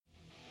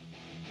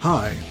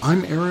Hi,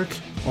 I'm Eric,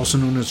 also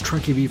known as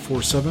Trekkie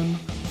V47,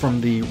 from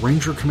the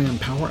Ranger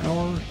Command Power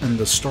Hour and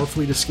the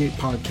Starfleet Escape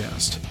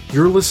podcast.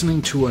 You're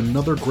listening to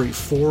another great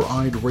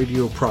Four-Eyed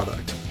Radio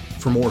product.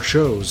 For more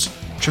shows,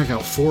 check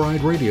out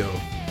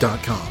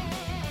foureyedradio.com.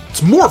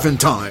 It's morphin'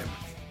 time!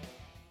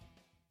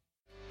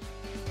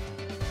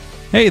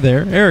 Hey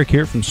there, Eric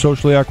here from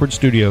Socially Awkward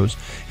Studios,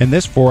 and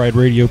this Four-Eyed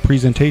Radio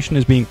presentation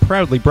is being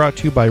proudly brought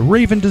to you by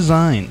Raven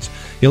Designs,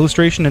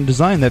 illustration and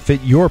design that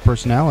fit your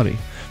personality.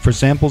 For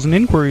samples and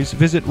inquiries,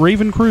 visit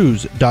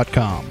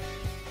ravencruise.com.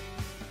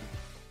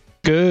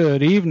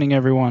 Good evening,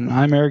 everyone.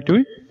 I'm Eric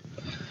Dewey.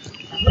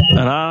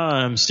 And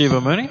I'm Steve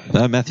O'Mooney.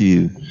 I'm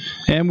Matthew.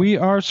 And we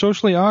are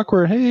Socially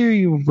Awkward.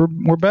 Hey,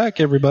 we're back,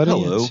 everybody.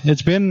 Hello.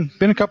 It's been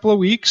a couple of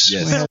weeks.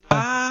 Yes.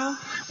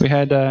 We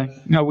had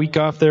a week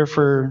off there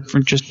for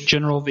just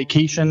general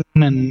vacation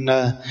and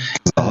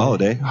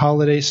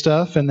holiday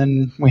stuff, and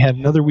then we had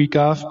another week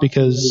off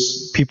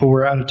because people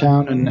were out of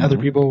town and other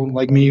people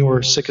like me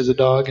were sick as a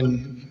dog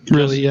and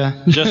really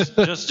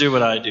just do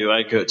what I do.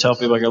 I go tell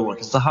people, I go, look,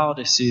 it's the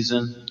holiday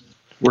season.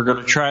 We're going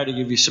to try to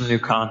give you some new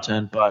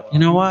content, but you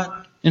know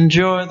what?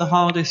 Enjoy the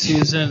holiday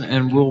season,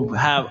 and we'll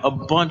have a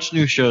bunch of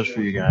new shows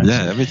for you guys.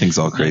 Yeah, everything's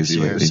all crazy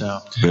lately.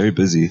 Very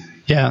busy.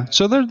 Yeah,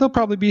 so there'll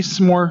probably be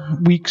some more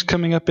weeks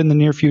coming up in the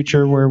near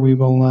future where we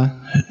will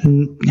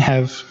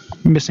have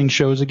missing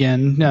shows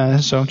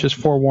again. So just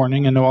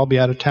forewarning, I know I'll be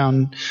out of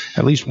town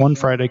at least one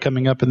Friday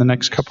coming up in the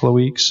next couple of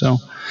weeks. So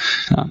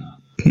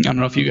I don't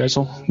know if you guys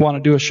will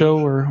want to do a show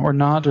or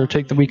not, or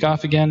take the week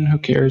off again. Who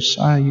cares?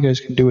 You guys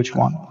can do what you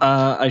want.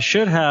 I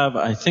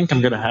think I'm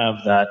going to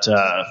have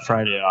that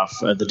Friday off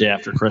the day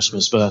after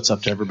Christmas, but that's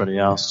up to everybody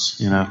else,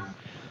 you know.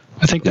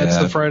 I think that's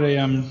the Friday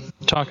I'm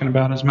talking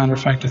about. As a matter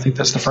of fact, I think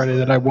that's the Friday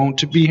that I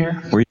won't be here.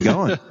 Where are you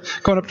going?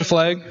 Going up to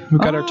Flag. We've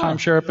got our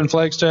timeshare up in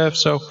Flagstaff,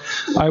 so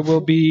I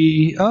will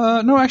be...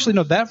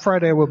 that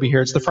Friday I will be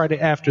here. It's the Friday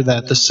after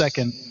that, the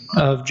 2nd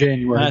of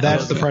January.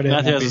 That's the Friday I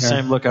won't be here. Matthew has the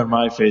same look on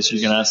my face.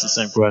 He's going to ask the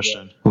same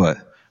question. What?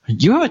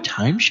 You have a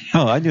timeshare?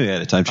 Oh, I knew he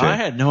had a timeshare. I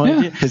had no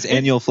idea. His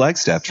annual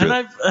Flagstaff trip.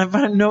 And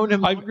I've known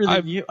him longer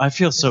than you. I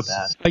feel so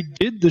bad. I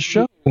did the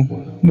show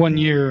one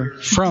year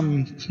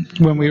from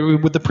when we were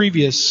with the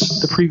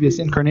previous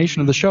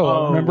incarnation of the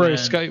show. Remember when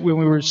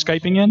we were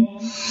Skyping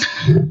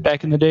in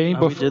back in the day,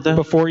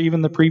 before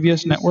even the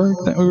previous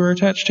network that we were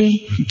attached to,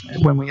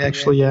 when we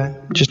actually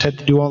just had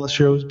to do all the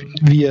shows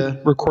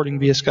recording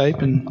via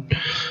Skype, and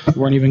we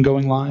weren't even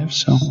going live.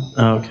 So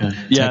okay,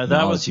 yeah,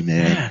 that was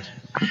man.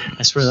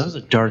 I swear that was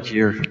a dark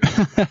year.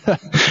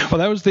 Well,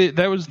 that was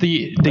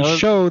the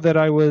show that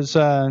I was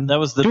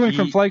doing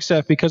from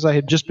Flagstaff because I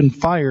had just been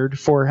fired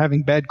for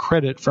having bad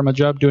credit from a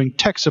job doing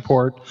tech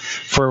support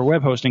for a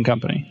web hosting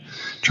company.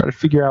 Try to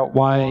figure out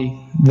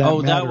why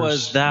that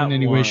matters in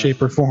any way,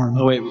 shape, or form.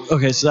 Oh wait,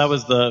 okay, so that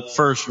was the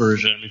first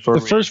version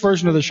first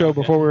version of the show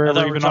before we were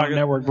even on the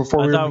network.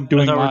 Before we were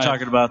doing live. I thought we were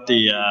talking about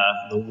the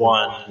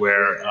one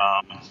where.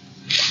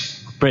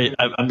 Wait,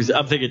 I'm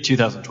thinking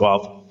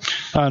 2012.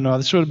 No,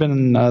 this would have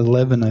been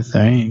 11, I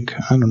think.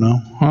 I don't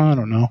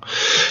know.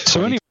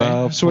 So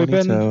anyway,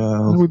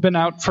 we've been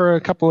out for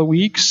a couple of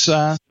weeks.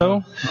 So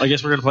I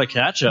guess we're gonna play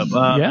catch up.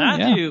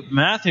 Matthew,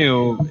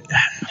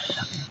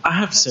 I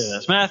have to say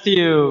this.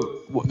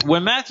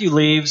 When Matthew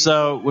leaves,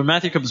 when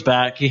Matthew comes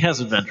back, he has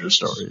adventure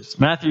stories.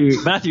 Matthew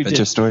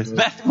adventure stories.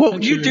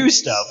 You do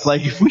stuff.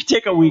 Like if we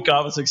take a week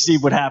off, it's like,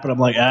 Steve, what happened? I'm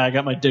like, I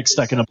got my dick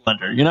stuck in a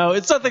blender. You know,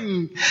 it's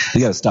nothing. You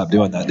got to stop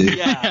doing that, dude.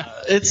 Yeah,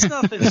 it's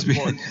nothing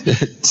important.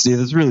 Steve,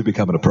 it's really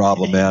becoming a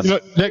problem, man. You know,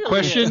 that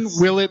question,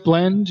 will it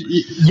blend?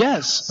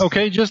 Yes.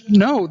 Okay, just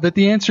know that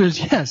the answer is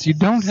yes. You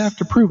don't have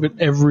to prove it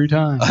every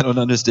time. I don't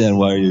understand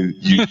why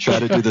you try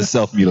to do the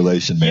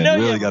self-mutilation, man.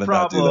 You really got to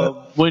not do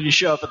that. When you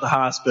show up at the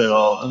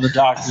hospital and the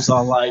doctor's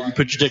all like, you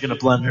put your dick in a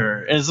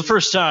blender, and it's the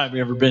first time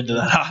you've ever been to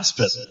that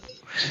hospital.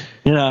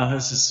 You know,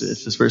 it's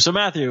just weird. So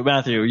Matthew,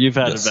 you've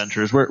had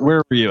adventures. Where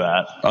were you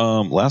at?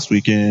 Last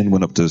weekend,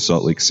 went up to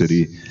Salt Lake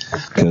City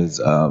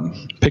because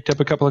picked up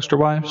a couple extra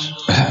wives.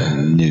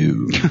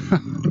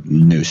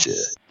 No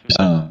shit.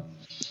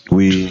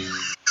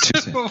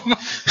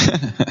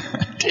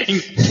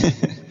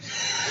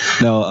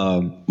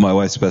 No, my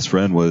wife's best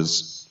friend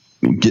was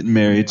getting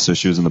married, so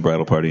she was in the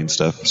bridal party and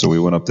stuff. So we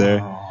went up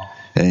there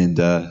and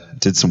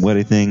did some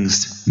wedding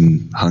things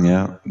and hung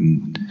out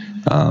and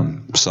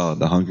saw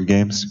the Hunger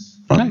Games.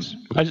 Nice.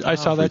 I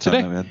saw that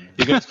today.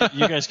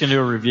 You guys can do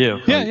a review.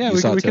 Yeah,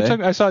 we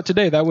can. I saw it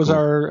today. That was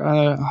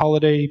our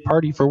holiday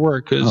party for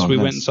work because we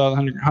went and saw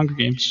the Hunger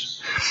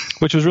Games,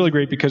 which was really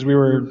great because we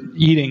were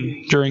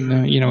eating during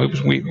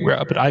the. We were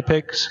up at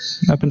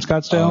iPix up in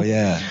Scottsdale. Oh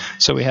yeah.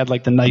 So we had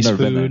like the nice food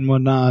and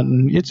whatnot,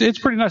 and it's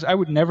pretty nice. I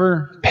would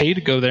never pay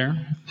to go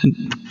there.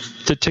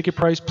 The ticket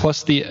price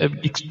plus the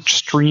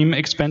extreme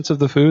expense of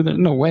the food.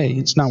 No way.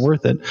 It's not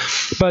worth it.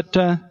 But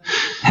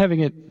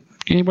having it.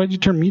 Hey, why'd you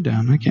turn me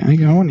down? I can't.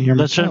 I want to hear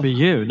myself. That shouldn't be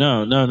you.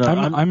 No.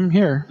 I'm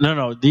here.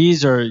 No.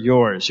 These are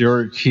yours.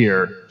 You're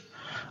here.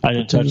 I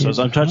didn't touch those.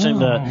 I'm touching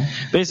the.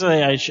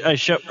 Basically, I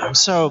show.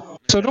 So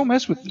don't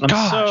mess with.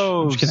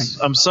 I'm just kidding.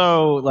 I'm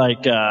so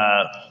like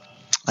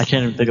I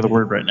can't even think of the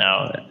word right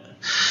now.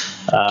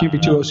 Can't be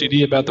too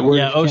OCD about the word.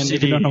 Yeah, OCD.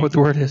 If you don't know what the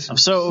word is. I'm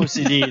so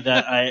OCD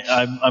that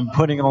I'm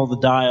putting all the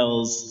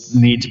dials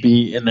need to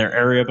be in their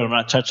area, but I'm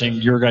not touching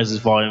your guys'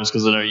 volumes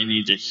because I know you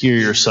need to hear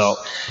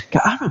yourself.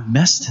 God, I'm a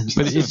mess tonight.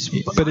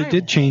 But it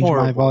did change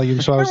my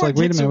volume, so I was like,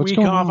 wait a minute, what's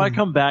going on? I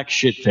come back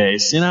shit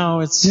face.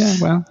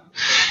 It's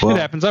well, it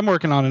happens. I'm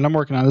working on it.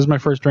 This is my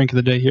first drink of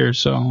the day here,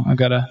 so I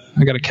gotta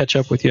catch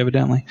up with you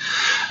evidently.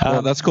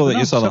 Well, that's cool that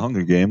you saw the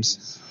Hunger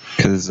Games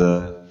because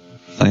I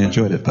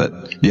enjoyed it,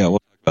 but yeah, we'll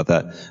talk about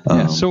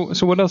that.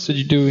 So what else did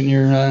you do in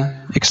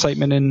your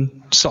excitement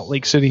in Salt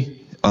Lake City?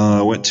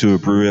 I went to a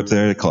brewery up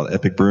there called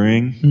Epic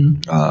Brewing.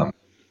 Mm-hmm.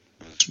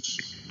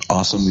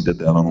 Awesome. We did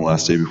that on the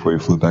last day before we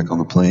flew back on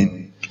the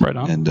plane. Right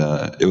on. And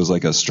it was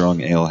like a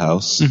strong ale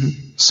house.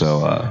 Mm-hmm.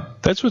 So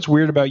that's what's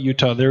weird about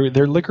Utah.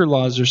 Their liquor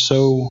laws are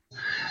so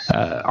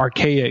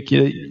archaic.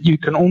 You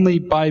can only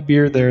buy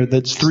beer there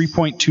that's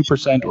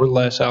 3.2% or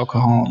less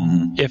alcohol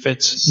if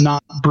it's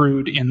not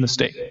brewed in the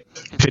state.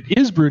 If it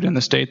is brewed in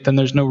the state, then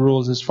there's no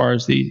rules as far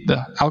as the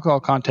alcohol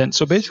content.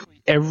 So basically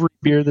every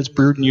beer that's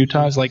brewed in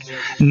Utah is like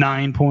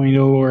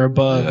 9.0 or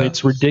above. Yeah.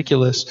 It's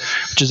ridiculous,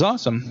 which is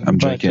awesome. I'm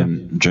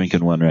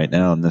drinking one right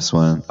now, and this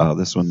one's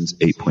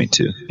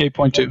 8.2.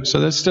 8.2. So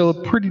that's still a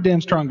pretty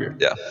damn strong beer.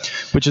 Yeah.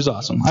 Which is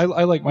awesome. I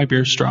like my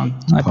beers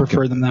strong. I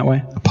prefer them that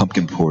way. A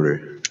pumpkin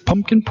porter.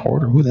 Pumpkin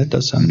porter. Ooh, that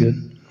does sound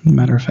good.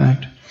 Matter of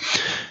fact.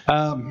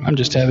 I'm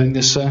just having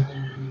this,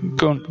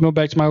 go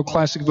back to my old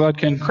classic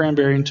vodka and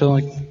cranberry until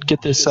I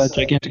get this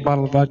gigantic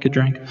bottle of vodka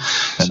drink.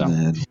 So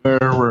then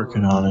we're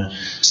working on it.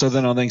 So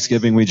then on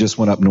Thanksgiving, we just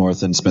went up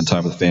north and spent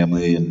time with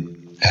family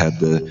and had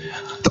the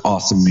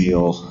awesome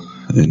meal.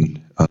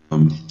 And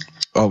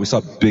we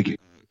saw Big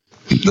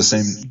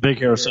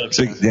Hero 6.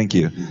 Thank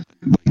you.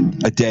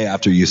 A day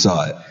after you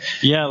saw it.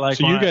 Yeah,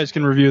 so you guys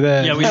can review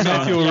that. Yeah, we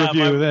saw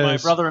it. My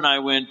brother and I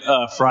went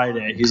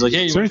Friday. He's like,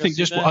 "Hey, is there anything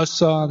just us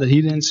saw that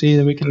he didn't see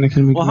that we can make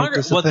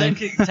this a thing?"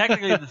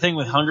 Technically, the thing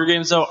with Hunger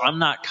Games, though, I'm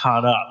not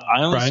caught up.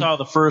 I only saw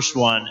the first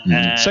one.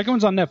 And second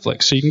one's on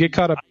Netflix, so you can get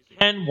caught up. I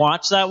can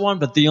watch that one,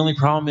 but the only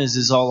problem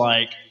is all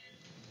like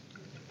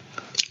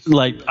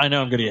I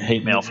know I'm going to get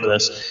hate mail for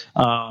this,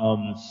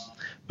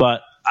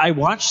 but I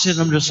watched it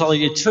and I'm just all like,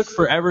 it took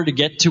forever to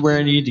get to where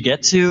I needed to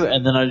get to,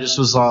 and then I just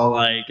was all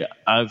like,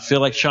 I feel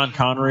like Sean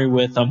Connery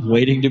with I'm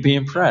waiting to be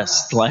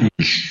impressed. Like,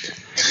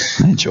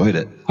 I enjoyed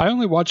it. I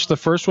only watched the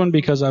first one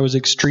because I was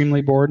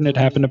extremely bored and it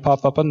happened to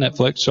pop up on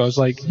Netflix, so I was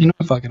like,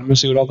 fuck it, I'm going to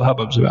see what all the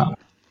hubbub's about.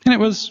 And it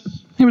was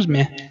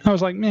meh. I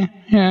was like, meh.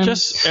 Yeah.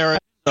 Just Eric.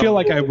 I feel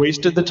like I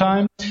wasted the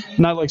time,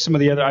 not like some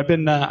of the other. I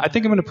think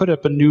I'm going to put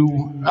up a new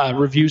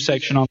review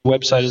section on the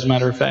website, as a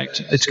matter of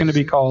fact. It's going to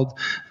be called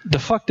 "The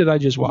Fuck Did I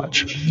Just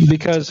Watch?"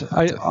 Because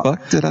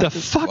the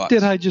fuck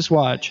did I just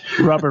watch?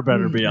 Rubber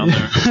better be on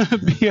there.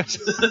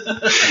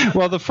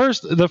 Well, the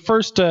first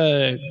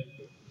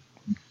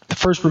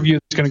review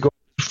is going to go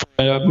for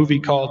a movie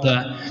called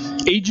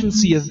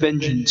Agency of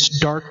Vengeance: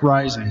 Dark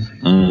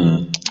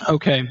Rising.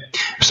 Okay.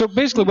 So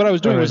basically what I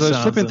was doing was I was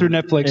flipping through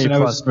Netflix and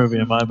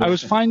I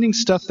was finding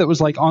stuff that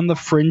was like on the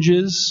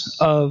fringes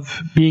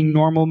of being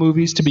normal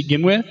movies to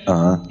begin with,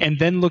 and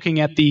then looking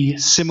at the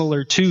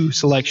similar to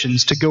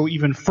selections to go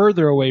even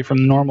further away from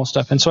the normal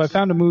stuff. And so I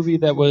found a movie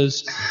that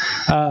was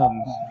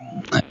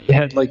it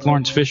had like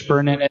Lawrence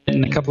Fishburne in it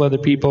and a couple other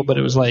people, but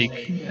it was like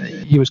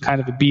he was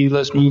kind of a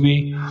B-list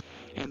movie.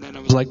 And then I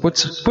was like,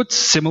 what's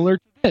similar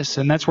to this?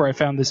 And that's where I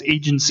found this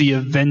Agency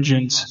of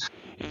Vengeance.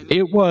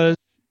 It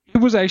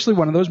was actually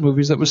one of those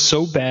movies that was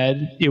so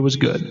bad it was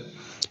good.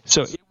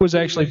 So it was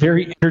actually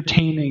very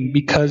entertaining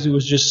because it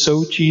was just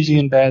so cheesy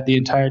and bad the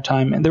entire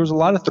time. And there was a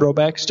lot of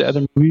throwbacks to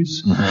other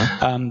movies.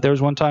 There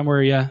was one time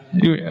where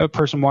a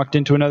person walked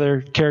into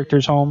another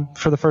character's home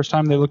for the first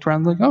time. They looked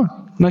around and like, oh,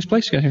 nice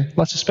place you got here.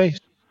 Lots of space.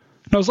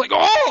 And I was like,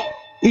 oh!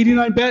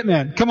 89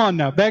 Batman. Come on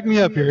now. Back me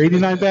up here.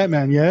 89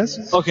 Batman,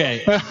 yes?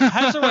 Okay.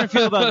 How does everyone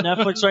feel about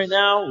Netflix right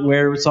now,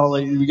 where it's all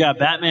like, we got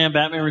Batman,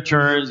 Batman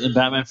Returns, and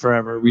Batman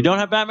Forever. We don't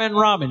have Batman and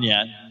Robin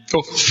yet.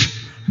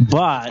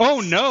 But... Oh,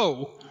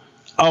 no.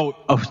 Oh,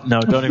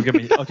 no, don't even give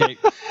me... Okay.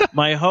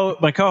 My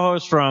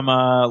co-host from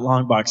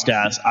Longbox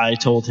Gas, I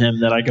told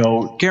him that I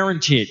go,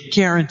 guarantee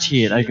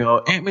it. I go,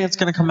 Ant-Man's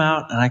going to come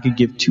out, and I could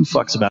give two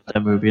fucks about that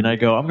movie. And I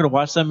go, I'm going to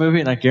watch that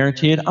movie, and I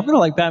guarantee it, I'm going to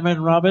like Batman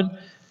and Robin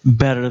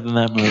better than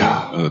that movie.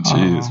 Oh,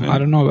 jeez, man. I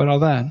don't know about all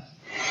that.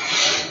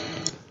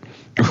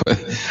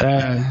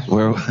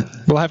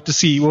 We'll have to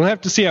see. We'll have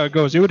to see how it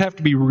goes. It would have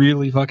to be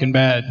really fucking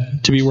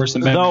bad to be worse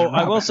than Batman. Though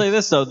I will say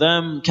this though,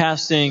 them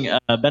casting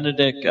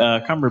Benedict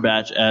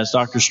Cumberbatch as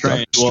Doctor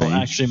Strange will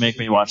actually make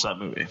me watch that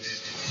movie.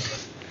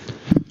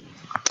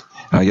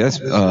 I guess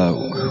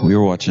we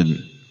were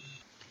watching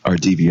our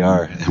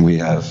DVR, and we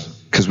have,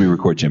 because we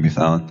record Jimmy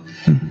Fallon.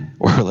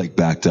 We're like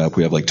backed up.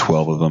 We have like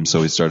 12 of them,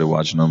 so we started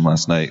watching them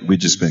last night. We've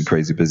just been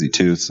crazy busy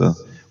too, so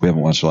we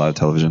haven't watched a lot of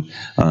television,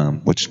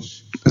 which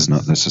is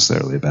not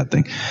necessarily a bad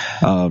thing.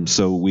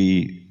 So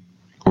we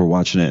were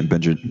watching it, and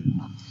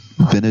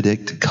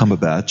Benedict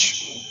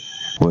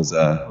Cumberbatch was.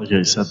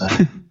 You said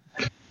that.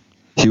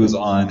 He was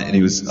on, and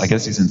I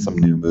guess he's in some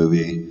new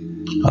movie.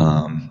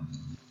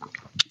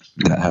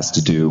 that has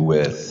to do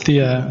with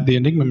the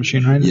Enigma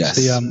machine, right? Yes.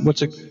 It's the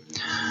what's it?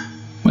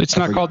 It's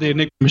not called the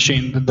Enigma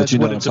machine, but that's you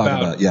know what it's I'm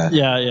talking about. Yeah.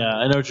 Yeah,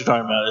 I know what you're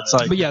talking about. It's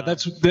like, But yeah,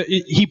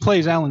 he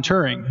plays Alan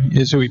Turing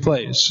is who he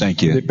plays.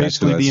 Thank you. They're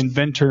basically the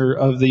inventor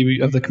of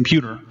the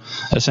computer,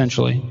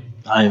 essentially.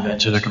 I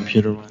invented a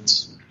computer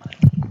once.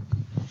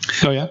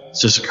 Oh yeah. It's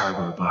just a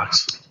cardboard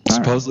box.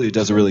 Supposedly it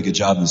does a really good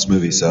job in this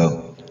movie,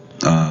 so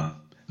I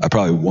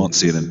probably won't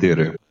see it in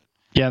theater.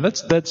 Yeah,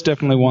 that's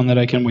definitely one that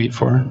I can wait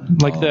for.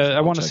 Like I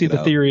want to see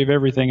the theory of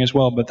everything as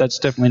well, but that's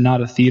definitely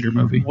not a theater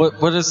movie.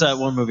 What is that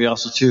one movie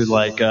also too?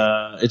 Like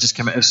it just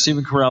came out.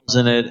 Stephen Carell's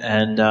in it,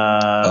 and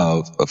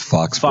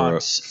Fox.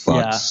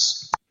 Yeah.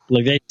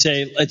 Like they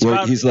say, it's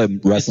about, he's a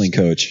wrestling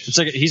coach. It's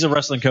like he's a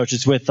wrestling coach.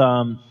 It's with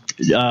Jada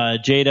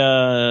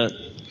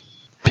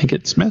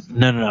Pinkett Smith.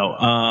 No.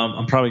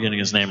 I'm probably getting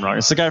his name wrong.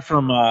 It's the guy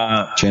from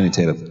Channing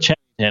Tatum.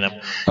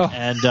 Oh.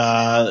 And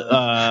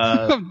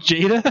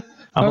Jada.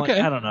 I'm okay.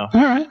 like, I don't know.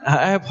 All right.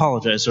 I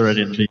apologize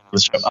already in the beginning of the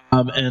show.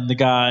 And the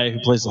guy who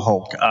plays the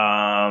Hulk.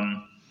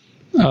 Yeah.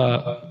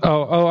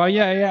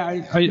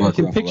 I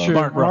can picture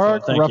Mark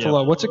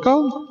Ruffalo. What's it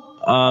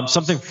called?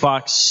 Something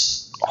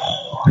Fox.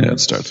 Yeah, it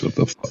starts with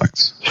the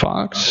Fox.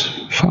 Fox.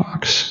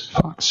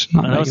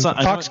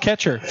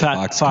 Foxcatcher.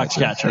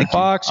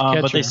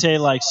 Foxcatcher. But they say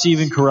like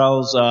Stephen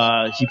Carell's,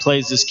 he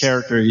plays this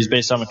character. He's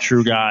based on a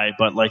true guy,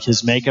 but like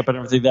his makeup and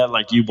everything that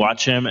like you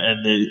watch him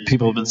and the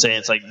people have been saying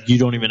it's like you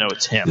don't even know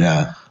it's him.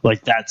 Yeah.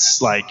 Like that's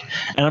like,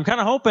 and I'm kind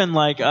of hoping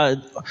like I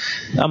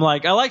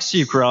like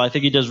Steve Carell. I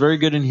think he does very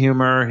good in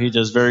humor. He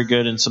does very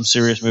good in some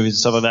serious movies and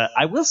stuff like that.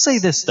 I will say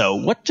this though,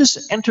 what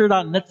just entered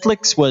on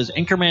Netflix was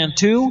Anchorman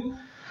 2.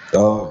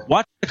 Oh.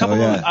 Watch a couple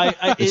yeah.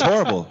 it's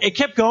horrible. It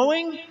kept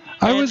going.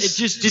 I was it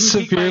just didn't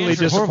severely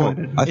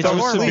disappointed. I thought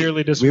it was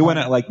severely disappointed. We went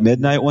at like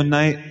midnight one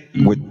night,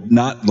 with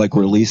not like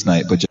release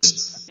night, but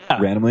just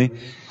randomly.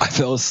 I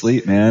fell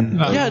asleep, man.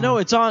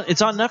 It's on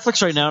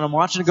Netflix right now, and I'm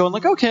watching it going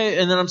like, okay,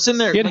 and then I'm sitting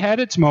there. It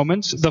had its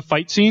moments. The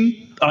fight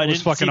scene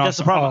was fucking awesome. That's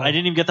the problem. I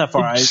didn't even get that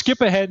far.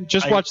 Skip ahead.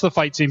 Just watch the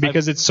fight scene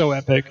because it's so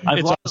epic.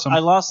 It's awesome. I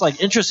lost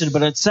like interest in it,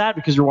 but it's sad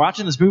because you're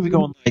watching this movie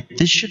going like,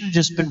 this should have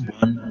just been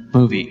one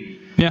movie.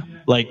 Yeah.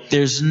 Like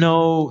there's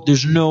no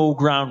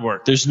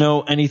groundwork. There's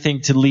no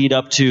anything to lead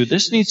up to.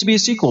 This needs to be a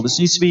sequel. This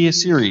needs to be a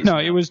series. No,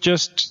 it was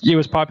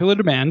popular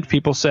demand.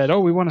 People said, "Oh,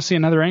 we want to see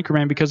another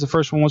Anchorman because the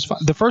first one was fun."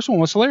 The first one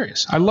was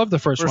hilarious. I love the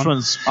first one. First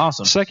one's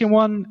awesome. Second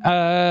one,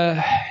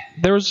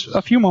 there was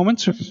a few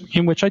moments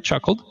in which I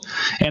chuckled,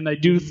 and I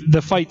do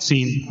the fight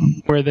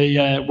scene where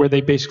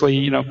they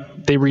basically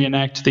they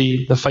reenact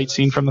the fight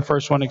scene from the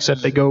first one,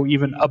 except they go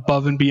even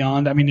above and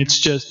beyond. I mean, it's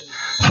just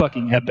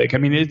fucking epic. I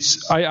mean,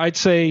 I'd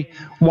say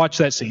watch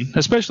that scene,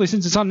 especially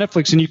since it's on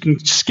Netflix and you can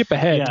skip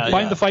ahead.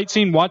 Find the fight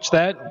scene, watch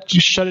that,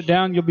 just shut it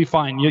down, you'll be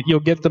fine. You'll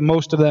get the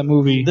most of that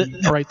movie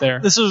right there.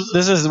 This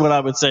is what I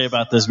would say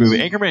about this movie.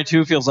 Anchorman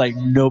 2 feels like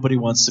nobody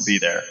wants to be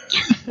there.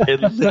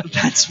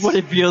 That's what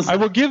it feels like. I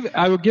will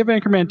give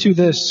Anchorman 2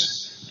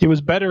 this. It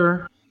was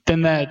better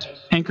than that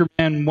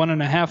Anchorman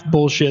 1.5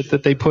 bullshit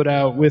that they put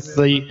out with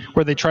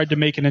where they tried to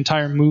make an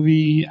entire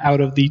movie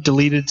out of the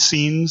deleted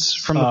scenes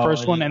from the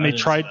first one, and they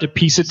tried to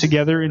piece it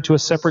together into a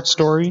separate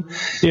story.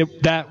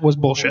 That was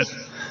bullshit.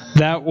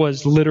 That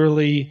was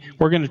literally,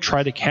 we're going to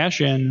try to cash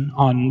in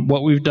on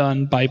what we've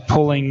done by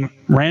pulling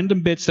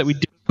random bits that we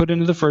did put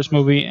into the first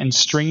movie and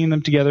stringing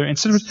them together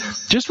instead of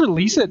just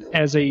release it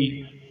as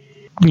a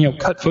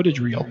cut footage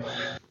reel.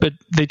 But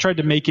they tried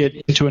to make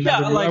it into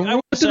another movie.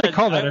 What did they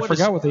call that? I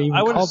forgot what they even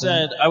called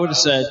it. I would have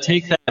said,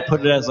 take that,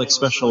 put it as like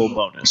special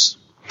bonus.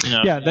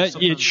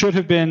 It should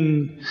have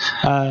been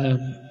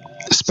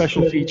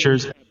special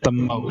features at the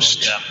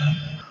most. Yeah.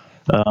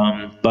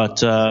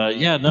 What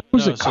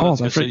was it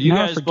called? I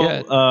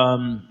forget.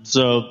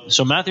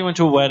 So Matthew went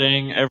to a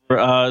wedding.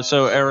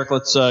 So Eric,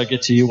 let's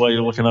get to you while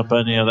you're looking up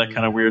any of that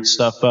kind of weird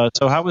stuff.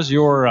 So how was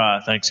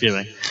your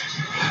Thanksgiving?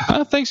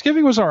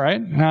 Thanksgiving was all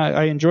right.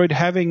 I enjoyed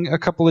having a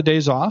couple of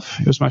days off.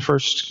 It was my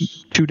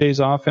first 2 days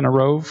off in a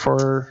row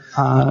for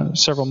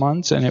several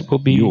months, and it will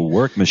be. You a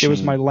work machine. It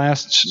was my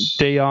last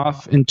day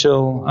off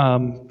until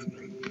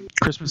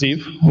Christmas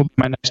Eve. Will be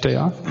my next day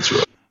off. That's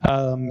right.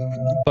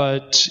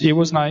 But it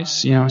was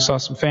nice. I saw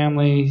some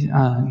family,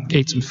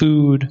 ate some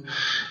food,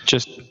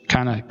 just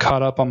kind of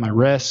caught up on my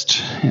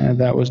rest.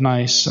 That was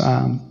nice.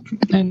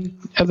 And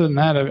other than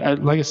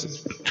that, like you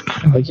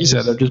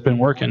said, I've just been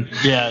working.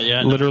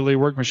 Yeah. Literally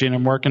work machine.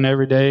 I'm working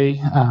every day.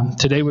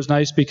 Today was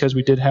nice because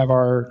we did have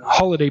our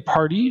holiday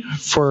party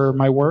for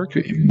my work,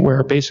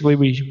 where basically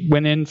we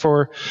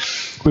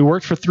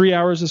worked for 3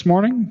 hours this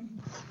morning.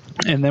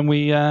 And then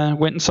we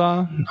went and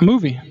saw a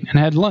movie and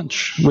had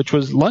lunch,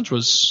 lunch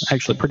was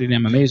actually pretty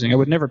damn amazing. I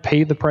would never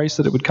pay the price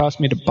that it would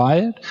cost me to buy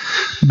it,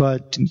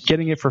 but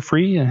getting it for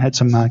free, and had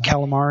some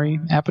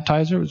calamari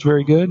appetizer. It was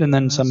very good. And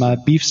then some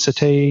beef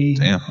satay,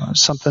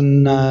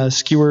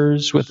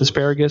 skewers with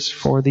asparagus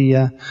for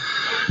the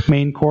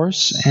main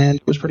course. And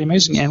it was pretty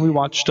amazing. And we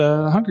watched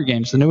Hunger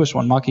Games, the newest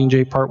one,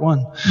 Mockingjay Part 1,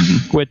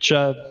 which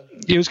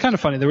it was kind of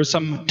funny. There was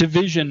some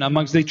division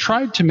amongst. They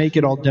tried to make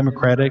it all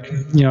democratic,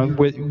 you know,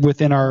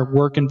 within our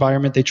work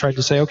environment. They tried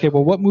to say, okay,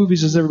 well, what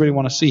movies does everybody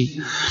want to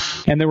see?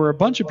 And there were a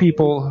bunch of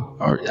people,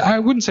 or I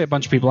wouldn't say a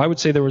bunch of people. I would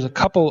say there was a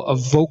couple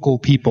of vocal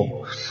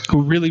people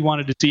who really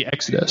wanted to see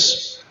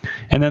Exodus,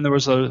 and then there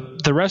was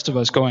the rest of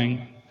us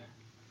going,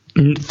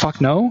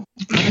 fuck no.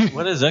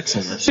 What is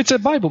Exodus? It's a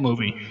Bible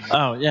movie.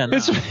 Oh yeah, no.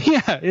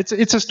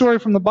 It's a story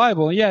from the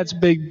Bible. Yeah, it's a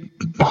big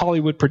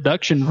Hollywood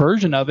production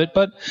version of it,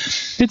 but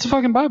it's a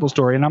fucking Bible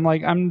story. And I'm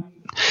like, I'm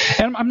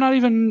not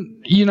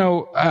even, you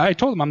know, I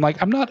told him, I'm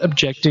like, I'm not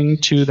objecting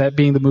to that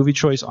being the movie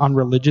choice on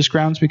religious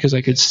grounds because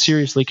I could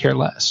seriously care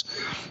less.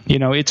 You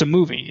know, it's a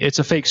movie. It's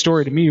a fake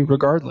story to me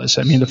regardless.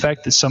 I mean, the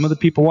fact that some of the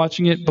people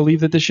watching it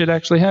believe that this shit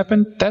actually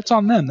happened, that's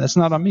on them. That's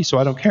not on me, so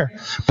I don't care.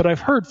 But I've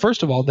heard,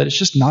 first of all, that it's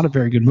just not a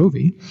very good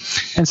movie.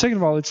 And second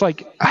of all, it's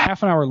like a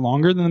half an hour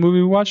longer than the movie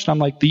we watched. I'm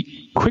like, the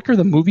quicker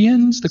the movie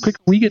ends, the quicker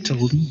we get to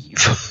leave.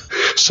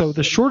 So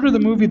the shorter the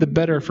movie, the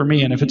better for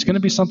me. And if it's going to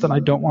be something I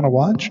don't want to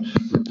watch,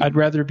 I'd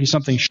rather it be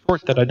something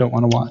short that I don't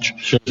want to watch.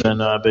 Should have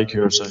been Big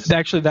Hero 6.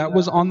 Actually, that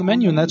was on the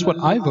menu, and that's what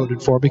I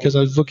voted for because I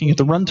was looking at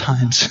the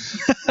runtimes.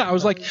 I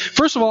was like,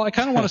 first of all, I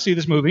kind of want to see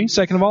this movie.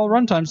 Second of all,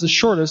 runtime's the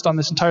shortest on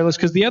this entire list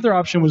because the other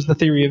option was The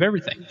Theory of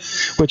Everything,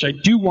 which I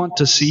do want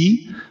to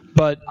see,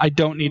 but I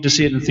don't need to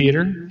see it in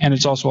theater, and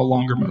it's also a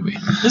longer movie.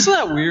 Isn't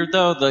that weird,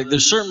 though? Like,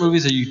 there's certain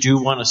movies that you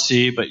do want to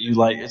see, but you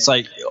like, it's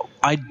like,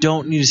 I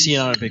don't need to see it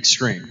on a big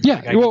screen.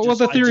 Yeah, like, well,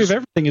 The Theory of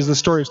Everything is the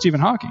story of Stephen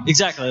Hawking.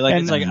 Exactly. Like,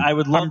 and it's like, I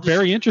would love I'm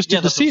very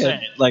interested to see it.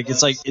 Like,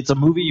 it's like, it's a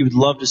movie you would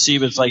love to see,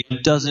 but it's like,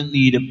 it doesn't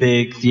need a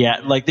big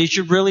theater. Like, they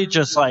should really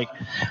just, like,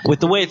 with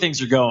the way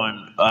things are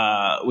going,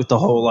 with the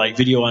whole, like,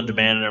 video on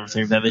demand and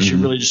everything, that they should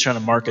really just try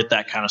to market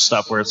that kind of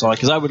stuff where it's like,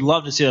 because I would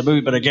love to see that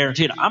movie, but I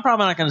guarantee it, I'm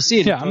probably not going to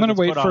see it. Yeah, I'm going to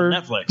wait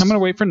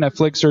for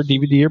Netflix or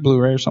DVD or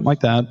Blu-ray or something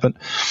like that, but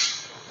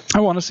I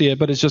want to see it,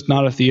 but it's just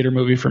not a theater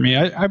movie for me.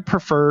 I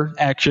prefer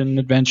action,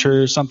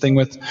 adventure, something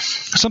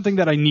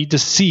that I need to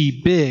see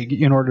big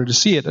in order to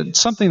see it. It's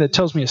something that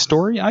tells me a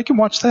story. I can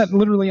watch that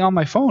literally on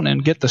my phone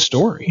and get the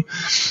story.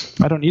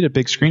 I don't need a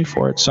big screen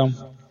for it. So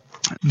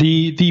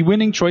the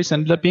winning choice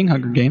ended up being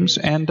Hunger Games,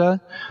 and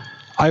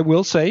I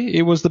will say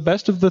it was the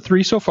best of the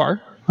three so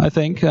far, I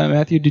think.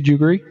 Matthew, did you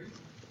agree?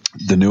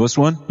 The newest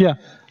one? Yeah.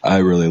 I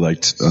really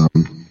liked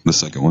the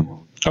second one.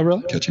 Oh,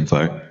 really? Catching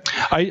Fire.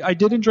 I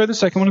did enjoy the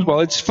second one as well.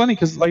 It's funny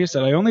because, like I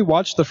said, I only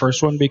watched the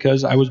first one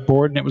because I was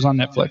bored and it was on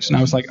Netflix. And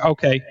I was like,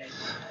 okay,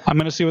 I'm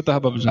going to see what the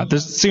hubbub is about.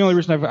 This is the only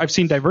reason I've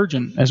seen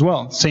Divergent as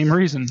well. Same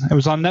reason. It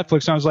was on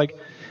Netflix and I was like,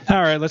 all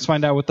right, let's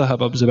find out what the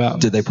hubbub is about.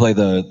 Did they play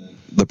the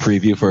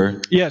preview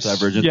for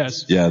Divergent?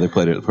 Yes. Yeah, they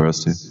played it for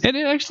us too. And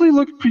it actually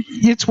looked,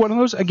 it's one of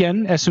those,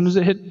 again, as soon as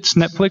it hits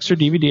Netflix or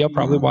DVD, I'll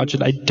probably watch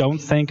it. I don't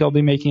think I'll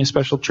be making a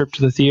special trip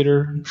to the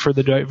theater for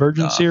the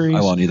Divergent series.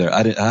 I won't either.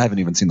 I haven't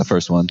even seen the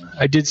first one.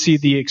 I did see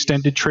the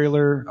extended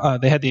trailer.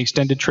 They had the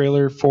extended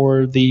trailer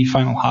for the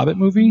final Hobbit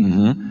movie.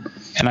 Mm-hmm.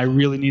 And I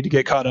really need to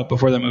get caught up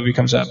before that movie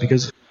comes out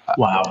because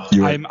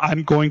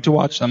I'm going to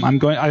watch them.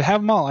 I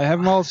have them all. I have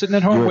them all sitting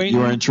at home waiting. You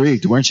were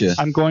intrigued, weren't you?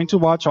 I'm going to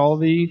watch all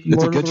the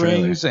Lord of the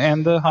Rings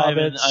and the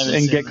Hobbits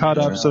and get caught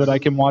up so that I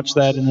can watch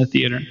that in the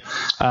theater.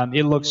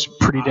 It looks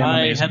pretty damn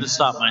amazing. I had to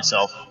stop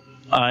myself.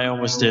 I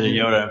almost did a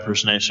Yoda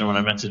impersonation when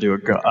I meant to do a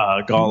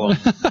Gollum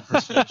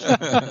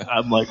impersonation.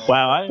 I'm like,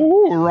 wow.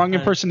 Ooh, wrong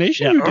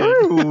impersonation you did.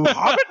 Ooh,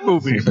 Hobbit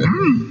movie.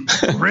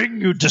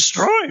 Ring you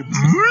destroy.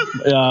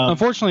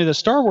 Unfortunately, the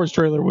Star Wars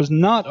trailer was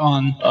not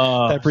on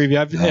that preview.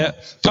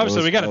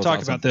 Obviously, we got to talk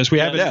awesome. about this. We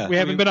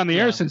haven't been on the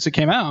air since it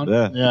came out.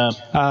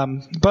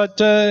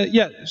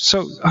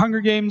 So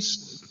Hunger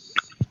Games,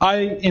 I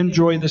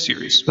enjoy the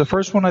series. The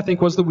first one I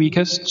think was the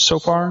weakest so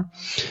far.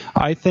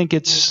 I think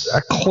it's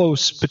a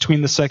close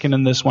between the second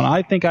and this one.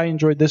 I think I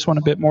enjoyed this one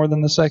a bit more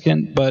than the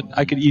second, but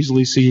I could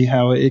easily see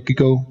how it could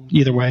go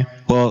either way.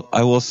 Well,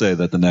 I will say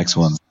that the next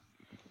one's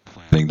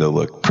planning to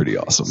look pretty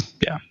awesome.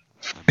 Yeah.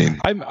 I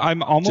mean,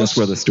 I'm almost just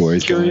where the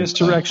story's curious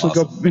going. to actually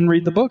go and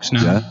read the books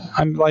now. Yeah.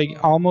 I'm like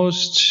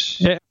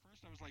almost... Yeah.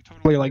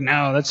 Like,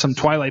 no, that's some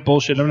Twilight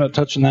bullshit. I'm not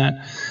touching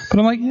that. But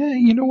I'm like, yeah,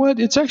 you know what?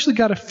 It's actually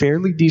got a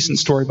fairly decent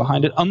story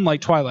behind it. Unlike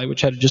Twilight,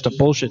 which had just a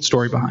bullshit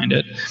story behind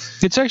it.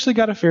 It's actually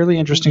got a fairly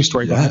interesting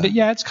story behind it.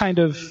 Yeah, it's kind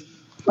of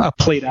a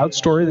played out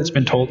story that's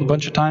been told a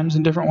bunch of times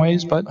in different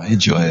ways, but I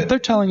enjoy it. They're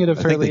telling it a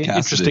fairly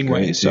interesting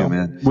way. So,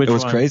 man. It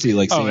was crazy,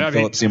 like seeing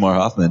Philip Seymour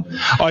Hoffman.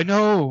 I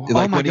know.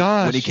 Like, oh my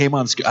gosh! When he came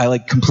on screen, I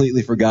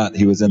completely forgot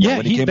he was in there.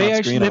 When he came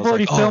on screen, they've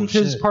already filmed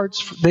his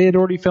parts. They had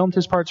already filmed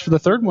his parts for the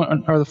third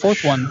one or the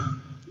fourth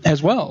one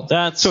as well.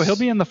 So he'll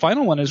be in the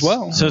final one as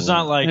well. So it's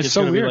not like it's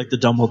going to be like the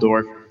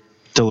Dumbledore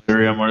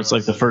Delirium where it's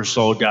like the first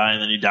old guy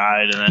and then he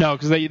died. And then, no,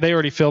 because they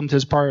already filmed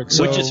his part.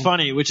 So. Which is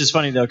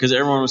funny though, because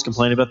everyone was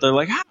complaining about. They're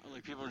like, how?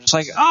 Like, people are just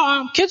like,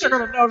 oh, kids are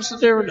going to notice the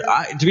difference.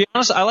 To be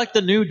honest, I like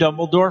the new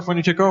Dumbledore when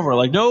he took over.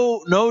 Like,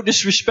 no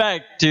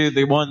disrespect to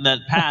the one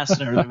that passed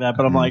and everything like that.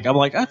 But I'm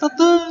like, I thought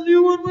the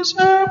new one was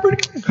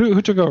pretty good.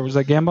 Who took over? Was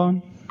that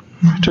Gambon?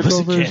 Took Was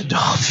it over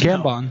Gandalf?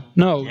 Gambon.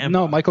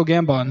 No, Michael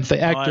Gambon, the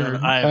actor.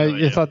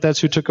 I thought that's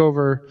who took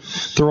over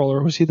the role,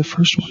 or was he the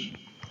first one?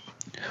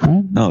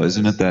 Right? No,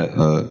 isn't it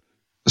that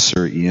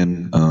Sir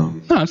Ian?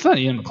 No, it's not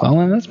Ian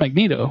McKellen. That's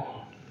Magneto,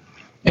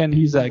 and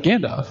he's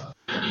Gandalf.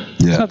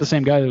 Yeah. It's not the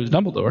same guy that was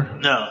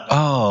Dumbledore. No.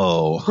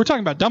 Oh, We're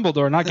talking about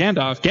Dumbledore, not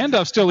Gandalf.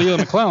 Gandalf's still Ian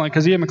McKellen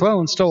because Ian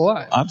McKellen's still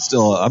alive. I'm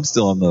still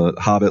on the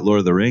Hobbit, Lord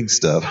of the Rings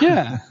stuff.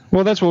 Yeah,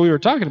 well, that's what we were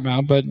talking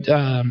about, but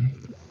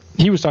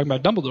he was talking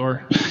about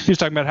Dumbledore. He was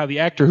talking about how the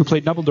actor who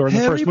played Dumbledore in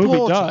the first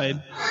movie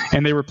died,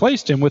 and they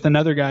replaced him with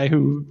another guy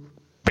who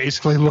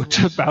basically looked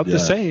about the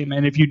same.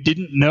 And if you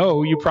didn't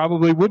know, you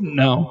probably wouldn't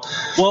know.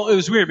 Well, it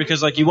was weird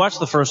because like you watch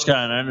the first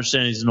guy, and I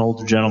understand he's an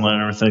older gentleman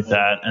and everything like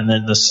that, and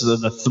then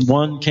the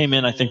one came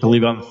in, I think,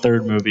 believe on the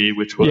third movie,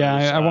 which was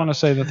I want to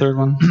say the third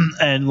one.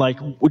 And like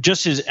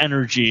just his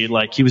energy,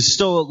 like he was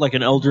still like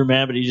an elder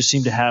man, but he just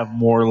seemed to have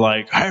more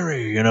like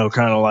Harry,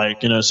 kind of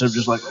like instead of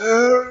just like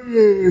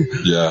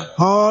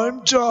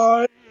I'm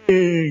dying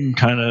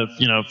kind of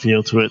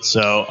feel to it.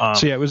 So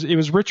it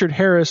was Richard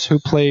Harris who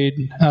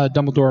played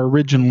Dumbledore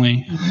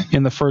originally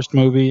in the first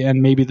movie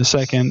and maybe the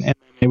second, and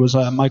it was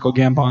Michael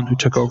Gambon who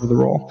took over the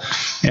role.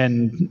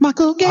 And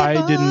Michael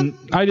Gambon.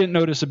 I didn't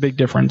notice a big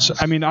difference.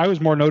 I mean, I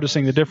was more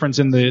noticing the difference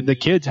in the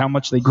kids, how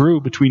much they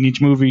grew between each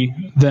movie,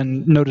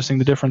 than noticing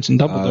the difference in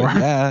Dumbledore.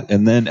 Yeah,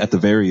 and then at the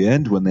very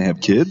end when they have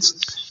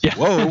kids,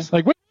 whoa, it's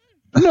like what?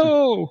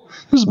 No,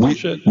 this is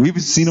bullshit. We've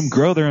seen them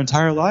grow their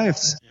entire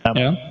lives.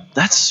 Yeah.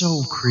 That's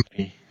so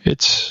creepy.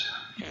 It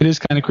is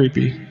kind of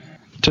creepy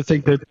to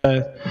think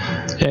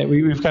that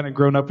we've kind of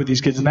grown up with these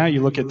kids. And now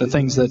you look at the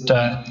things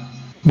that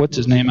what's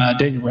his name,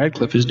 Daniel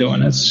Radcliffe is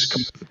doing.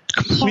 It's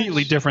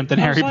completely different than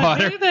Harry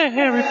Potter. Hey there,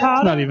 Harry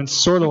Potter. It's not even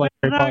sort of like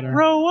Harry Potter. I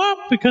grow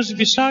up because if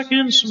you start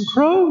getting some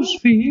crow's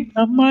feet,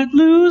 I might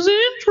lose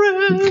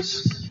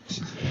interest.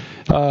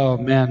 Oh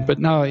man, but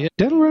no,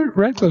 Daniel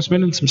Radcliffe's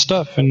been in some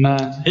stuff, and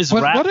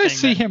what did I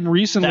see him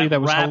recently that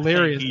was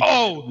hilarious?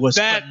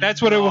 That's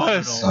what it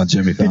was. On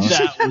Jimmy Fallon.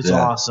 That was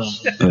awesome.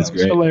 That's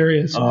great.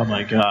 Hilarious. Oh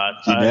my god,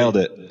 he nailed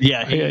it.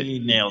 Yeah, he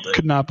nailed it.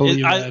 Could not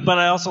believe that. But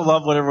I also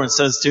love what everyone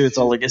says too. It's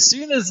all like as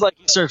soon as like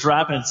he starts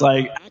rapping, it's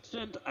like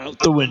accent out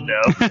the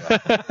window.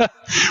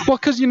 Well,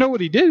 because you know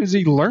what he did is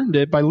he learned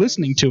it by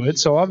listening to it,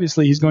 so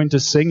obviously he's going to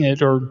sing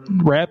it or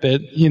rap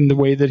it in the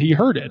way that he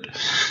heard it.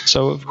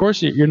 So of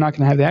course you're not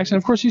going to have the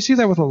accent. Of course, you see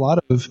that with a lot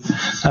of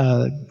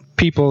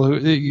people.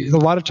 A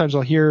lot of times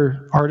I'll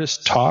hear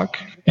artists talk,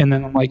 and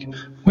then I'm like,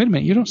 wait a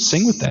minute, you don't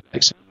sing with that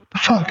accent. What the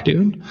fuck,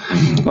 dude?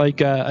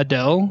 Like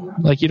Adele,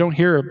 like you don't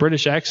hear a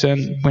British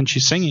accent when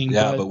she's singing.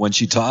 Yeah, but when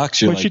she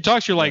talks, you're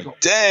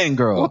like, dang,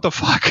 girl. What the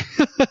fuck?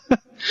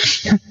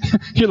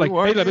 You're like,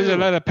 hey, there's a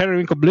lot of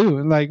periwinkle blue.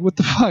 And like, what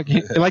the fuck?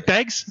 You like the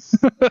eggs?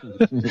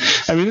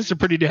 I mean, it's a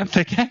pretty damn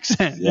thick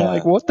accent. Yeah. You're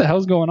like, what the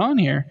hell's going on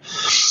here?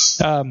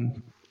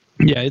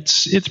 Yeah,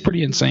 it's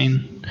pretty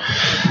insane.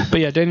 But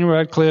yeah, Daniel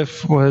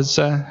Radcliffe was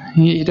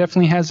he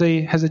definitely has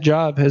a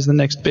job as the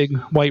next big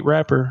white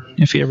rapper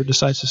if he ever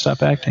decides to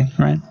stop acting,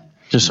 right?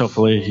 Just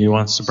hopefully he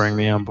wants to bring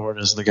me on board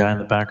as the guy in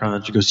the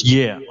background that goes,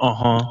 yeah,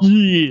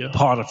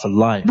 Potter for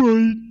life.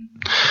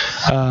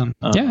 Right.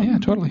 Yeah,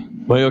 totally.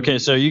 Wait, okay,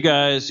 so you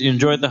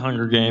enjoyed the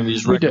Hunger Games. You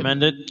just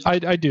recommend it?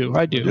 I do.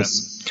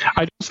 Yes.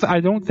 I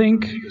don't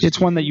think it's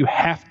one that you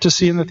have to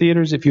see in the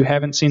theaters. If you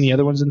haven't seen the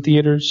other ones in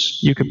theaters,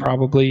 you could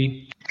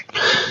probably.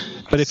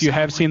 But if you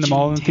have seen them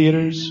all in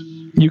theaters,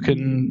 you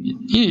can.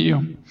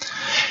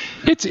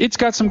 It's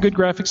got some good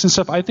graphics and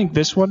stuff. I think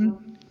this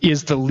one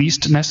is the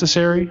least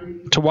necessary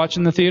to watch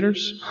in the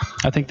theaters.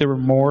 I think there were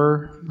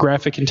more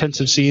graphic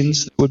intensive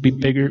scenes that would be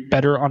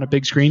better on a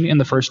big screen in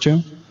the first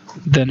two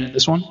than in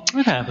this one.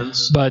 It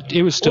happens, but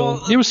it was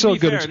still a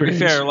good experience.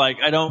 To be fair,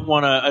 like I don't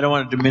want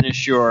to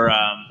diminish your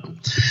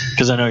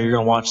because I know you're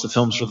going to watch the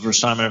films for the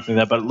first time and everything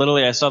like that. But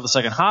literally, I saw the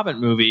second Hobbit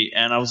movie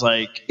and I was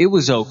like, it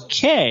was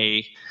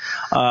okay.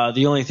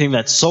 The only thing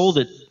that sold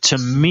it to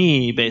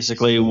me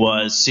basically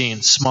was seeing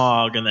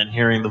Smaug and then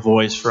hearing the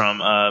voice from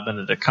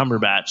Benedict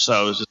Cumberbatch.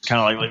 So it was just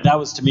kind of like that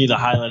was to me the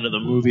highlight of the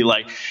movie.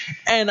 Like,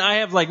 and I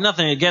have like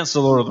nothing against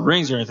the Lord of the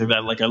Rings or anything like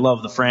that. Like I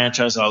love the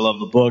franchise and I love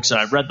the books and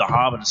I've read the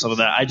Hobbit and stuff like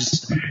that.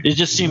 It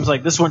just seems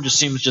like this one just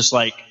seems just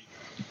like.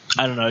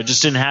 I don't know. It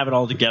just didn't have it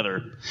all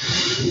together.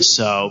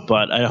 So,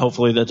 but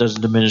hopefully that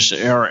doesn't diminish.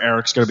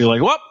 Eric's going to be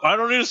like, "Whoop! I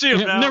don't need to see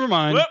him now." Never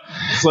mind. Whoop.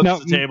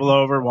 Flips the table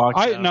over,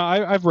 walks out.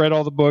 I've read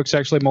all the books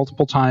actually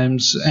multiple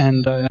times,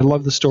 and I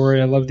love the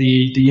story. I love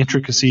the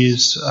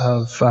intricacies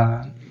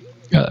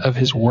of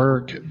his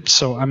work.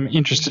 So I'm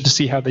interested to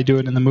see how they do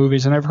it in the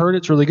movies. And I've heard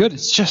it's really good.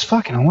 It's just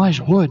fucking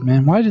Elijah Wood,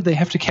 man. Why did they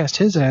have to cast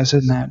his ass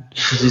in that?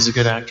 Because he's a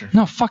good actor.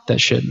 No, fuck that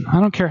shit.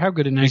 I don't care how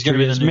good an actor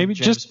he is. Maybe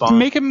just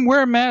make him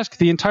wear a mask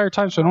the entire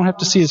time so I don't have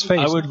to see his face.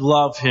 I would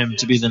love him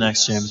to be the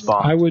next James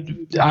Bond.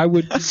 I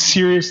would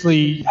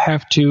seriously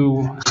have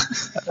to.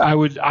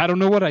 I don't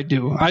know what I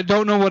do. I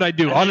don't know what I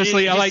do.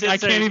 Honestly, I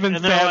can't even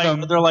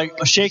fathom. They're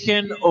like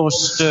shaken or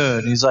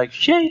stirred. He's like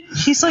shake.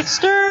 He's like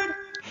stirred.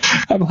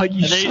 I'm like,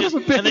 and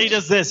then he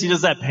does this. He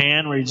does that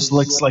pan where he just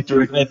looks like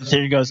directly at the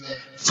theater and goes,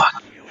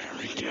 "Fuck you,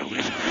 Harry, do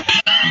it."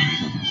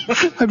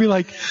 I'd be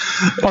like,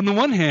 on the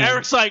one hand,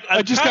 Eric's like,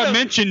 I just got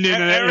mentioned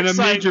in a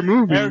major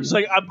movie. Eric's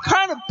like, I'm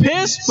kind of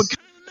pissed, but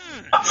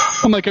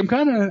I'm like, I'm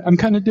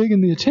kind of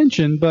digging the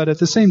attention, but at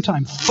the same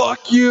time,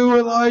 fuck you,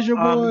 Elijah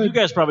Wood. You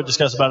guys probably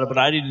discussed about it, but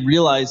I didn't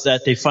realize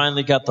that they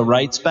finally got the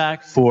rights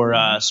back for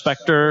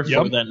Spectre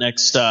for that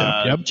next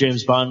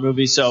James Bond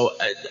movie. So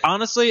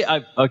honestly, I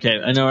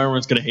know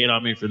everyone's gonna hate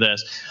on me for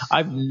this.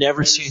 I've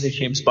never seen a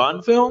James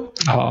Bond film.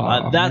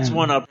 That's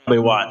one I'll probably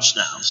watch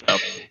now. So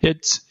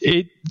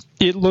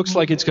it looks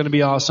like it's going to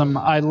be awesome.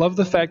 I love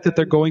the fact that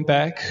they're going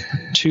back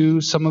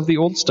to some of the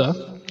old stuff.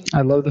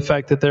 I love the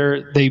fact that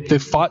they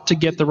fought to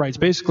get the rights.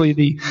 Basically,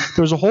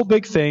 there was a whole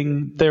big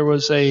thing. There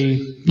was for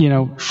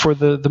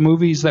the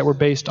movies that were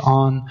based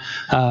on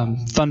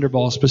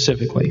Thunderball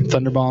specifically,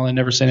 Thunderball and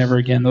Never Say Never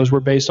Again. Those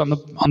were based on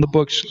the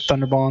books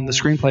Thunderball and the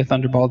screenplay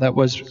Thunderball that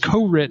was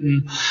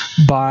co-written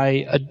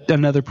by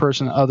another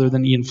person other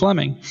than Ian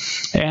Fleming.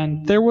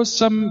 And there was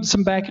some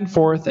back and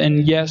forth.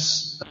 And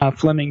yes,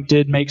 Fleming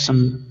did make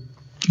some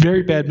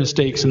very bad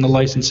mistakes in the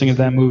licensing of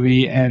that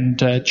movie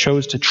and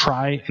chose to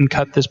try and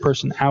cut this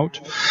person out.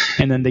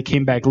 And then they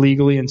came back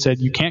legally and said,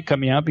 you can't cut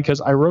me out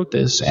because I wrote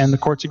this. And the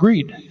courts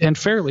agreed, and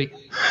fairly,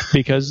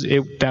 because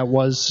that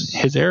was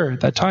his error at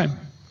that time.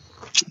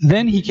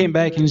 Then he came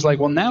back and he's like,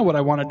 well, now what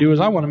I want to do is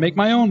I want to make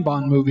my own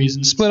Bond movies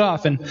and split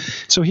off. And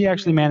so he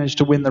actually managed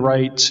to win the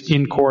rights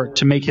in court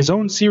to make his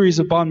own series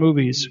of Bond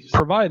movies,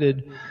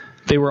 provided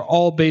they were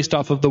all based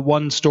off of the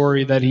one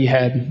story that he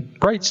had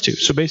rights to.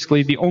 So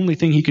basically, the only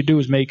thing he could do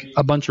was make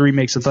a bunch of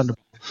remakes of Thunderball.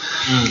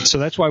 So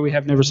that's why we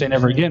have Never Say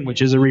Never Again,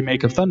 which is a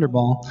remake of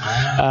Thunderball,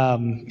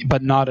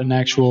 but not an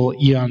actual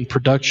Eon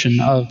production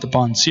of the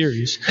Bond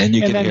series. And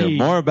you can hear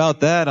more about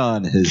that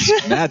on His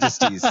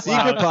Majesty's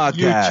Secret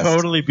Podcast. You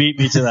totally beat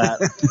me to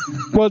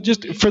that. Well,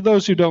 just for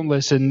those who don't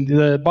listen,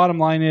 the bottom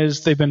line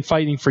is they've been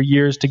fighting for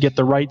years to get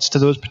the rights to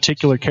those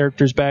particular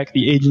characters back,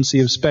 the agency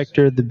of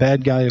Spectre, the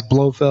bad guy of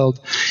Blofeld,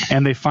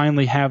 and they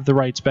finally have the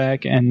rights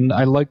back, and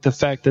I like the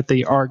fact that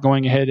they are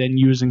going ahead and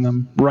using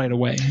them right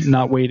away,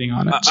 not waiting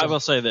on it. I will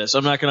say this.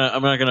 I'm not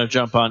gonna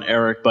jump on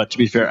Eric, but to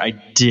be fair, I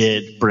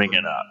did bring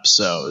it up,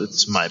 so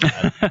it's my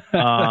bad.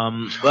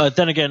 But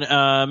then again,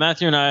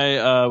 Matthew and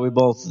I, we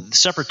both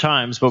separate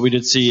times, but we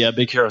did see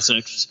Big Hero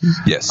 6.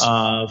 Yes.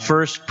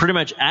 First, pretty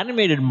much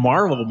animated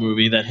Marvel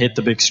movie that hit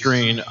the big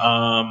screen.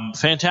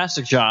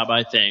 Fantastic job,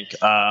 I think.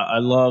 I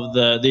love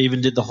they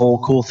even did the whole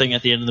cool thing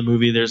at the end of the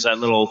movie. There's that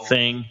little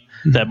thing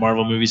that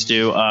Marvel movies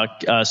do.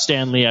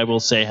 Stan Lee, I will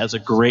say, has a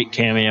great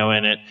cameo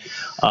in it.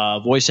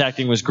 Voice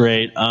acting was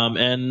great.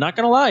 And not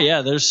going to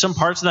lie, there's some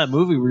parts of that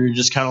movie where you're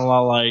just kind of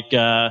like,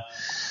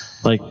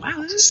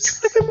 wow, this is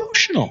kind of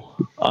emotional.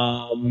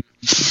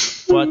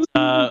 But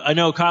I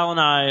know Kyle and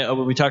I,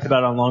 when we talked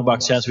about it on Long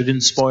Box Chats, we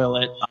didn't spoil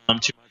it too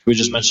much. We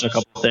just mentioned a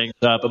couple of things.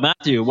 But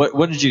Matthew,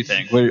 what did you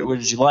think? What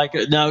did you like?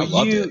 Now,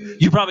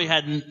 you probably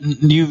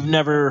you've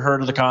never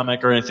heard of the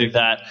comic or anything like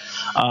that.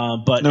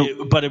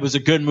 But it was a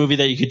good movie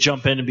that you could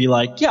jump in and be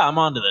like, yeah, I'm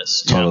onto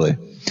this. Totally.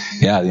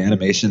 Yeah, the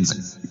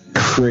animation's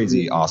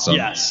crazy awesome.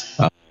 Yes.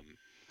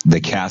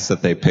 The cast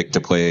that they picked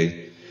to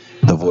play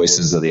the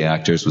voices of the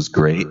actors was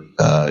great.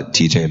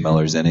 T.J.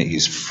 Miller's in it.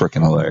 He's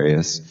freaking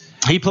hilarious.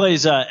 He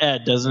plays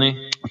Ed, doesn't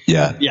he?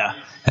 Yeah. Yeah.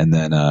 And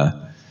then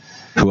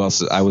who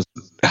else?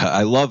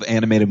 I love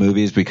animated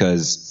movies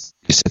because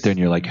you sit there and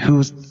you're like,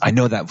 I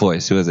know that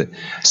voice. Who is it?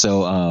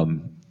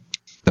 So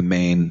the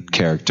main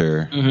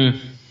character,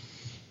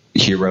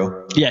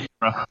 Hero. Yeah,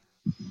 Hero.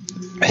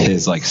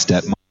 His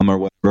stepmom or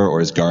whatever, or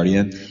his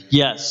guardian.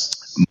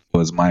 Yes.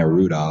 Was Maya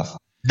Rudolph.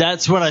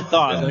 That's what I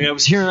thought. I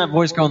was hearing that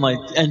voice going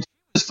and she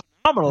was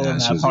phenomenal in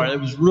that part.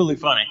 It was really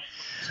funny.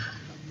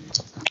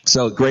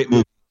 So great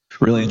movie.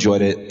 Really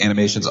enjoyed it.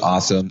 Animation's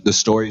awesome. The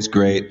story's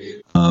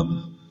great.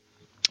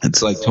 It's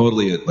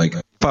totally if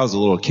I was a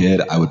little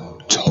kid, I would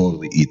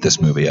totally eat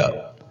this movie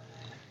up.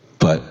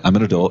 But I'm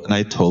an adult and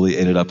I totally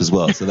ate it up as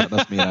well. So that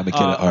must mean I'm a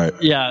kid at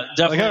heart. Yeah,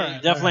 definitely.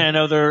 Definitely. I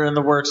know they're in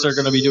the works. They're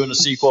going to be doing a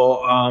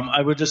sequel.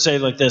 I would just say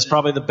this.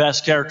 Probably the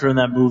best character in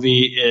that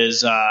movie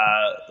is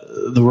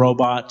the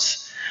robot.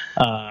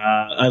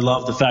 I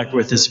love the fact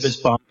with his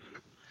fist bump.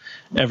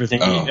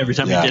 Everything. Every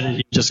time he did it,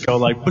 he'd just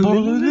go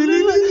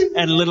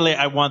and literally,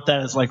 I want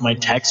that as my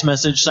text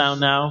message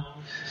sound now.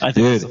 I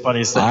think it's the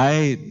funniest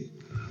thing.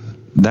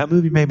 That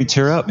movie made me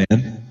tear up,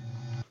 man.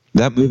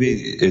 That movie,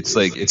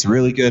 it's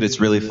really good. It's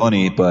really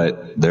funny,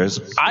 but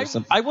there's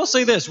some... I will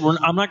say this.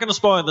 I'm not going to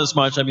spoil this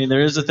much. I mean,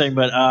 there is a thing,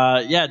 but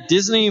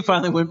Disney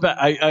finally went back.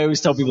 I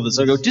always tell people this.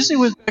 I go, Disney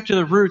went back to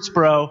the roots,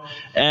 bro,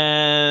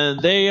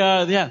 and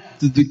they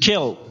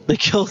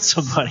killed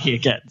somebody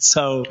again.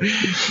 So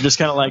just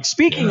kind of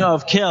speaking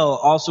of kill,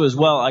 also as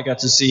well, I got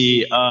to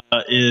see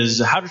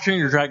is How to Train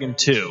Your Dragon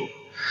 2.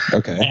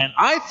 Okay. And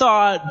I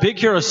thought Big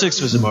Hero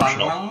 6 was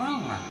emotional.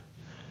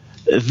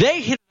 They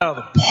hit it out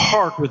of the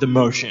park with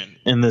emotion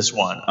in this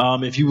one.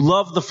 If you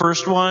love the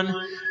first one,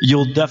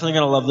 you're definitely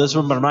going to love this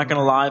one, but I'm not going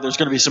to lie. There's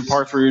going to be some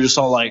parts where you're just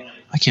all like,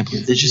 I can't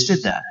believe they just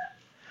did that.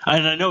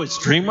 And I know it's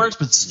DreamWorks,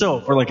 but still,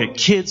 for like a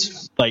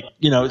kid's, like,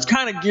 it's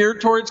kind of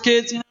geared towards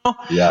kids,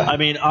 Yeah. I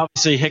mean,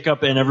 obviously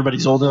Hiccup and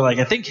everybody's older. Like,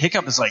 I think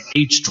Hiccup is like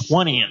age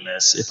 20 in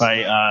this, if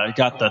I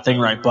got the thing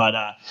right.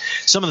 But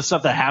some of the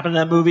stuff that happened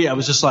in that movie, I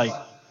was just like,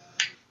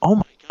 oh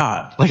my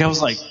God. Like, I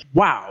was like,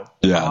 wow.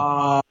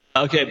 Yeah.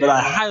 Okay, but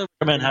I highly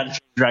recommend How to Train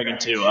Your Dragon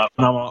 2.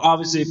 Phenomenal.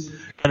 Obviously, going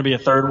to be a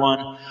third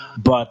one.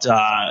 But,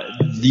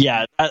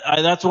 yeah,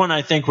 that's one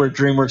I think where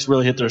DreamWorks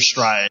really hit their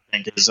stride, I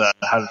think, is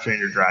How to Train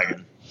Your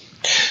Dragon.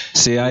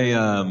 See,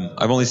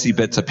 I've only seen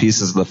bits and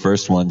pieces of the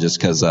first one just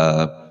because,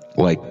 I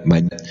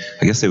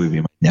guess they would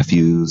be my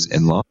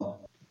nephews-in-law.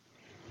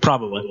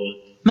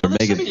 Probably. Or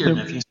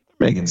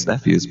Megan's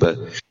nephews, but...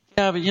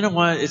 Yeah, but you know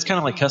what? It's kind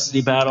of like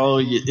custody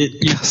battle.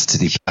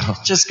 Custody battle.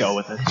 Just go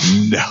with it.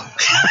 No.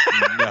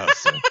 No,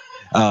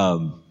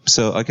 sir.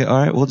 So, okay, all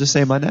right, we'll just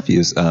say my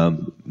nephews.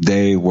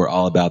 They were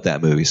all about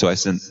that movie. So I've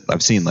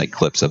seen, like,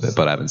 clips of it,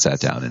 but I haven't sat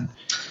down and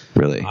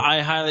really...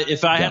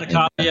 If I had a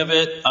copy of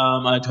it,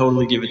 I'd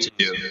totally give it to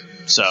you.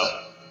 So...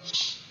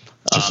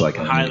 Just like...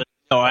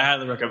 I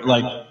highly recommend.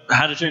 Like,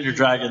 How to Train Your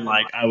Dragon,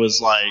 like, I was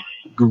like,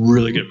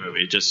 really good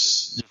movie.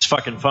 Just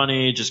fucking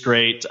funny, just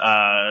great.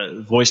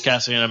 Voice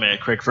casting in it.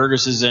 Craig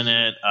Ferguson's in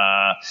it.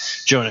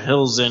 Jonah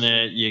Hill's in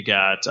it. You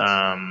got,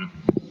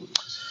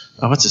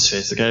 what's his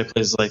face? The guy who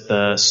plays, like,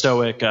 the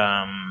stoic,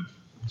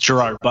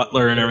 Gerard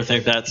Butler and everything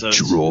like that. So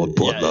Gerard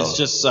Butler.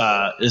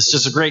 Yeah, it's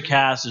just a great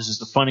cast. It's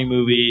just a funny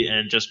movie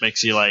and just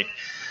makes you, like,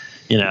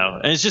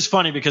 and it's just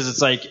funny because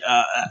it's like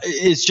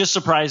it just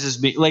surprises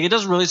me. Like, it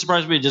doesn't really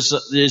surprise me.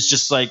 It's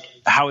just like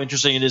how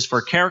interesting it is for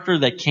a character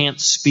that can't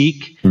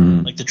speak,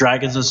 like the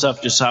dragons and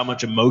stuff. Just how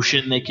much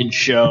emotion they can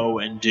show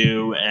and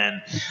do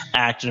and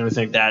act and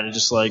everything like that. And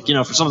just like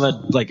for some of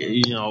that, like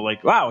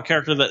wow, a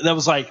character that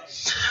was like,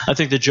 I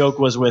think the joke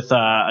was with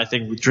I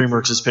think with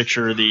DreamWorks'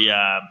 picture, the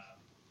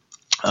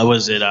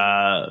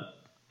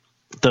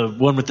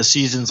one with the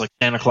seasons, like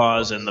Santa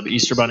Claus and the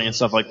Easter Bunny and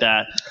stuff like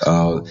that.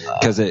 Oh,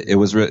 because it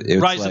was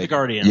Rise of the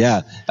Guardians.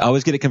 Yeah, I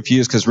always get it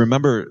confused because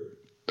remember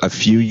a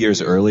few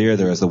years earlier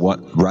there was the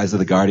one Rise of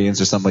the Guardians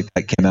or something like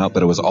that came out,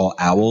 but it was all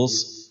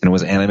owls and it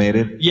was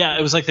animated. Yeah,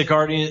 it was like the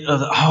Guardian.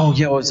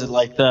 Was it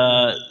like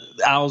the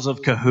Owls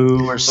of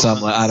Kahoo or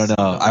something? I don't know.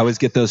 I always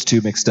get those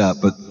two mixed up,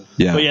 but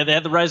yeah. But yeah, they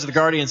had the Rise of the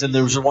Guardians, and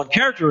there was one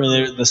character in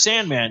there, the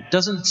Sandman,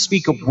 doesn't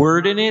speak a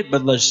word in it,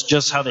 but that's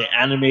just how they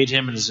animate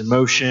him and his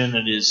emotion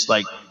and his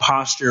like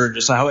posture, and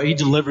just how he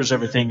delivers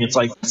everything. It's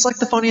like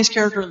the funniest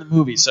character in the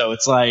movie. So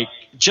it's like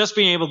just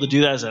being able to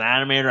do that as an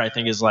animator, I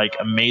think, is like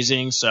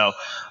amazing. So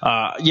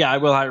yeah, I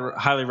will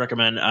highly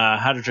recommend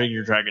How to Train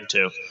Your Dragon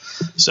 2.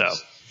 So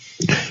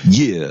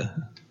yeah.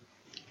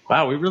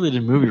 Wow, we really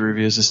did movie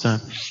reviews this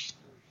time.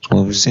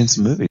 Well, we've seen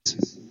some movies.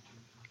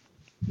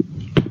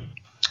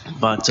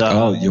 But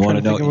you want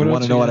to know? You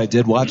want to know what I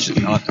did watch?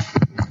 Yeah,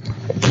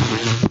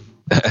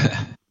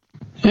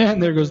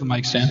 and there goes the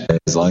mic stand.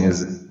 As long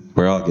as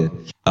we're all good.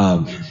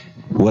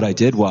 What I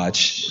did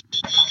watch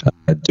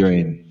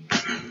during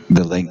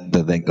the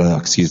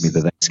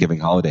Thanksgiving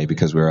holiday,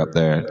 because we were up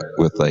there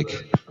with like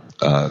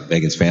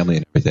Megan's family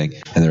and everything,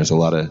 and there was a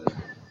lot of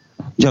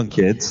young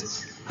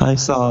kids. I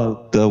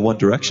saw the One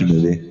Direction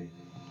movie.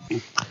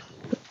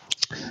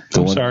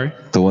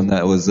 The one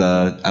that was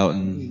out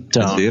in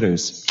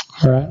theaters.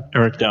 All right.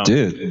 Eric Down.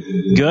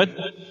 Dude. Good?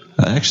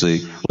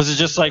 Actually. Was it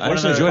just like...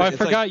 I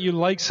forgot you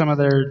liked some of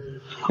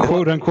their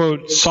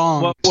quote-unquote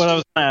songs. What I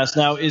was going to ask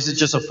now, is it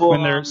just a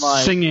full-on... When they're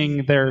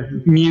singing their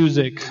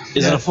music.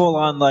 Is it a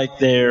full-on, like,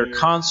 their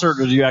concert,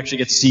 or do you actually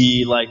get to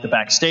see, like, the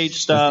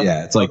backstage stuff?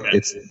 Yeah, it's like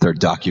it's their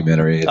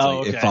documentary.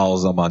 It's it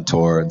follows them on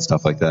tour and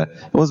stuff like that.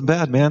 It wasn't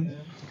bad, man.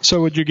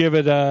 So would you give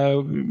it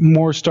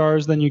more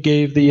stars than you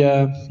gave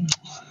the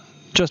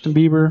Justin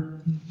Bieber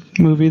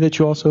movie that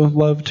you also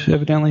loved,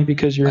 evidently,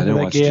 because you're into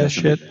that gay ass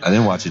shit? I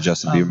didn't watch a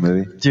Justin Bieber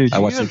movie. Dude, I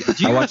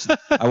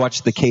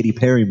watched the Katy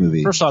Perry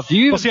movie. First off, do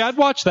you... Well, see, I'd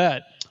watch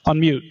that on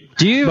mute.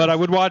 Do you? But I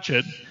would watch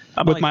it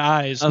with my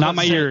eyes, not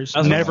my ears.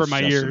 Never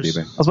my ears.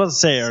 I was about to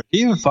say, do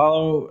you even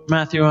follow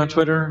Matthew on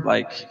Twitter?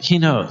 Like, he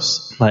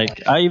knows.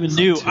 Like, I even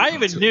knew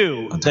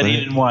that he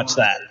didn't watch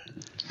that.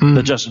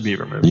 The Justin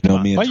Bieber movie. You know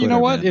me. Well, you know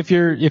what? Man. If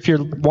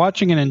you're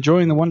watching and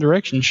enjoying the One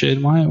Direction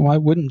shit, why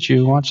wouldn't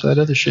you watch that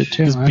other shit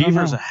too? Because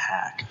Bieber's a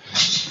hack.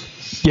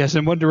 Yes,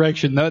 in One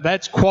Direction.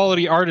 That's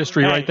quality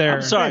artistry right there.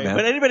 I'm sorry,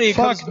 but anybody who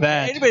comes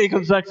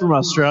back from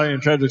Australia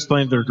and tries to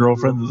explain to their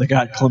girlfriend that they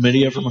got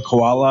chlamydia from a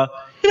koala,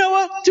 you know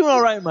what? Doing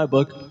all right in my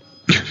book.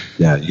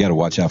 Yeah, you got to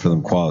watch out for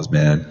them koalas,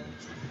 man.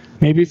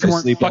 Maybe if you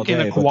weren't fucking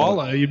a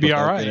koala, you'd be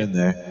all right. In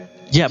there.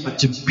 Yeah, but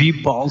to be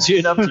ballsy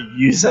enough to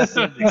use that as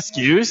an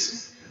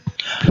excuse.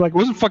 Like, I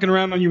wasn't fucking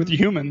around on you with a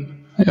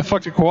human. I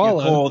fucked a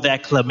koala. Oh,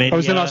 that chlamydia. I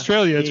was in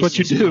Australia. It's what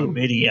you do.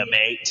 Chlamydia,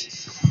 mate.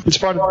 It's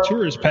part of the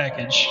tourist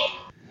package.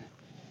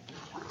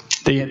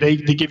 They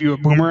give you a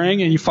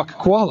boomerang and you fuck a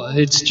koala.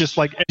 It's just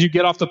like as you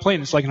get off the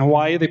plane, it's like in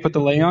Hawaii they put the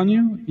lei on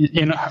you.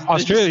 In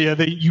Australia,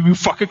 you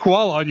fuck a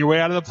koala on your way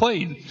out of the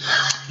plane.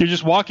 You're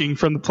just walking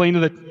from the plane to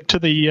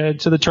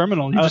the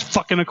terminal. You're just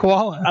fucking a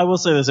koala. I will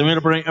say this: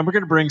 we're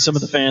gonna bring some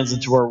of the fans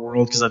into our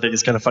world because I think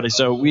it's kind of funny.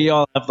 So we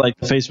all have like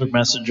the Facebook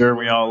Messenger.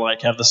 We all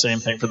like have the same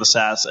thing for the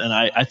SAS, and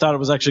I thought it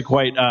was actually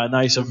quite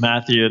nice of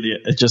Matthew.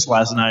 Just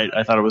last night,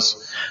 I thought it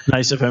was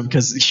nice of him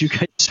because you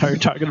guys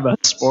started talking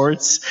about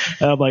sports,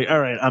 and I'm like, all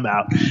right, I'm out.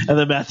 And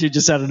then Matthew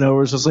just out of nowhere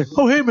was just like,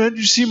 oh hey man, did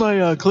you see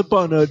my clip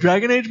on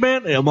Dragon Age,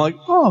 man? And I'm like,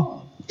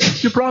 oh,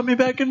 you brought me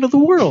back into the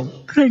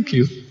world. Thank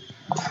you.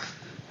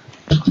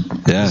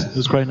 Yeah, it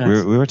was quite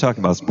nice. We were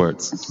talking about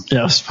sports.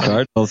 Yeah, it was fun.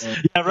 Cardinals.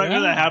 Yeah, right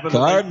when that happened.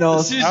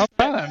 Cardinals.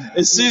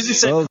 As soon as he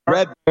said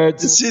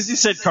Redbirds. As soon as he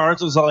said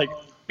Cards, I was like,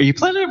 are you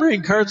planning on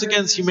bringing Cards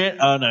against humanity?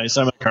 Oh no, he's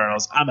talking about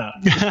Cardinals. I'm out.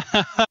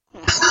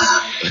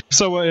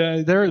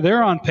 So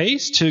they're on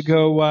pace to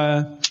go.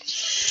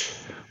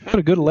 What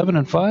a good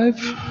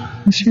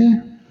 11-5 this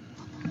year.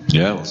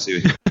 Yeah, we'll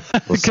see.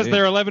 Because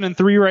they're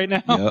 11-3 right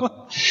now,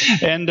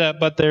 Yep. and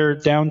but they're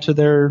down to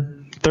their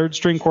third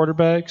string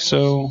quarterback.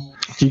 So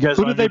You guys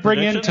who wanna did they do bring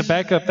in to predictions?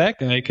 back up that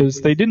guy?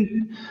 Because they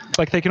didn't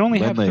they can only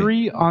have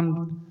Lindley. 3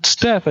 on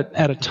staff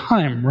at a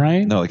time,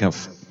 right? No,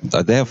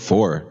 they have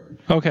 4.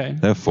 Okay.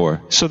 They have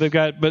 4. So they've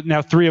got, but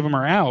now 3 of them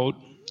are out,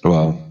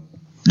 Well,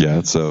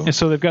 yeah. So and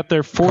so they've got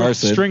their fourth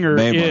Carson, stringer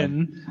Neymar,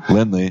 in.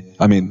 Lindley.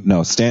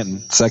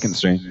 Stanton, second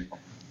string.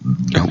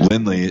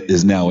 Lindley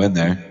is now in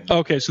there.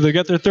 Okay, so they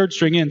got their third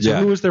string in. So Yeah.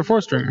 who was their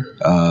fourth stringer?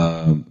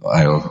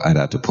 I'd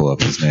have to pull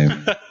up his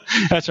name.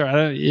 That's all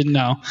right.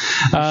 No.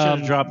 Should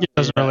have dropped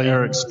doesn't really.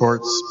 Eric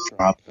Sports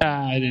drop.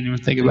 I didn't even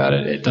think about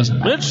it. It doesn't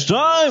matter. It's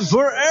time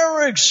for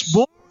Eric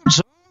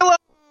Sports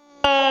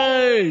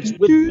highlights.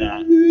 With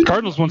that,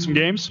 Cardinals won some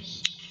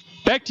games.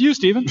 Back to you,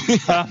 Steven.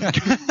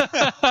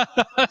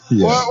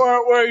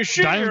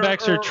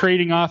 Diamondbacks are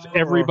trading off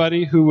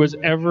everybody who was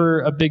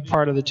ever a big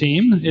part of the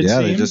team. It Yeah,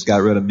 seems. they just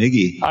got rid of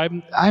Miggy.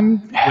 I'm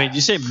wait, did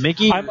you say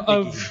Mickey? I'm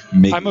of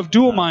Mickey. I'm of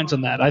dual minds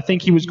on that. I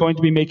think he was going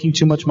to be making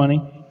too much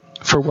money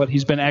for what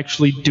he's been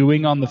actually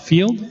doing on the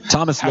field.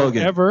 Thomas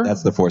Logan. However-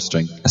 That's the fourth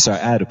string. Sorry,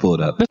 I had to pull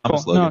it up. That's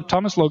Thomas cool. Logan. No,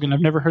 Thomas Logan. I've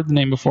never heard the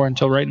name before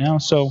until right now,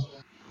 so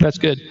that's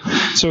good.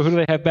 So who do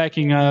they have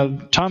backing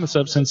Thomas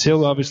up, since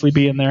he'll obviously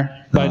be in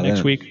there by No,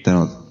 next week? They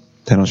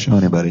don't show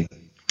anybody.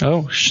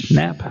 Oh,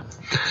 snap.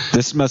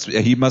 This must.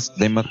 They must.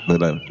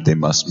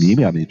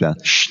 Maybe I'll be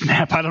bad.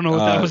 Snap. I don't know what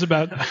that was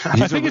about.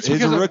 I think it's He's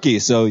because a rookie,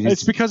 so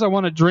it's because I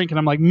want to drink, and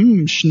I'm like,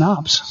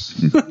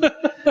 schnapps.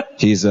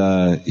 he's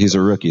a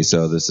rookie,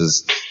 so this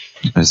is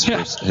his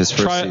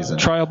first season.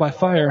 Trial by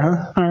fire,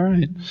 huh? All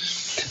right.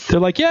 They're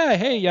like, yeah,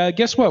 hey,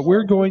 guess what?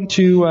 We're going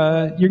to,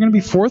 you're going to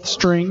be fourth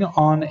string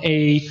on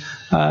a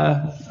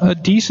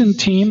decent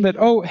team that,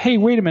 oh, hey,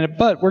 wait a minute,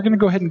 but we're going to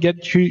go ahead and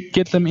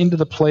get them into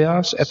the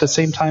playoffs at the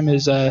same time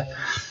as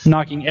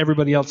knocking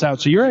everybody else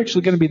out. So you're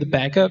actually going to be the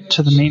backup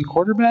to the main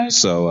quarterback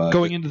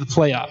going into the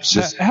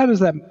playoffs. How does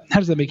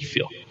that make you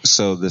feel?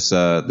 So this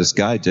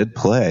guy did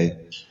play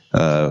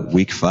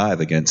week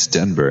 5 against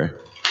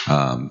Denver.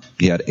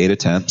 He had 8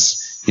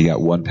 attempts. He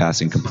got 1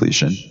 passing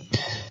completion,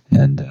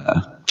 and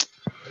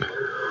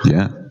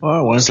yeah. Oh,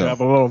 I want to have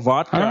a little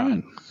vodka. All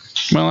right.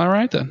 Well, all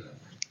right then.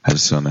 I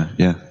just wanna.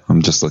 Yeah,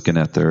 I'm just looking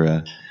at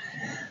their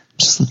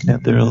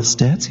little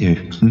stats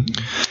here.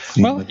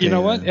 Well, you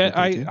know what?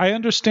 I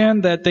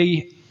understand that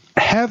they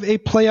have a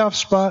playoff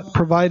spot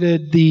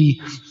provided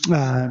the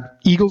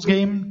Eagles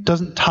game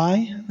doesn't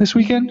tie this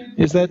weekend.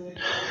 Is that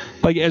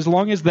as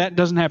long as that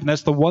doesn't happen?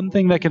 That's the one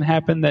thing that can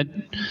happen. That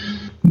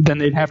then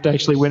they'd have to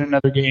actually win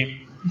another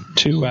game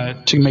to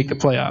make the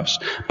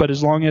playoffs. But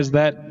as long as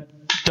that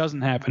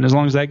doesn't happen, as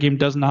long as that game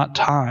does not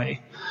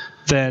tie,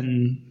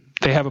 then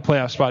they have a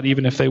playoff spot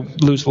even if they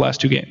lose the last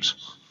 2 games.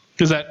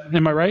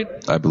 Am I right?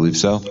 I believe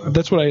so.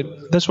 That's what I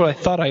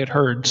thought I had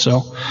heard.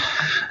 So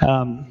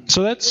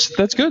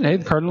that's good. Hey,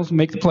 the Cardinals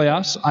make the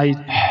playoffs. I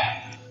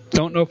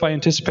don't know if I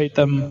anticipate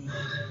them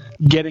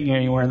getting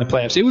anywhere in the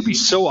playoffs. It would be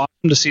so awesome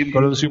to see them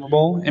go to the Super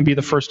Bowl and be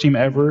the first team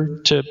ever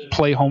to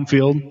play home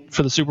field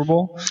for the Super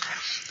Bowl.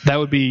 That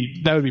would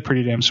be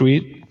pretty damn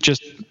sweet.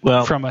 Just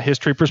from a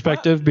history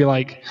perspective, be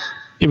like,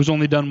 it was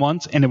only done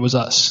once and it was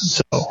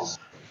us. So,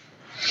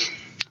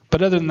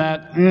 but other than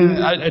that,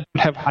 I don't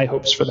have high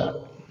hopes for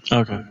that.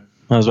 Okay.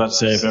 I was about to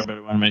say, if everybody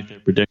want to make their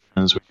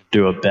predictions, we could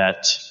do a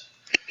bet.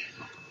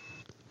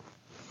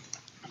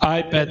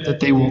 I bet that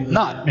they will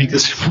not make the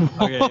Super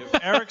Bowl. Okay,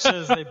 Eric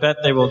says they bet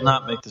they will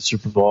not make the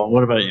Super Bowl.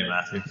 What about you,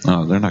 Matthew?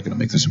 Oh, they're not going to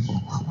make the Super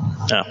Bowl.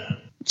 No.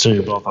 So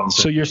you're both on the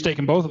So you're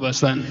staking both of us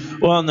then?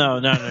 Well, no,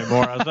 not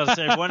anymore. I was about to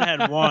say, if one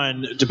had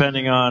one,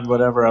 depending on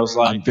whatever I was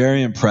like. I'm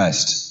very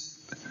impressed.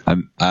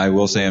 I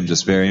will say I'm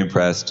just very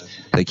impressed.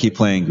 They keep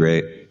playing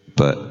great,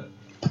 but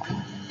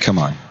come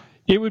on.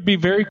 It would be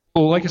very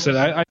cool. Like I said,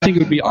 I think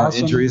it would be Our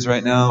awesome. injuries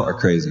right now are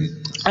crazy.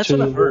 That's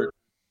what I've heard.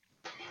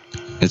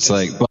 It's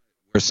like, but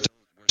we're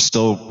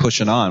still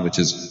pushing on, which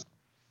is,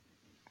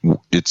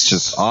 it's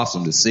just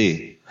awesome to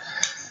see.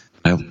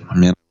 I'm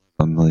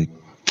like,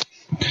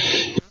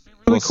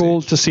 really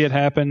cool to see it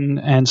happen,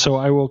 and so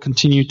I will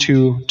continue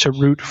to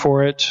root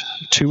for it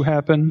to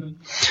happen.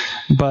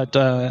 But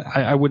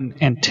I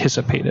wouldn't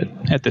anticipate it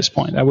at this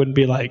point. I wouldn't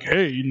be like,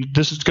 hey,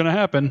 this is going to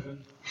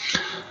happen.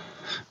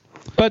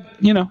 But,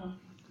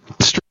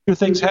 stranger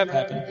things have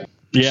happened.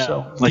 Yeah,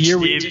 so, like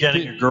Steve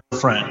getting a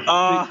girlfriend.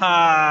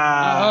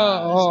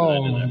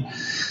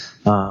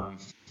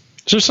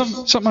 Is there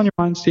something on your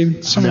mind,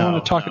 Steve? Something you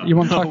want to talk? You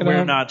want to talk about?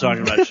 We're not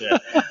talking about shit.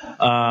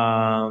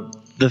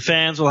 The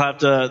fans will have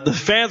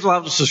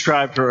to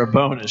subscribe to our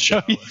bonus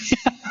show.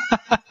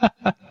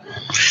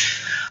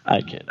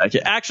 I can't.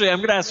 Actually, I'm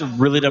going to ask a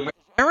really dumb.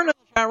 Aaron in the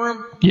chat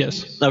room?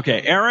 Yes.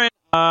 Okay, Aaron.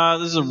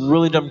 This is a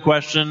really dumb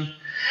question.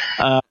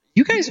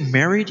 You guys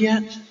married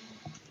yet?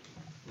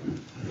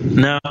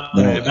 No.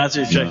 Okay,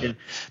 Matthew's checking.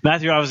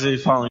 Matthew obviously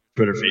is following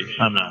Twitter feed.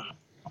 I'm not.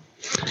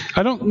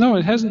 I don't know.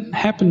 It hasn't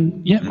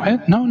happened yet.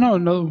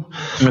 No.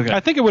 Okay. I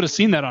think I would have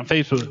seen that on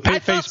Facebook. I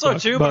thought so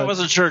too, but I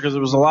wasn't sure because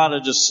there was a lot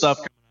of just stuff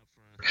coming up.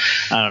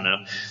 I don't know.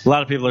 A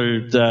lot of people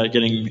are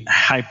getting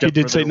hyped up. He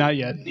did say not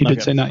yet. He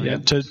did say not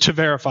yet to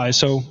verify.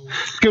 So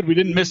good, we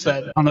didn't miss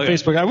that on the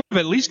Facebook. I would have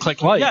at least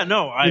clicked like. Yeah,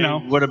 no,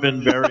 I would have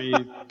been very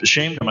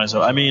ashamed of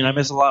myself. I mean, I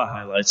miss a lot of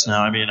highlights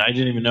now. I mean, I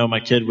didn't even know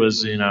my kid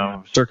was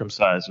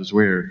circumcised. It was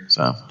weird.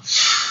 So.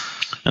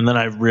 And then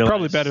I realized...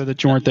 Probably better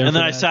that you weren't there. And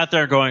then I sat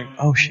there going,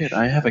 oh, shit,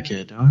 I have a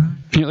kid.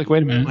 You're like,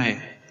 wait a minute. Wait,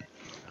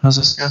 how's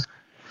this go?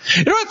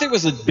 You know what I think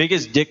was the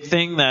biggest dick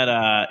thing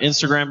that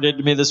Instagram did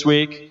to me this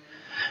week?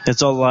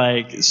 It's all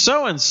like,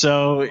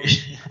 so-and-so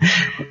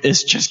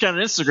is just got an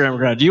Instagram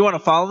account. Do you want to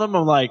follow them?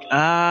 I'm like,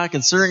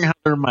 considering how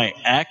they're my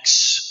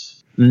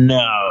ex,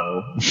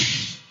 no.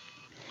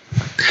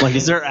 Like,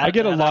 is there? I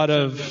get a lot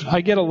of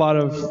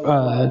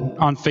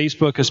on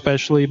Facebook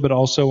especially, but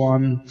also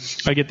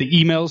I get the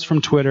emails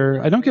from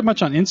Twitter. I don't get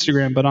much on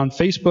Instagram, but on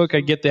Facebook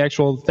I get the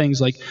actual things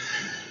like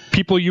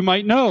people you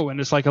might know,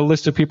 and it's like a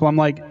list of people. I'm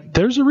like,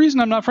 there's a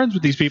reason I'm not friends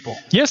with these people.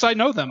 Yes, I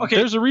know them. Okay.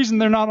 There's a reason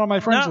they're not on my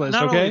friends list.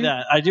 Not only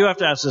that, I do have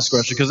to ask this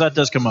question because that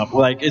does come up.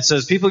 Like, it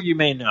says people you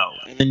may know,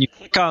 and then you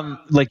click on,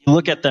 like,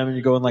 look at them, and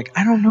you're going like,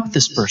 I don't know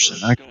this person.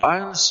 I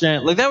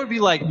understand. Like, that would be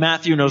like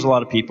Matthew knows a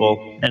lot of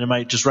people, and it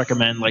might just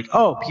recommend like,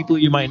 oh, people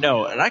you might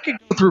know, and I could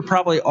go through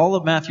probably all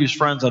of Matthew's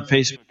friends on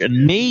Facebook,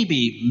 and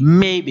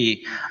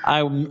maybe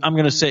I'm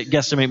going to say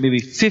guesstimate maybe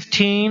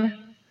 15.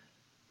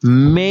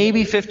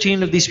 Maybe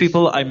 15 of these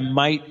people I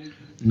might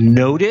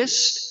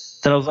notice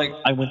that I was like,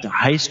 I went to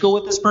high school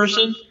with this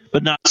person,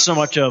 but not so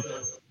much of,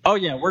 oh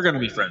yeah, we're going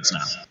to be friends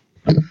now.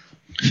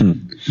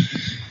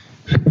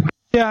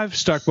 Yeah, I've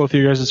stalked both of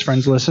you guys'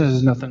 friends list.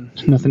 There's nothing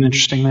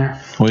interesting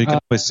there. Well, you can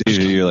always see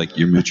who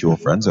your mutual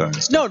friends are.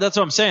 No, that's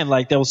what I'm saying.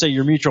 Like, they'll say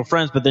you're mutual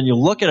friends, but then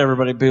you'll look at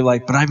everybody and be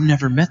like, but I've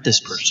never met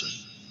this person.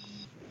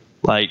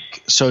 Like,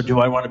 so do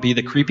I want to be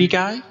the creepy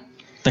guy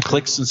that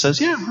clicks and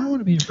says, yeah, I want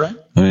to be your friend?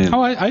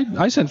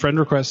 I send friend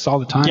requests all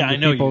the time. Yeah, I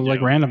know people,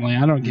 like, randomly.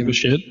 I don't give a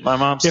shit. My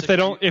mom's if they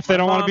don't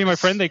want to be my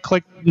friend, they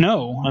click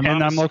no,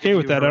 and I'm okay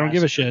with that. I don't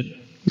give a shit.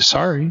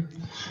 Sorry.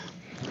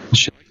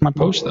 Shit, my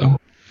post though.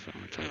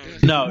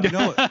 No, you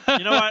know what?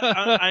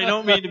 I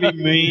don't mean to be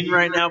mean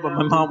right now, but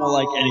my mom will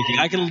like anything.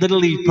 I can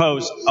literally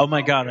post, oh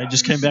my god, I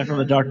just came back from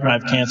the doctor and I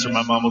have cancer.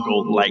 My mom will go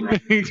like.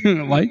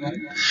 Like?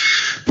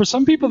 For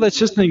some people, that's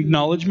just an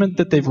acknowledgement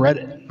that they've read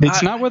it.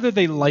 It's not whether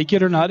they like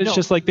it or not. It's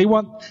just like they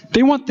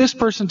want this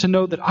person to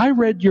know that I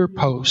read your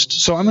post,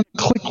 so I'm going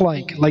to click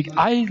like. Like,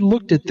 I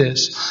looked at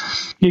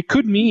this. It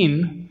could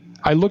mean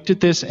I looked at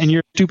this and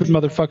you're a stupid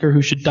motherfucker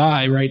who should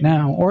die right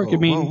now. Or it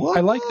could mean I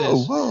like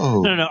this.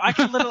 No. I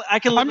can literally.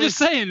 I'm just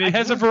saying it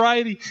has a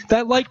variety.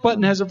 That like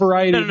button has a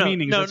variety of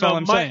meanings. That's all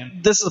I'm saying.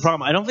 This is the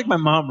problem. I don't think my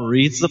mom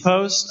reads the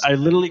post. I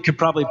literally could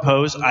probably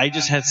post, I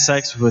just had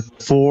sex with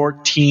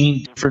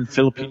 14 different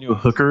Filipino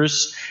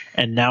hookers,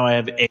 and now I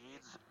have 8.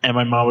 And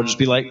my mom would just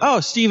be like, oh,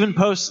 Steven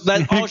posts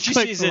that. All she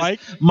sees is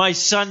my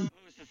son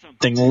posted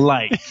something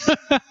like.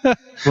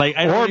 Like,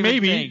 I don't or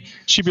maybe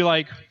she'd be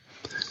like,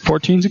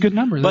 14's a good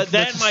number. But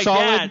that's my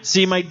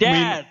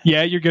dad.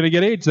 Yeah, you're going to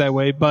get AIDS that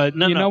way. But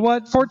you know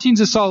what?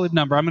 14's a solid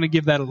number. I'm going to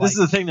give that a like. This is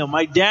the thing, though.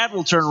 My dad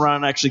will turn around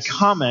and actually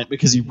comment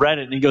because he read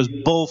it, and he goes,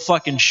 bull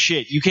fucking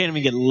shit. You can't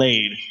even get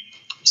laid.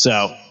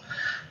 So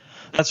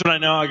that's when I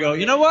know. I go,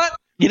 you know what?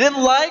 You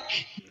didn't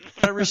like?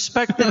 I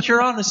respect that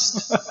you're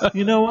honest.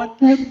 You know what?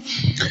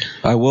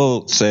 I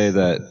will say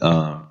that,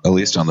 at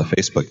least on the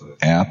Facebook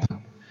app,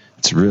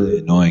 it's really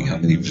annoying how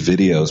many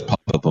videos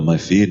pop up on my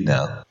feed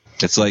now.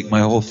 It's like my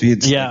whole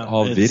feed's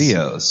all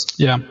videos.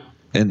 Yeah.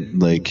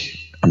 And like,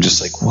 I'm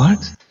just like, what?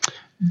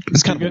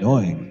 It's kind of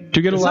annoying.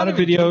 You get a lot of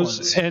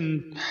videos,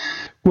 and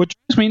what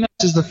drives me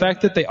nuts is the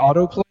fact that they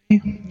autoplay.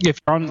 If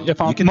on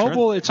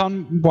mobile, it's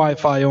on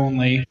Wi-Fi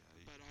only.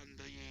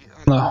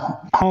 On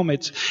the home,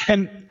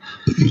 and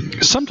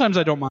sometimes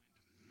I don't mind,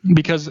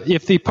 because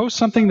if they post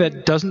something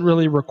that doesn't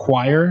really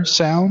require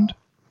sound,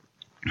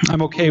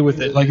 I'm okay with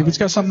it. Like, if it's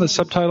got something that's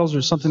subtitles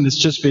or something that's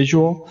just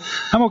visual,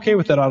 I'm okay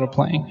with that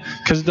autoplaying,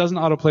 because it doesn't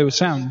autoplay with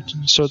sound,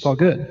 so it's all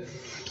good.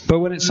 But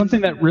when it's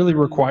something that really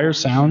requires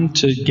sound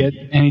to get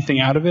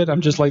anything out of it,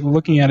 I'm just like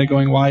looking at it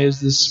going, why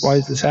is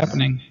this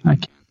happening?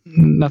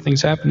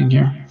 nothing's happening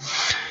here.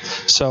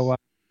 So,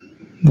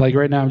 like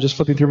right now, I'm just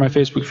flipping through my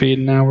Facebook feed,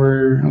 and now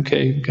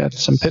we've got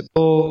some pit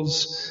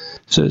bulls.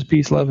 It says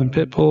peace, love, and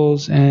pit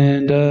bulls,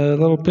 and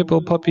little pit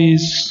bull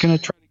puppy's gonna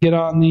try to get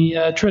on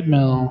the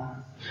treadmill.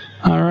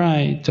 All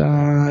right,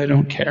 I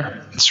don't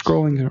care.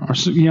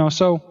 Scrolling,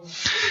 so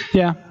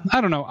yeah,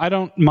 I don't know. I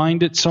don't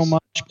mind it so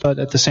much, but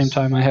at the same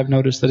time, I have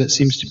noticed that it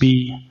seems to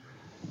be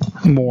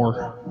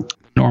more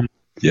normal.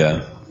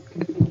 Yeah.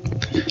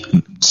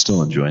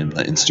 Still enjoying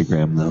the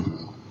Instagram though.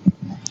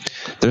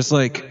 There's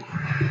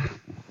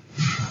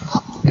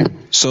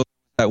so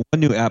that one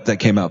new app that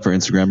came out for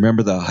Instagram.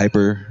 Remember the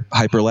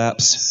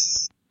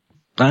hyperlapse?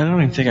 I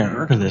don't even think I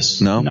heard of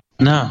this. No?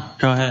 No.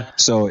 Go ahead.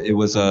 So it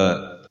was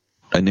a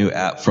new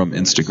app from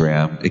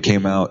Instagram. It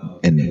came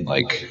out in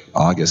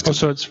August. Oh,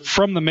 so it's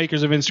from the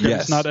makers of Instagram.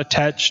 Yes. It's not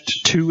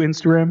attached to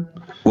Instagram.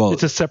 Well,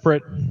 it's a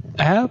separate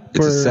app.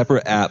 It's a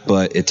separate app,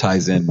 but it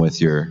ties in with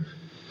your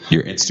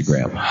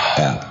Instagram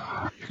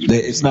app.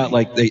 It's not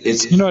like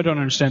it's. I don't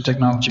understand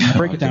technology.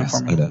 Break it down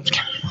for me.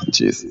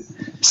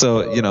 Jeez.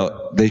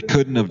 So they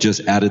couldn't have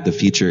just added the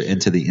feature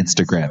into the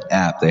Instagram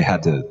app. They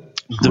had to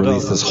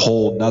release this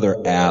whole nother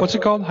app. What's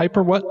it called?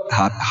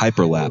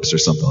 Hyperlapse or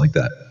something like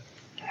that.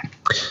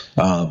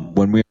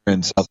 When we were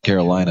in South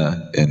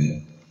Carolina,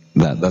 and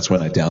that's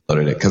when I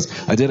downloaded it, because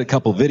I did a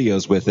couple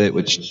videos with it,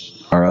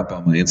 which are up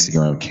on my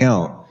Instagram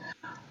account.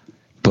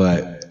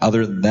 But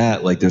other than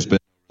that, there's been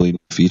really no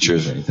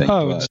features or anything.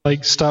 Oh, it's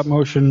like stop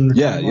motion.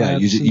 Yeah.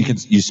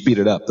 You speed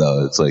it up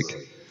though. It's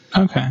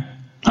okay.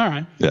 All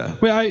right. Yeah.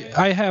 Well,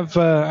 I have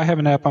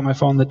an app on my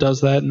phone that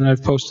does that, and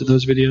I've posted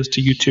those videos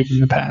to YouTube in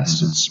the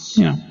past. It's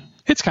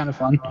it's kind of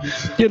fun.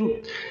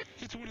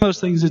 It's one of those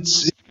things.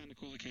 It's kind of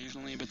cool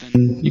occasionally, but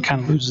then it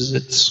kind of loses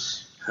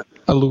its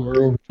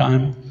allure over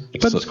time.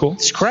 But it's cool.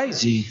 It's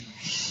crazy.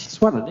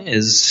 It's what it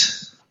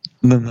is.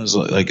 And then there's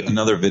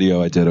another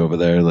video I did over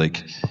there.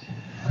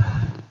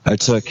 I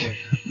took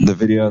the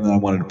video and then I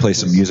wanted to play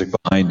some music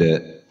behind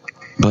it,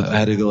 but I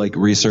had to go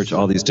research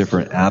all these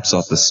different apps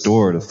off the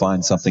store to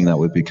find something that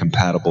would be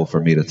compatible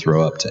for me to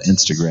throw up to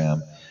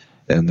Instagram.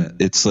 And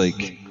it's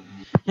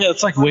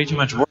it's way too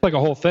much work. Like a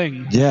whole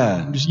thing.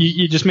 Yeah.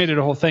 You just made it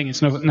a whole thing.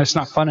 It's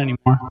not fun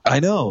anymore. I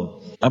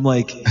know. I'm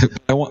I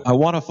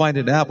want to find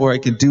an app where I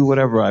can do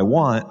whatever I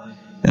want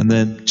and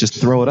then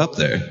just throw it up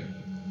there.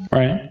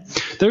 Right.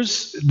 There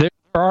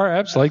are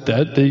apps like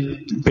that.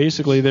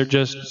 They're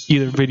just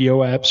either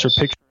video apps or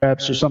picture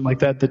apps or something like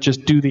that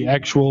just do the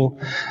actual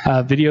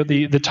video.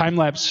 The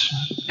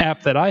time-lapse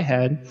app that I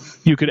had,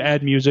 you could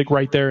add music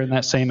right there in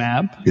that same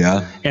app.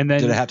 Yeah. And then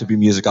did it have to be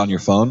music on your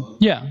phone?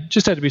 Yeah,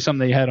 just had to be something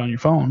that you had on your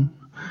phone.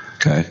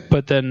 Okay.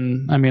 But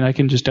then, I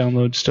can just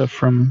download stuff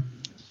from.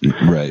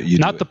 Right.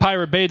 Not the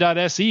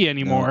piratebay.se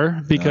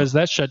anymore because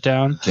that's shut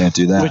down. Can't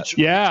do that. Which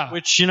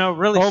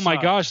really. Oh my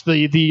gosh,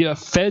 the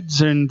feds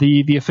and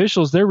the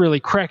officials, they're really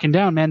cracking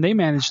down, man. They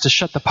managed to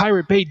shut the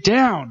Pirate Bay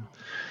down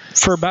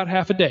for about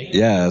half a day.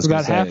 Yeah, for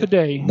about half a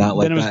day.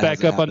 Then it was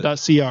back up on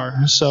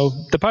 .cr. So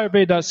the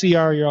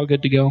piratebay.cr, you're all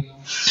good to go.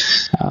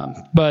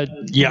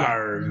 But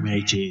yar,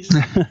 mateys.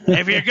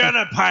 If you're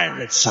gonna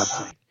pirate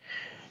something,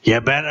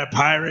 you better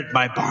pirate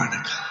my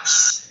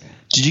barnacles.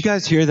 Did you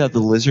guys hear that the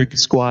Lizard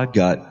Squad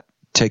got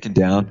taken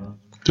down?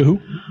 To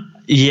who?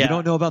 Yeah. You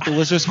don't know about the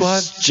Lizard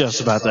Squad?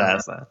 Just about to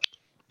ask that.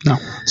 No.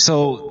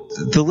 So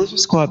the Lizard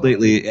Squad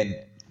lately, and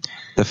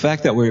the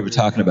fact that we were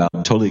talking about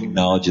totally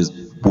acknowledges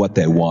what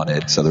they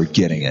wanted, so they're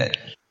getting it.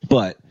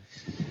 But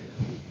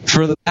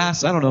for the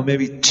past, I don't know,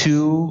 maybe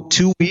two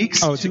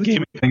weeks. Oh, it's a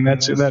gaming thing.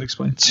 That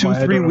explains.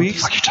 2-3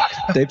 weeks.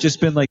 They've just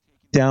been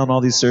down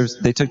all these servers.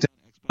 They took down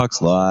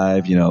Xbox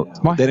Live,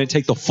 Why? They didn't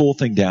take the full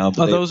thing down.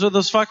 Those are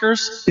those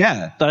fuckers?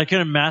 Yeah. That I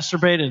couldn't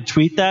masturbate and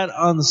tweet that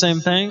on the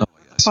same thing? Oh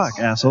my gosh. Fuck,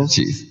 assholes.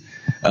 Jeez.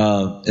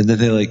 And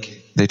then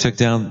they took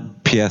down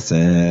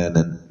PSN,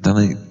 and then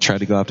they tried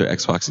to go after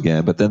Xbox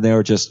again, but then they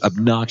were just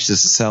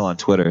obnoxious as hell on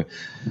Twitter.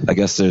 I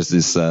guess there's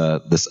this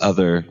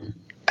other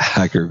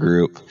hacker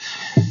group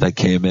that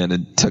came in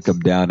and took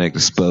them down and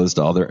exposed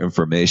all their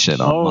information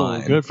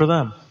online. Oh, good for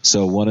them.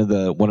 So one of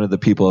the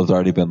people has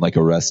already been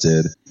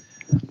arrested.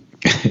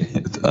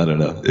 I don't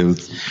know. It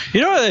was.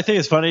 You know what I think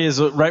is funny is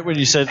right when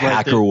you said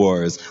hacker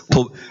wars,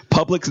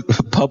 public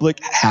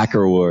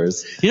hacker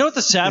wars. You know what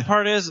the sad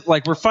part is?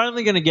 We're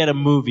finally going to get a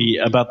movie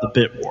about the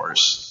Bit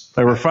Wars.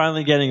 We're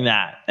finally getting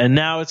that, and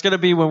now it's going to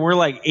be when we're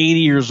 80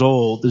 years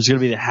old. There's going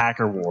to be the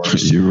hacker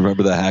wars. You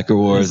remember the hacker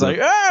wars?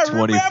 It's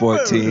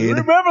 2014.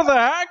 Remember the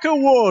hacker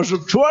wars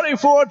of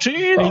 2014?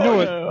 You know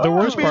what? The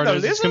worst part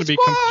is it's going to be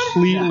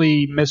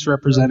completely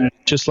misrepresented,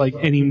 just like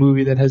any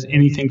movie that has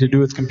anything to do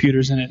with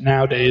computers in it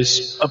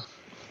nowadays.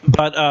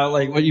 But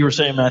what you were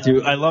saying,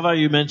 Matthew, I love how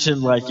you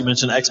mentioned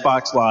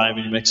Xbox Live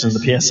and you mentioned the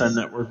PSN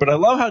network. But I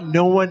love how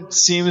no one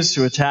seems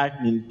to attack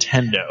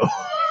Nintendo.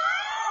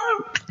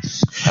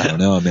 I don't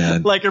know,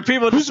 man. Like, are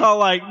people just all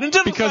like,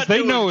 Nintendo's Because not they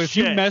doing know if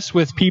shit. you mess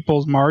with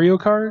people's Mario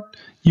Kart,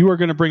 you are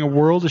going to bring a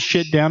world of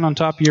shit down on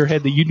top of your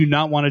head that you do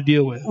not want to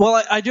deal with.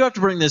 Well, I do have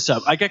to bring this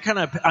up. I'm kind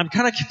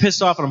of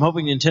pissed off, and I'm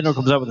hoping Nintendo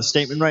comes out with a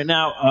statement right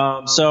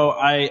now. So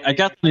I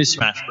got the new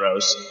Smash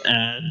Bros,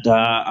 and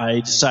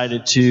I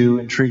decided to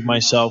intrigue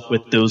myself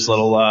with those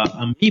little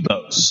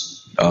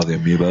amiibos. Oh, the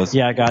amiibos?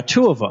 Yeah, I got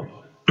 2 of them.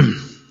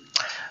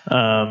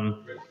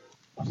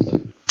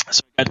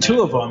 So I got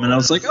 2 of them, and I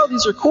was like, oh,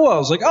 these are cool. I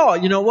was like, oh,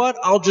 you know what?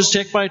 I'll just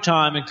take my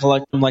time and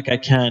collect them like I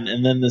can.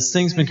 And then this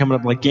thing's been coming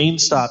up, like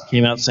GameStop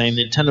came out saying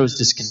Nintendo's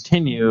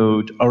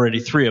discontinued already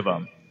 3 of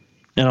them.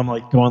 And I'm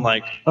like, going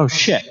like, oh,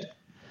 shit.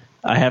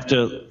 I have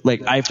to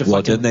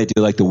Well, didn't they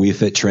do like the Wii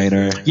Fit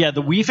trainer? Yeah,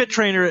 the Wii Fit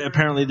trainer,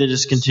 apparently they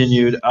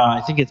discontinued.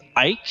 I think it's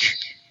Ike.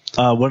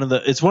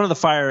 It's one of the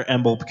Fire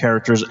Emblem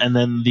characters, and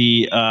then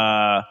the...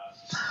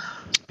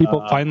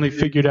 People finally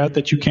figured out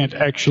that you can't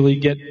actually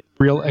get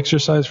real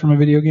exercise from a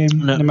video game,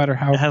 no matter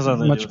how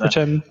much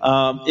pretend.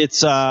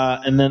 It's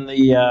and then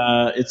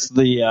it's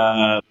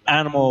the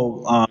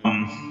Animal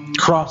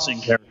Crossing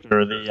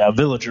character, the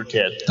Villager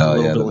Kid.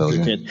 Oh yeah, the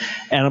Villager Kid.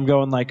 And I'm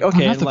going like,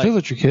 okay, not the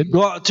Villager Kid.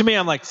 Well, to me,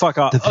 I'm like, fuck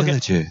off. The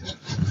Villager. Okay.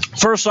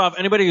 First off,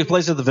 anybody who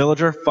plays with the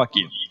Villager, fuck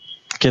you.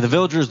 Okay, the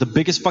Villager is the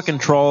biggest fucking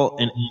troll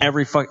in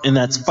every and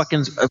that's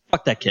fucking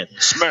fuck that kid.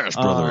 Smash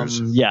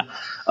Brothers. Yeah.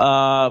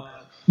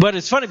 But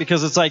it's funny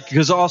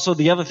because also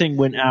the other thing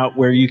went out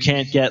where you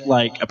can't get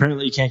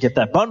apparently you can't get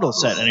that bundle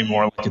set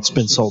anymore. Like, it's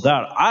been sold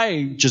out.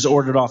 I just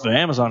ordered off of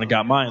Amazon and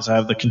got mine. So I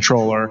have the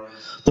controller,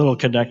 the little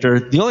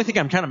connector. The only thing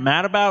I'm kind of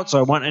mad about, so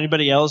I want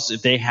anybody else,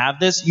 if they have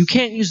this, you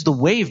can't use the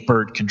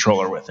Wavebird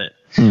controller with it,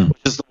 which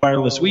is the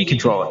wireless Wii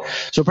controller.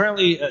 So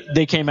apparently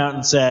they came out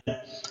and said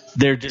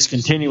they're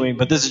discontinuing,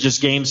 but this is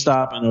just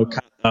GameStop and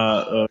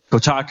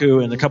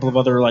Kotaku and a couple of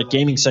other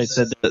gaming sites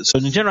said that. So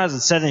Nintendo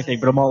hasn't said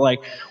anything, but I'm all like,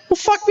 well,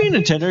 fuck me,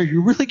 Nintendo. Are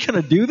you really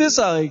gonna do this?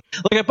 I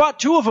bought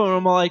 2 of them, and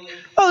I'm like,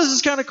 oh, this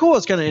is kind of cool.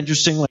 It's kind of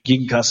interesting. Like, you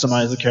can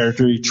customize the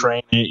character, you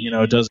train it,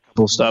 it does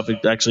cool stuff.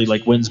 It actually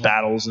wins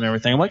battles and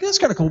everything. I'm like, that's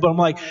kind of cool. But I'm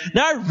like,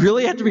 now I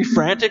really have to be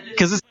frantic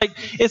because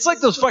it's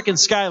like those fucking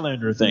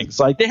Skylander things.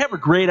 Like, they have a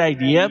great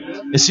idea.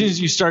 As soon as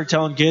you start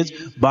telling kids,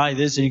 buy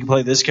this and you can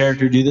play this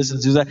character, do this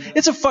and do that,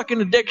 it's a fucking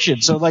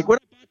addiction. So when I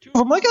bought 2 of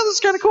them, I'm like, oh, this is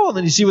kind of cool. And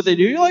then you see what they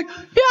do. You're like, yeah,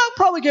 I'll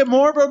probably get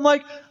more. But I'm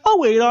like, I'll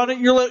wait on it.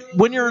 You're like,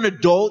 when you're an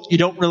adult, you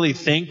don't really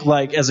think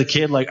as a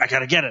kid, I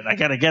gotta get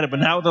it. But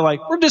now they're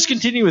like, we're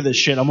discontinuing this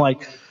shit. I'm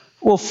like,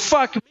 well,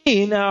 fuck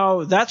me.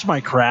 Now that's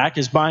my crack,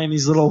 is buying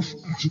these little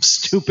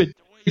stupid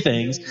toy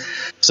things.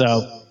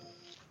 So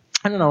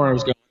I don't know where I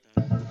was going.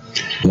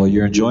 Well,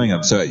 you're enjoying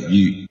them. So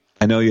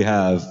I know you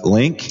have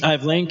Link. I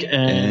have Link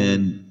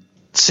and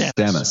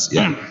Samus.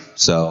 Yeah.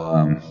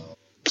 So,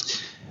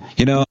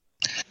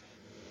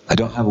 I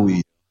don't have a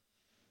Wii,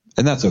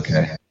 and that's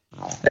okay.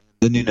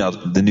 The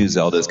new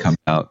Zelda's come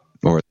out,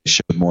 or they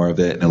showed more of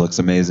it, and it looks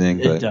amazing.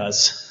 But it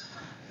does.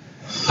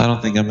 I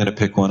don't think I'm going to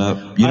pick one up.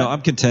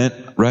 I'm content.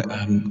 Right?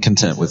 I'm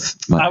content with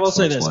my. I will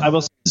say this. I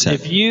would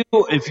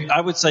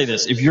say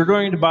this. If you're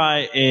going to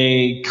buy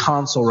a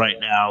console right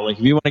now, if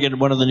you want to get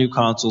one of the new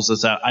consoles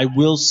that's out, I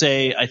will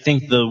say I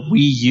think the Wii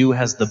U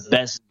has the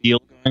best deal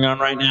going on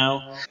right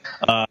now,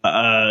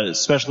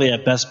 especially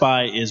at Best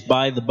Buy. Is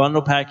buy the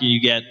bundle pack and you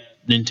get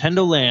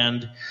Nintendo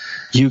Land,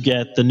 you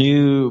get the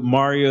new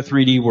Mario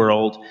 3D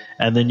World,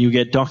 and then you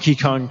get Donkey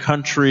Kong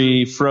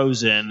Country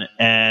Frozen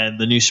and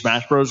the new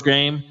Smash Bros.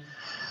 Game.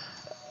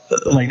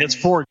 That's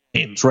 4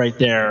 games right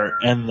there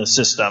and the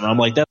system. I'm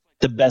like, that's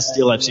the best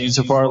deal I've seen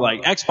so far.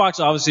 Xbox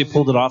obviously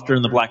pulled it off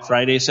during the Black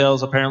Friday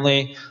sales,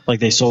 apparently.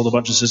 They sold a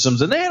bunch of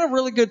systems, and they had a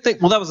really good thing.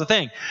 Well, that was the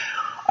thing.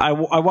 I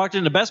walked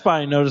into Best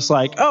Buy and noticed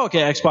oh,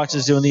 okay, Xbox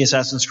is doing the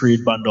Assassin's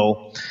Creed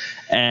bundle,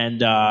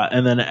 and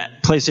then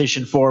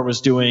PlayStation 4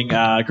 was doing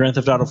Grand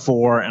Theft Auto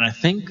 4, and I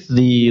think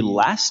The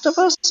Last of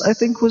Us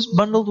was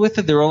bundled with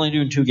it. They were only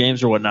doing 2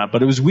 games or whatnot,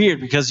 but it was weird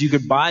because you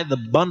could buy the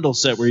bundle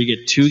set where you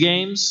get 2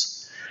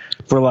 games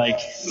for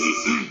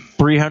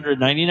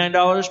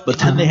 $399, but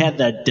then they had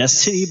that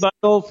Destiny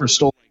bundle for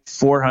still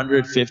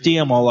 $450.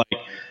 I'm all like,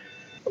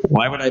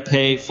 why would I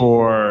pay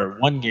for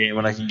 1 game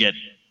when I can get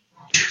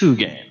 2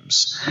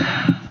 games?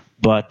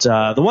 But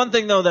the one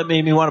thing, though, that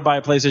made me want to buy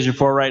a PlayStation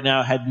 4 right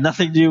now had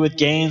nothing to do with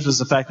games, was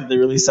the fact that they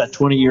released that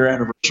 20-year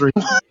anniversary.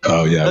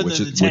 Oh, yeah, which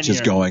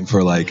is going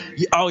for,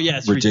 oh, yeah,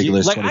 it's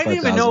ridiculous. I didn't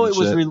even know it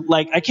was,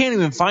 I can't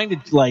even find it,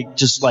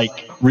 just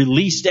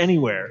released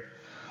anywhere.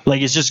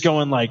 It's just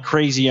going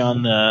crazy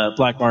on the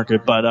black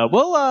market. But, I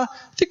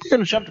think we're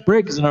going to jump to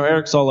break because I know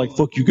Eric's all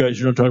fuck you guys,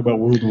 you don't talk about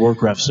World of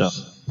Warcraft stuff.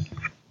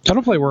 I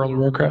don't play World of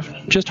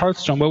Warcraft, just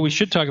Hearthstone. Well, we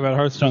should talk about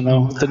Hearthstone,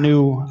 though. The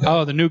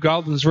new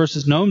Goblins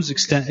versus Gnomes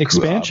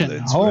expansion.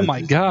 Goblins oh,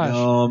 my gosh.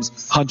 Gnomes.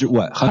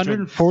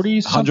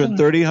 140 something?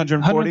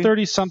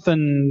 130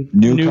 something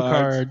new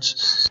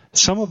cards.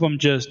 some of them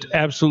just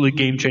absolutely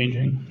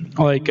game-changing.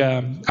 Like,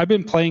 I've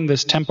been playing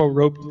this Tempo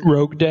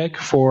Rogue deck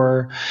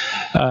for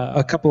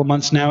a couple of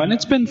months now, and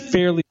it's been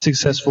fairly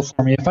successful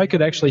for me. If I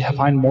could actually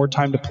find more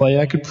time to play,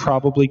 I could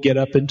probably get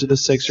up into the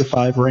 6 or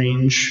 5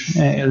 range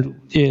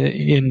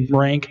in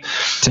rank.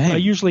 Dang. I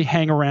usually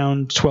hang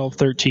around 12,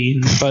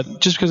 13, but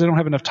just because I don't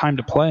have enough time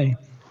to play.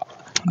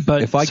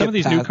 But if I some of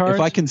these new cards,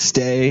 if I can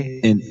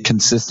stay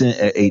consistent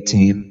at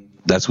 18,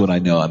 that's when I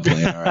know I'm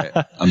playing all right.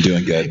 I'm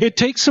doing good. It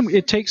takes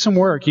some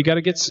work. You got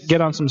to get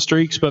on some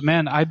streaks. But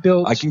man, I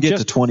can get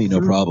to 20,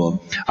 no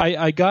problem.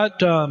 I got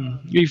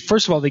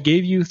first of all, they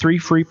gave you 3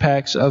 free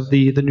packs of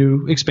the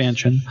new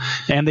expansion,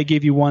 and they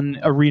gave you 1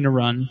 arena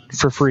run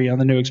for free on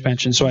the new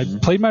expansion. So I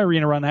played my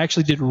arena run. I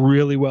actually did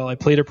really well. I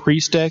played a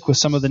priest deck with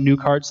some of the new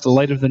cards, the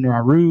Light of the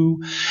Naru,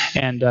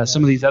 and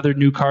some of these other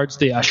new cards,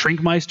 the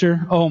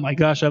Shrinkmeister. Oh my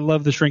gosh, I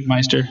love the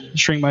Shrinkmeister.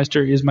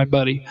 Shrinkmeister is my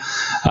buddy.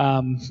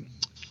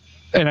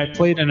 And I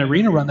played an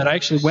arena run that I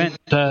actually went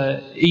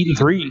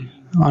 8-3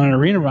 on an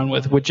arena run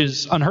with, which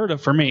is unheard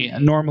of for me.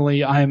 And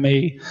normally,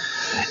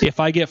 if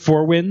I get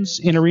 4 wins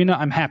in arena,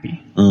 I'm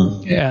happy.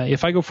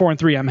 If I go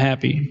 4-3, I'm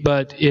happy.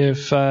 But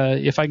if I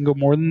can go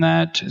more than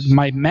that,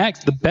 my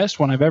max, the best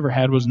one I've ever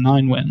had was a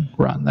 9-win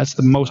run. That's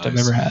the most I've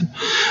ever had.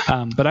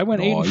 But I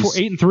went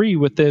 8-3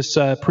 with this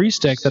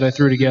priest deck that I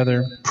threw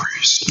together,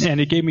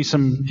 and it gave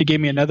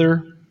me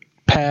another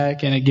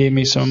pack, and it gave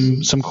me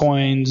some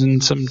coins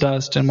and some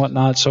dust and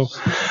whatnot. So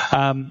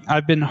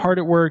I've been hard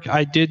at work. I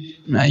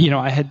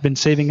had been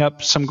saving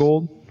up some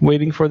gold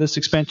waiting for this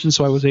expansion,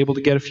 so I was able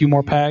to get a few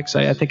more packs.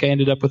 I think I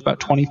ended up with about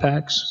 20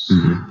 packs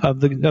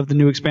of the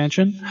new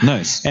expansion.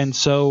 Nice. And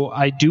so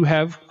I do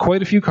have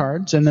quite a few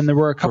cards, and then there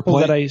were a couple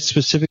that I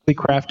specifically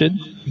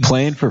crafted.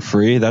 Playing for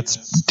free,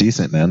 that's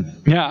decent,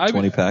 man. Yeah,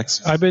 20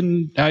 packs. Like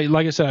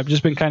I said, I've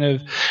just been kind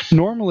of,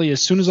 normally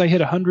as soon as I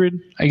hit 100,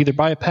 I either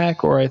buy a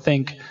pack or I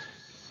think,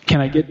 can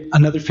I get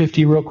another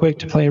 50 real quick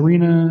to play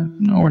arena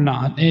or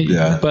not?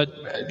 Yeah. But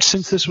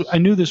since I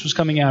knew this was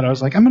coming out, I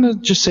was like, I'm going to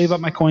just save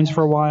up my coins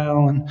for a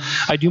while, and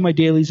I do my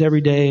dailies every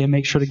day and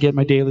make sure to get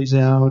my dailies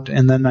out,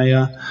 and then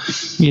I,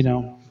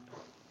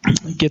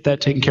 get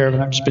that taken care of.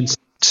 And I've just been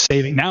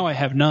saving. Now I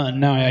have none.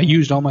 Now I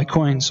used all my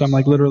coins, so I'm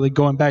like literally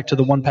going back to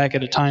the 1 pack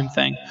at a time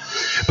thing.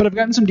 But I've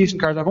gotten some decent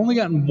cards. I've only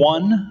gotten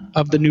 1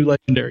 of the new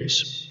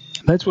legendaries.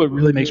 That's what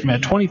really makes me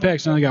mad. 20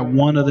 packs, and I got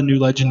 1 of the new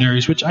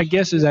legendaries, which I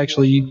guess is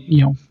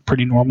actually,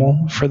 pretty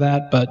normal for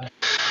that, but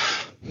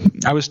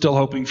I was still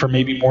hoping for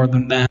maybe more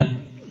than that.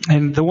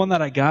 And the one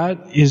that I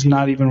got is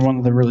not even one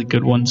of the really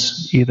good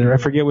ones either. I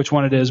forget which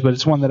one it is, but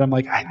it's one that I'm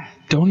like, I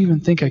don't even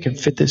think I can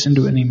fit this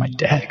into any of my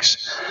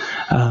decks.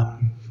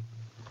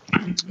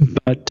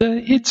 But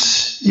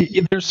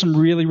there's some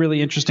really,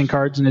 really interesting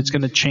cards, and it's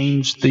going to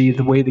change the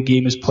way the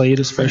game is played,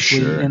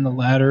 especially in the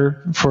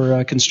ladder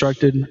for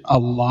Constructed a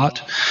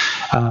lot.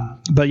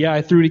 But yeah,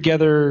 I threw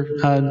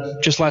together,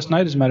 just last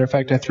night as a matter of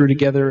fact, I threw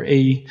together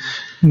a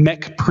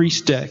mech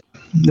priest deck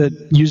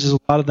that uses a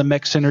lot of the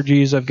mech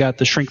synergies. I've got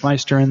the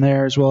Shrinkmeister in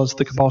there as well as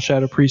the Cabal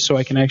Shadow Priest, so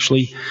I can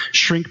actually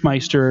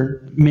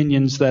Shrinkmeister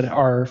minions that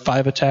are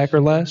 5 attack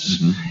or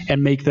less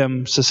and make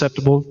them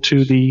susceptible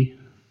to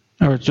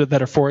or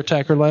that are 4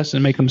 attack or less,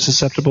 and make them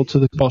susceptible to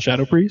the Cabal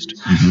Shadow Priest,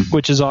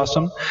 which is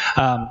awesome.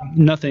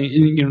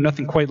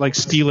 Nothing quite like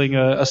stealing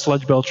a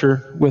Sludge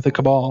Belcher with a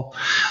Cabal.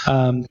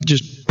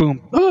 Just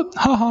boom,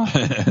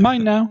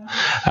 mine now.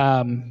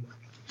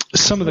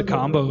 Some of the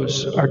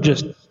combos are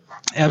just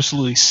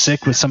absolutely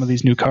sick with some of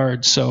these new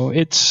cards. So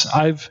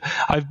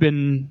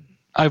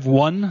I've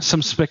won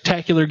some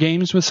spectacular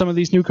games with some of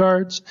these new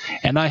cards,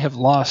 and I have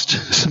lost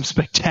some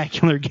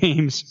spectacular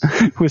games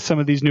with some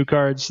of these new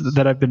cards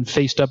that I've been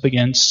faced up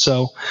against.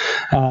 So,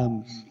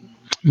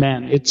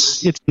 man,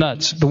 it's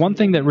nuts. The one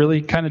thing that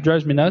really kind of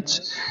drives me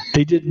nuts,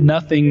 they did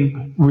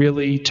nothing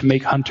really to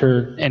make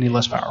Hunter any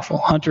less powerful.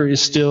 Hunter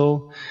is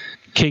still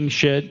king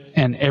shit,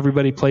 and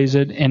everybody plays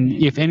it, and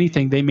if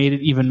anything, they made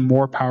it even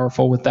more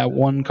powerful with that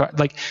one card.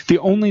 Like, the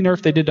only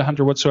nerf they did to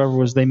Hunter whatsoever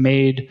was they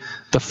made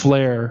the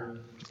flare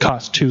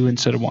cost 2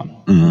 instead of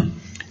 1.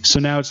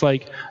 So now it's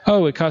like,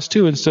 it costs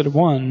 2 instead of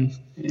 1.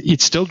 It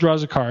still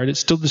draws a card. It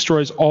still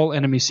destroys all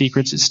enemy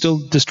secrets. It still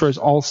destroys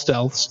all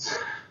stealths.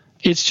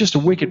 It's just a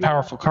wicked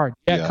powerful card.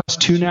 Yeah, it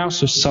costs 2 now,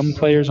 so some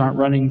players aren't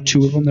running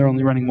 2 of them. They're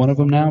only running 1 of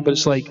them now. But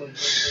it's like,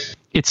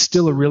 it's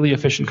still a really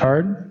efficient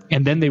card.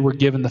 And then they were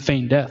given the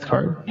Feign Death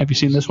card. Have you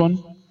seen this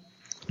one?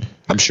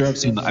 I'm sure I've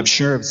seen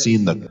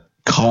the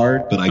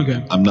card, but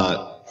I'm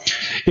not.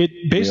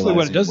 It basically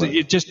what it does,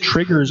 it just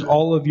triggers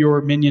all of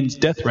your minions'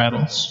 death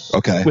rattles.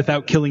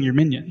 Without killing your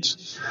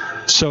minions.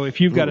 So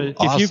if you've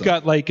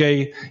got like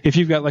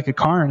a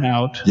Karn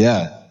out,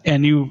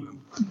 and you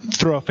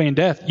throw a Feign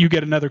Death, you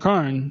get another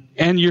Karn,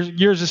 and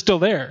yours is still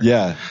there.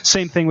 Yeah.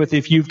 Same thing with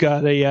if you've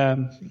got a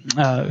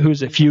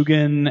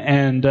Fugan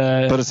and.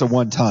 But it's a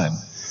one time.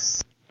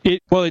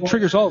 It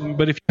triggers all of them.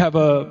 But if you have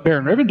a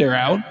Baron Rivendare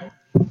out,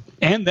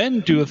 and then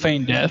do a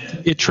Feign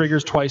Death, it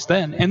triggers twice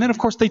then. And then, of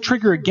course, they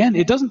trigger again.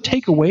 It doesn't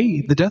take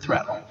away the death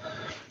rattle.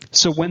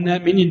 So when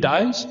that minion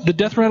dies, the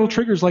death rattle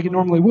triggers like it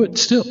normally would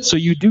still. So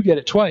you do get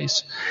it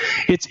twice.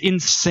 It's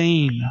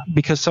insane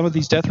because some of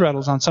these death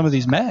rattles on some of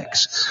these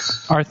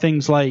mechs are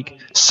things like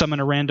summon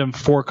a random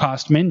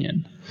 4-cost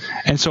minion.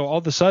 And so all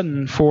of a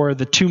sudden, for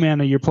the 2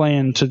 mana you're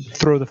playing to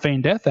throw the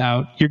Feign Death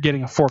out, you're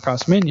getting a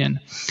 4-cost minion.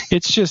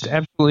 It's just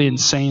absolutely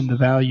insane, the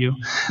value.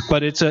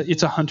 But it's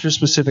a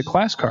hunter-specific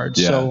class card.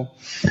 Yeah. So,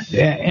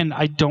 and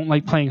I don't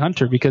like playing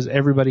hunter because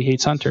everybody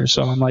hates hunter.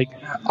 So I'm like,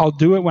 I'll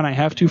do it when I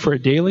have to for a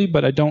daily,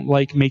 but I don't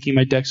like making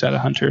my decks out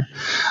of hunter.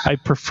 I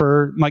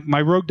prefer, like,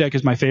 my rogue deck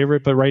is my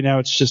favorite, but right now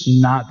it's just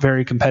not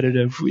very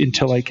competitive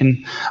until I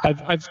can.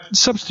 I've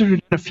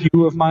substituted a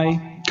few of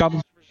my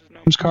Goblins vs.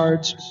 Gnomes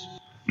cards,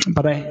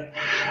 but I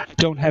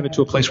don't have it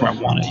to a place where I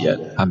want it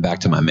yet. I'm back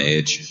to my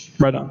mage.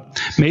 Right on.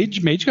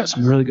 Mage got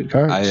some really good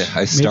cards.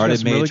 I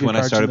started mage when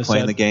I started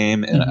playing the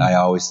game, and I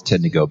always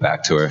tend to go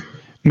back to her.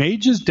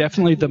 Mage is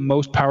definitely the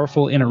most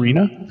powerful in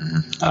Arena.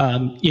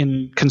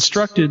 In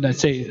Constructed, I'd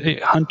say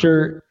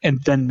Hunter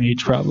and then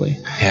Mage probably.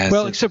 Yeah,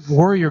 well, except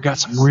Warrior got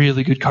some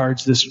really good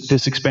cards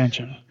this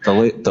expansion. The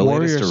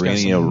Warrior's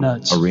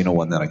latest arena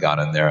one that I got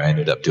in there, I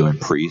ended up doing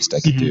Priest.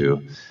 I could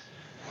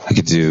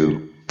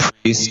do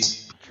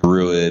Priest,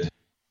 Druid,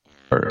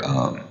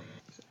 or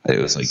it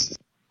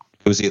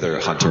was either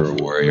a Hunter or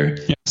Warrior.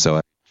 Yeah. So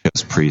I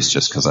chose Priest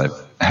just because I've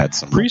had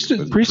some. Priest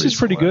is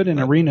pretty good in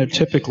Arena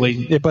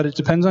typically, but it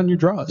depends on your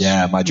draws.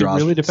 Yeah, my draws.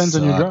 It really depends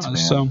on your draws. Man.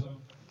 So,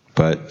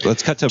 but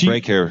let's cut to a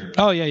break here.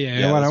 Oh yeah.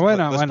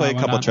 Let's play a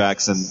couple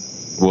tracks and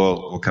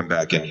we'll come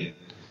back and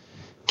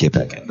get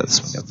back into the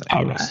swing of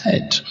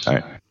things. All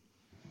right.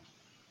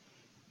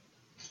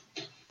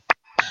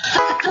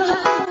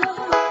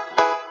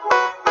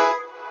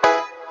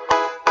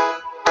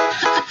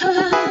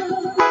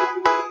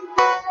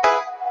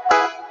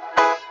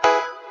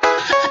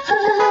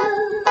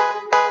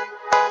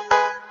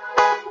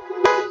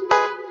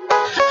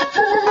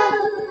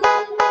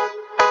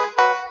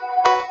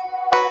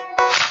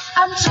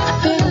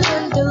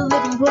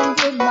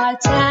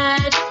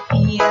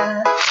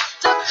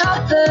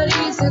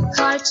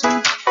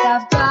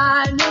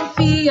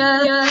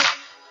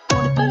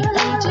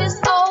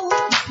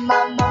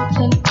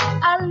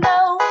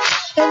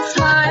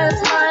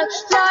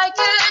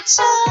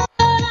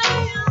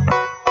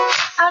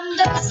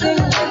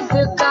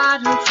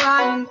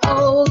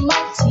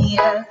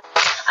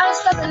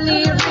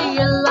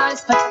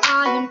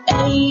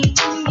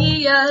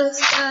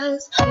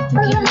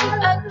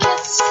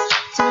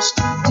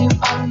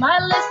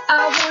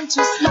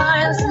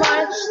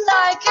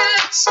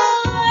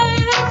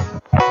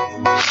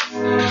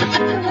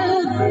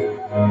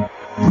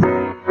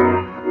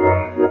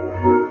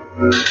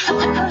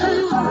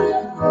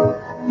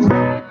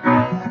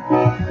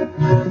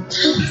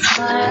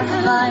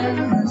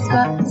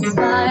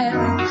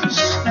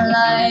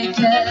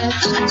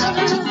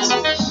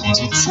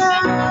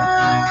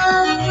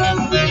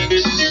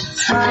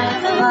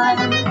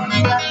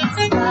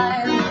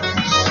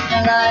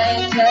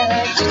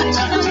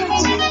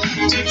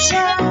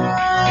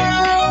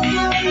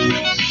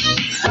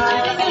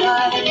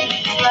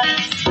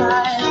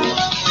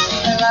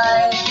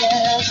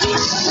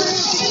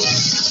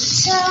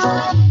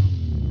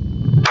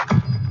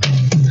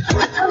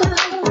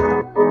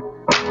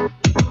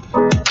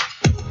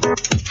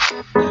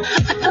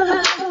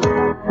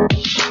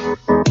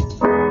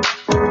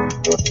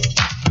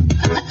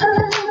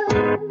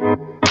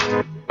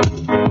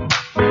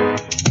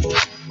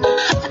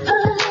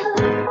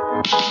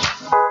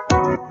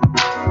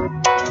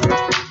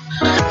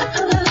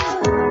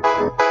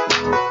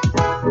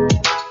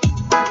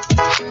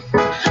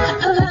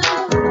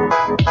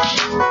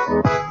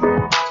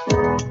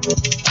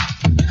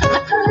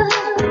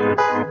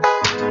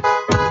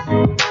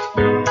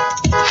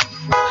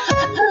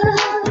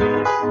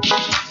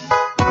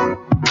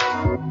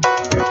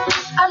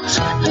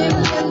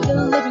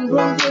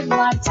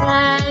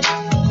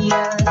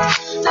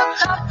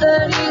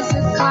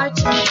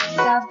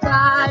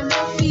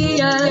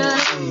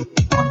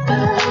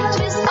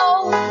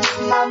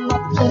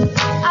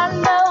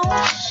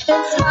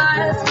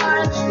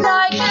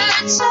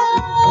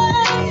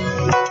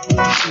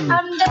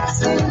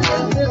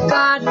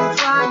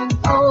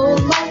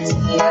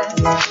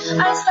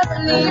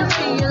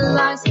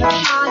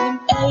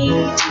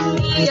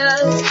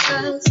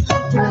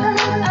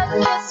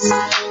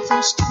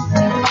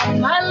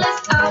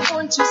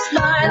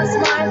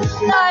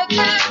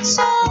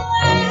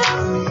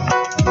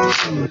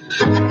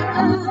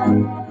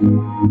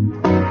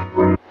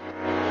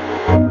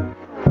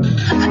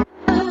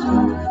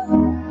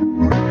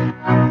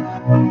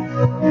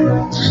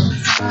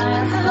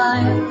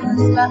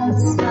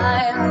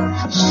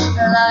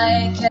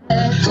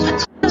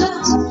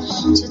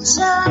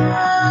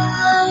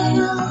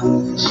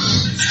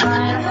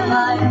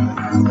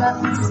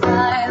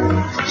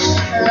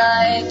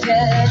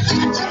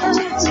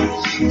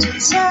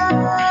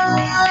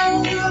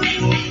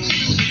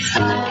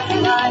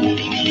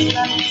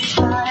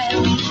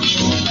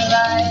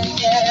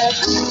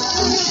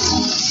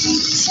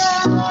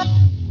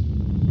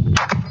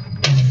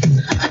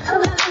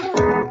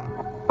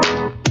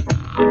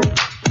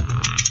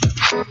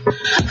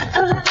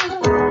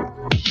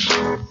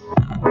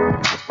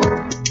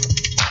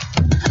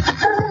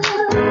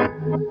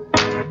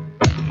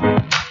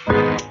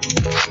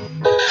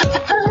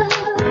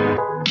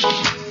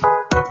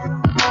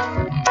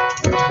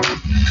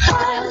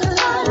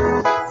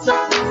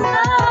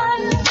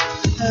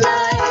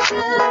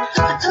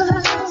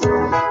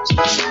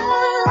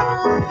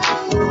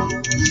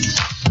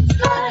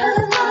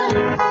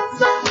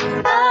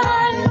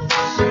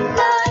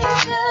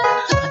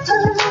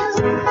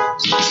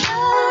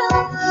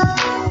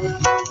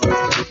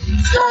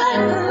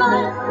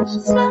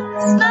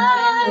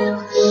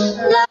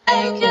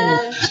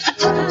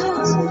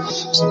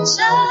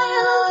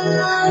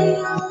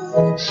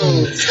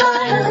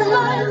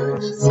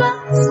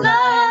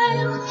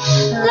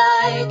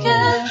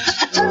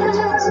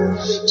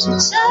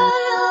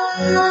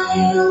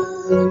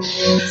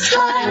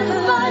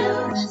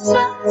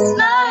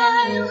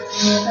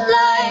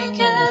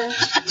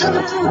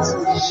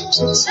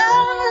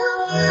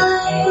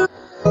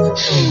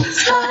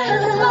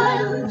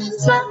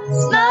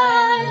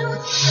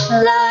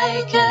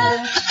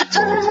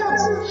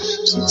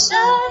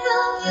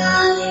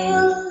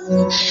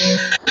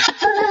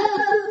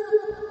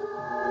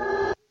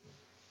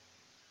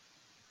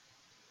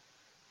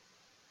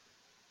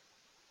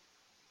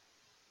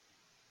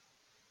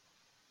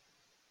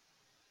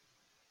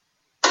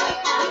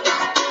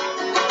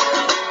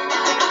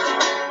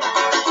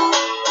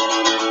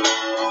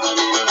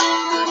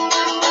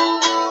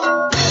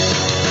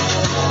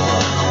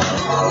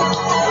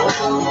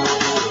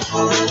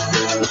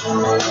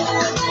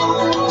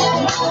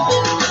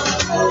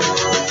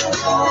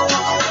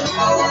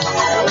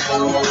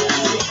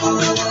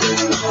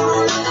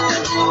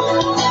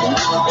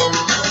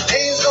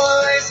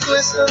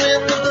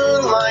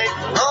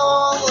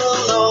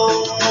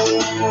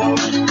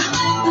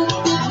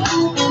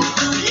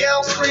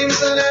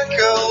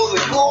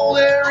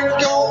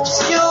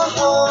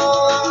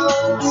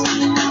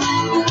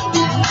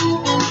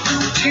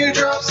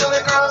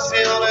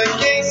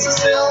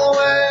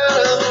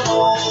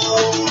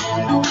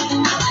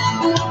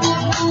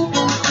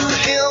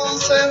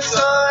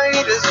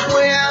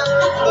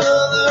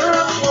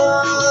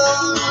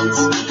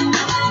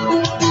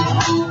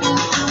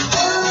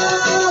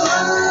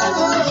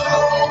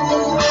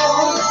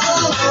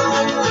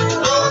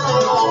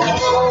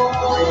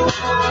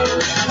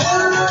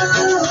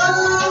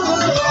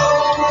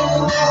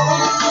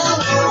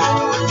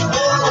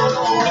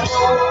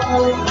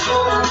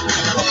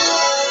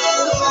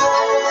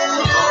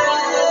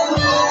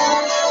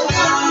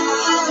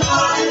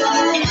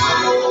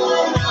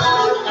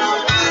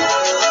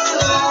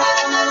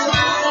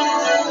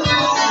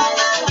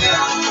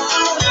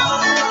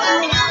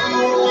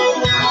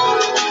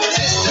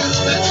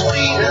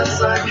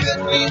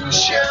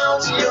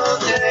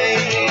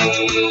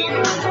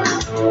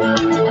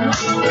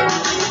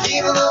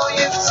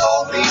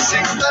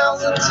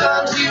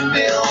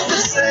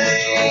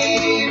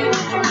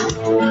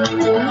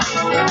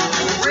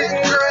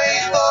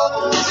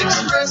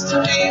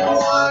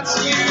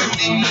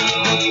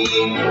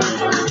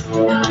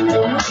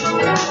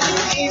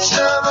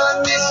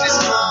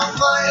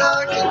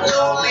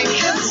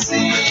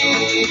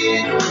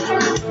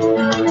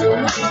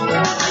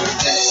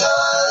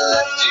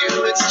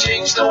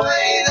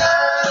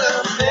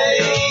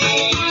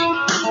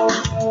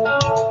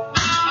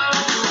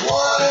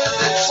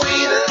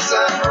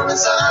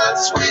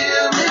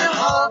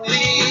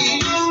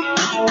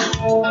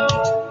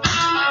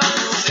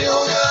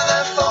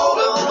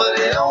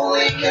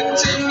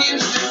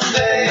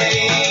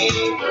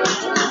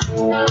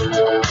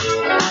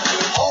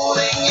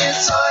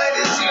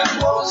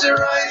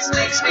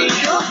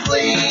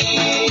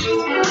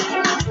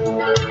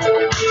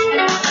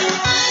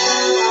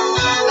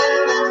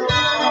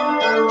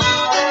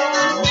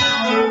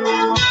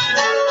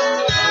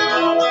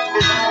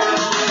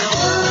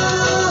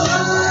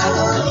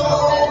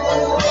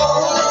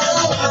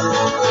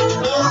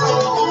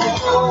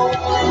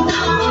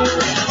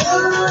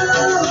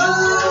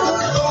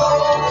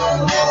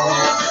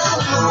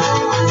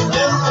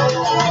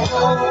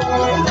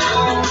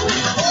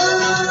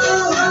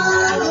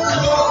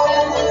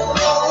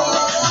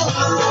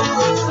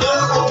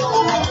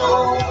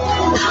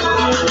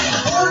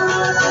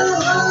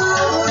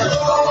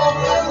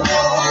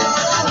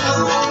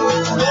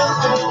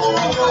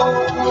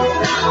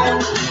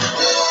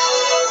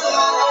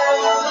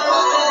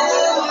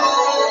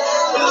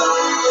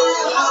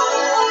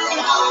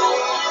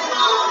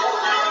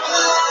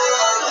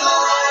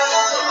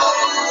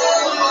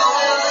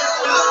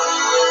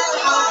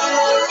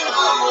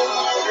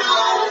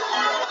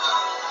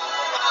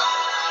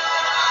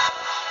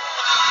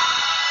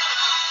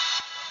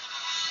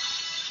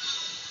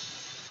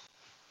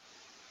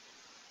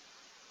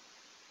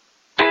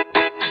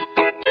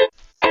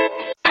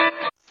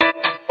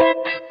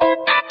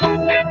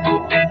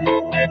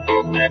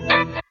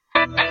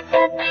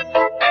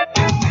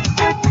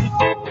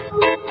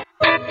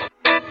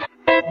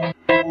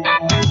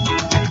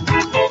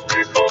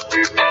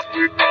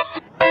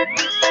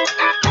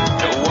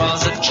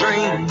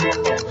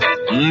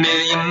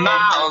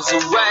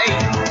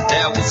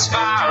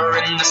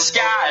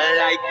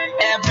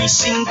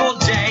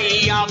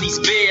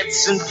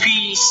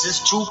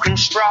 To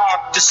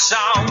construct a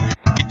song,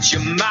 get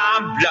your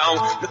mind blown,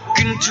 look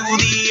into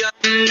the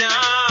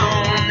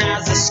unknown.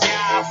 As the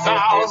sky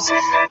falls,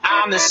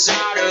 I'm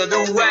inside of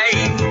the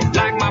wave,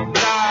 like my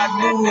blood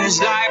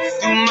moves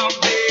life through my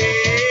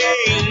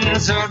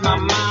veins. Heard my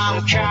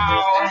mom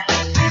call,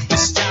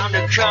 it's time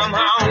to come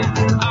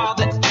home. All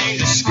the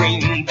anger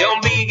scream,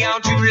 don't be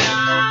gone too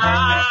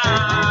long.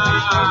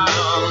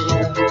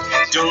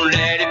 Don't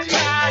let it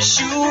pass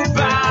you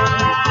by.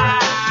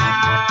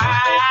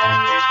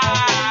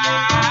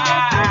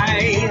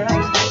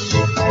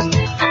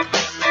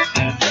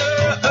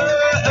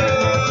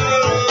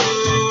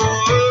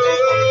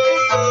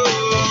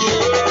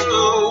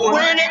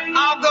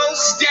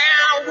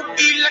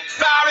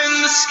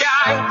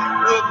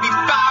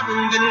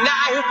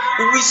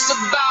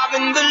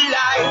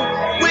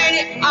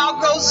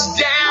 goes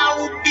down,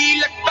 we'll be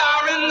like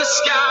fire in the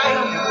sky.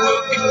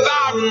 We'll be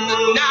fire in the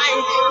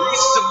night. We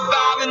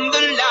survive in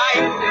the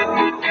light.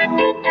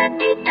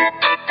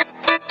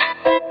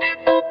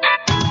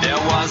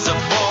 There was a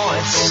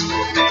voice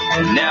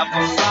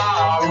never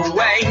far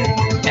away,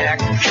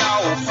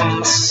 echo from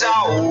the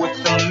soul with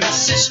a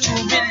message to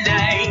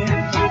relay.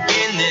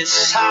 In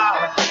this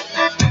heart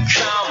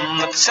come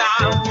the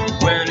time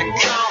when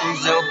it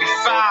comes, there'll be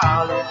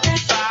fire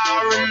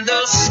in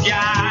the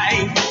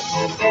sky.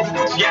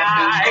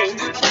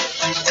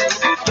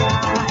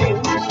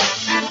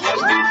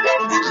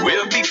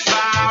 We'll be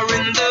fire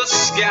in the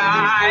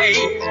sky.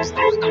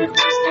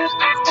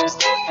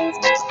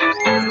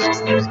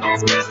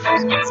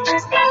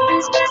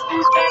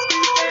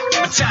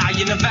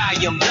 Battalion of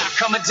valiant, black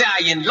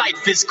medallion.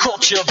 Life is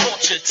culture,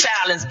 vulture,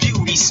 talents,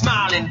 beauty,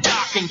 smiling,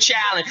 dark and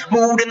challenge.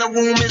 Mood in the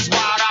room is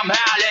wild, I'm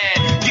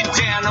howling. Get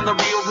down on the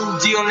real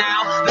deal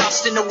now.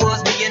 Lost in the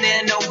woods,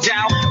 millionaire, no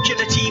doubt.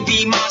 Killer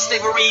TV, my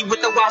slavery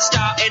with the wild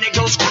style, and it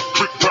goes quick,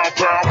 quick, pow,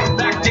 pow.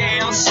 Back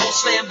down, soul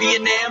slam,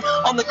 Vietnam.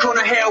 On the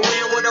corner,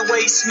 heroin with a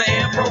waste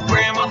man.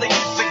 Program all the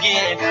youth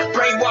again.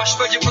 Brainwashed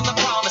virgin from the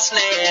promised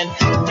land.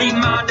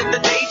 Reminded the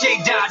day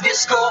J died.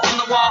 Disco on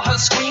the wall, her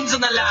screams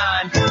on the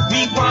line.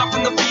 Rewind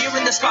from the fear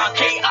in the spot.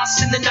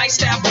 Chaos in the night,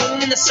 stab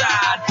boom in the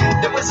side.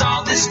 There was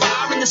all this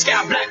fire in the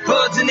sky. Black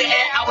birds in the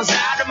air, I was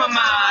out of my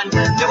mind.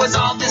 There was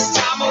all this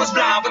time I was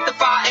blind. With the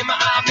fire in my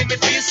eye, made me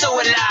feel so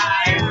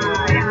alive.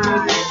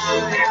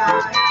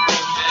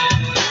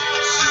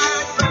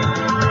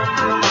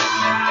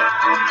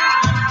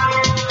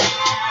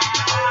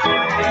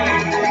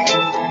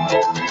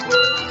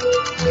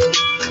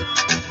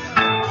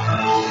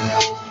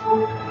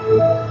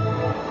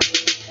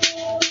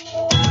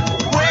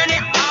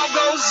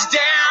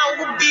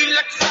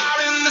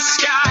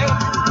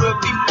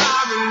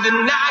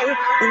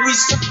 We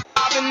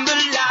survive in the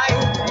light.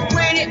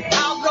 When it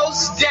all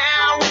goes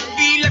down, we'll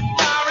be like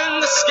fire in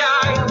the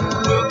sky.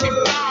 We'll be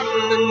fire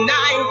in the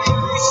night.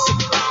 We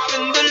survive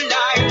in the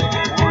light.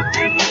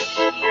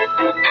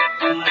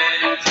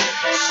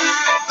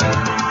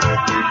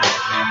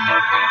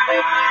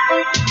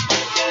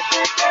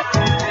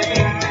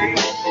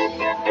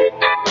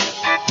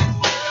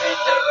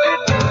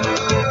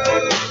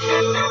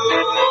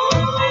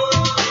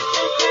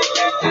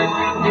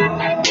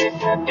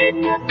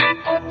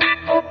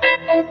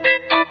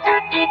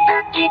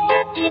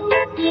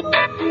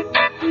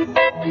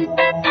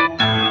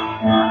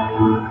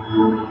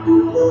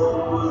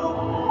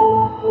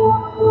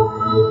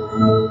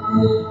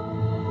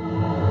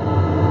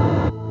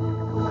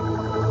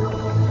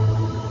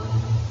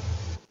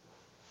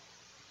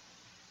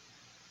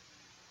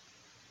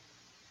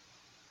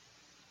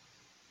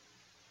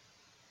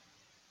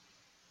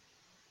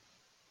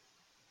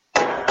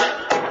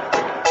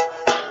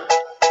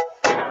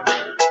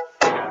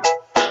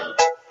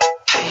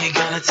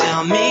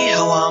 Tell me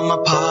how I'ma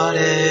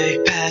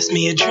party. Pass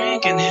me a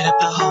drink and hit up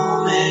the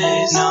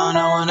homies. No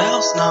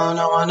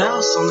one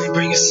else, only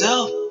bring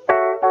yourself.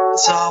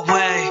 It's our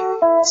way,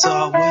 it's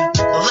our way.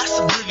 Less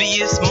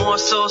oblivious, more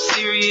so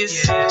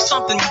serious.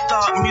 Something you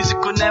thought music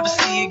would never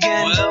see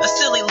again. A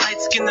silly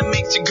light skin that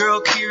makes your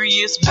girl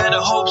curious. Better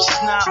hope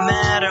she's not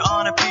mad or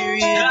on a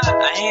period.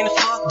 I ain't a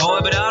fuck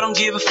boy, but I don't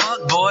give a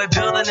fuck boy.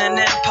 Building an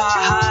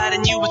empire higher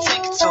than you would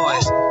think of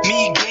toys.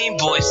 Me, Game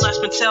Boy,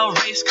 / Mattel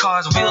race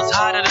cars. Wheels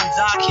hotter than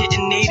Doc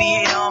hitting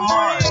 88 on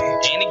Mars.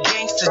 Ain't a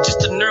gangster,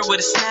 just a nerd with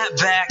a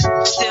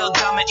snapback. Still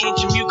got my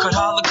ancient mute card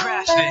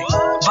holographic.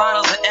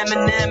 Vinyls of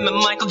Eminem and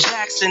Michael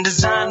Jackson.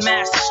 Design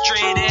master,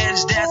 straight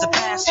edged as a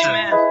pastor.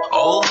 Amen.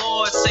 Oh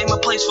Lord, save my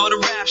place for the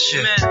rapture.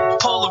 Amen.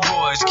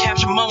 Polaroids,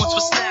 capture moments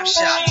with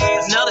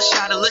snapshots. Another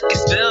shot of liquor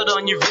spilled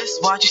on your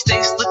wrist. Watch you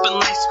stay slipping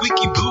like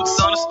squeaky boots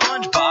on a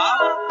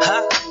SpongeBob.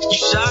 Huh? You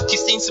shocked, you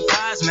seem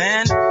surprised,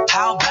 man.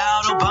 How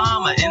about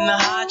Obama in the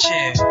high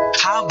chair?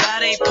 How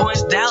about 8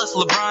 points Dallas,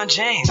 LeBron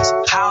James?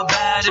 How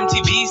about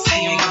MTV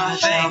seeing my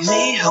face? Tell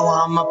me how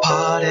I'ma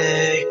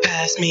party.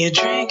 Pass me a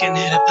drink and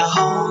hit up the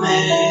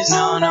homies.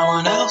 No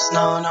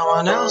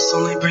one else,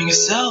 only bring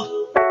yourself.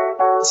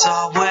 It's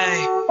our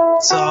way,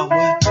 it's our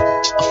way.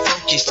 A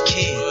focused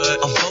kid,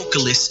 a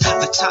vocalist.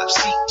 The top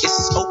seat is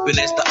as open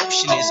as the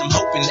ocean is. I'm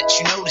hoping that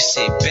you notice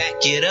it,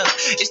 back it up.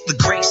 It's the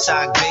Great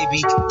Sock,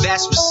 baby,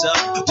 that's what's up.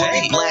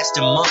 We'll be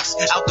blasting monks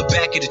out the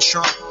back of the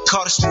trunk.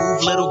 Caught a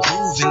smooth little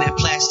groove in that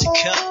plastic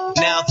cup.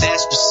 Now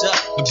that's what's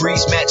up. The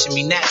breeze matching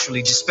me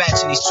naturally.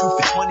 Dispatching these 2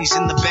 for 20s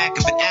in the back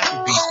of an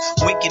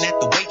Applebee's. Winking at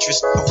the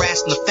waitress,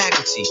 harassing the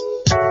faculty.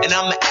 And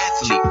I'm an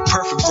athlete,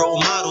 perfect role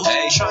model.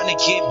 Trying to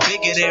get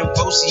bigger than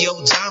Rosie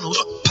O'Donnell.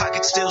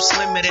 Pocket still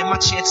slimmer than my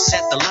chances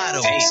at the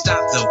lotto.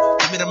 Stop though,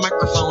 give me the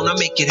microphone, I'll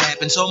make it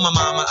happen. Told my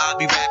mama I'll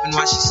be rapping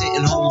while she's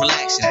sitting home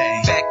relaxing.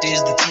 Fact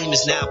is, the team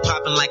is now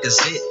popping like a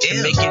zit.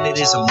 And making it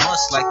is a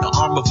must like the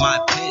arm of my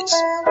pits.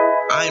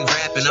 I I ain't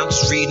rapping, I'm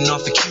just reading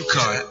off a cue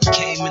card.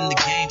 Came in the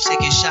game,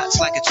 taking shots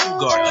like a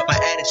two-guard. My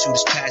attitude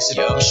is passive,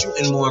 I'm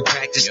shooting more in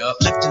practice.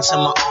 Lifting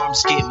till my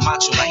arms get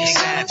macho like a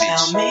savage.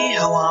 Tell me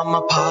how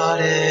I'ma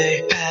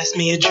party. Pass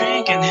me a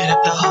drink and hit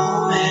up the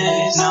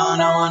homies. No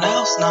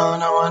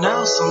one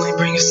else, only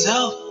bring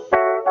yourself.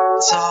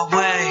 It's our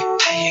way.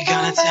 How you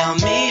gonna tell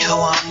me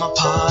how I'ma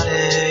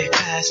party?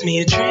 Pass me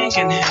a drink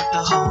and hit up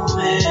the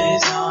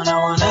homies. No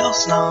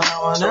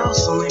one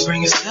else, only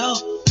bring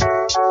yourself.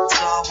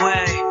 It's our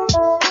way.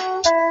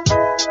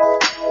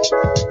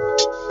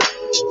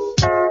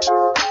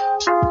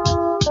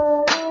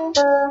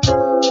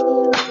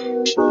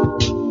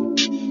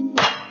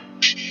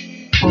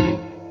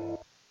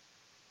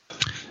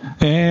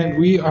 And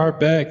we are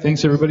back.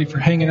 Thanks, everybody, for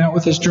hanging out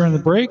with us during the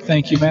break.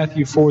 Thank you,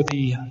 Matthew, for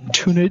the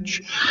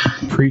tunage.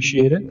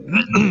 Appreciate it.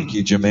 Thank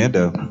you,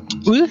 Jamando.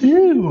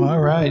 Woohoo!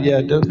 All right.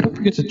 Yeah, don't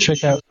forget to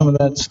check out some of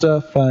that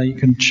stuff. You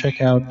can check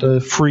out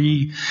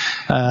free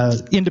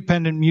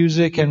independent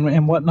music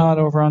and whatnot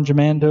over on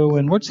Jamando.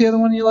 And what's the other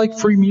one you like?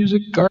 Free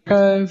Music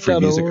Archive? Free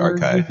Music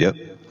Archive, yep.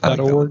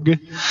 .org.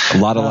 A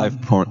lot of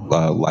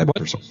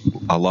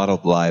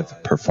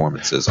live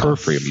performances on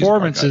Free Music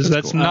Archive.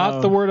 That's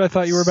not the word I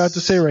thought you were about to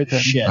say right there.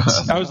 Shit.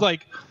 I was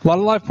like, a lot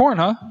of live porn,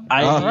 huh?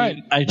 All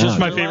right. I just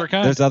my favorite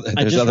kind.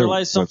 I just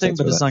realized something,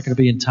 but it's not going to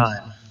be in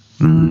time.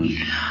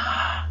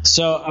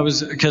 So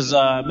because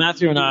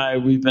Matthew and I,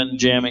 we've been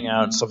jamming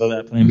out and stuff like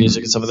that, playing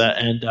music and stuff like that,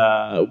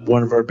 and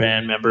one of our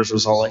band members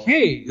was all like,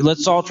 hey,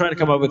 let's all try to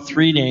come up with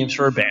 3 names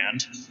for a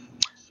band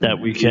that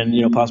we can,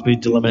 possibly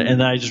delimit. And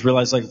then I just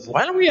realized, like,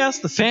 why don't we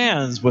ask the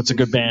fans what's a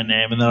good band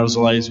name? And then I was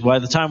like, by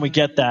the time we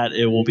get that,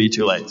 it will be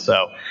too late.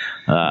 So,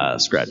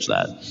 scratch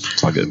that.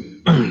 It's all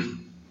good.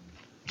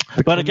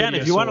 But again,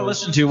 if you want to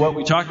listen to what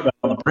we talked about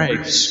on the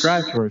break,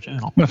 subscribe to our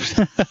channel.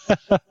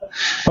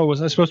 Oh,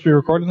 was I supposed to be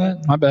recording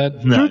that? My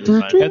bad. No, had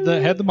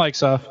the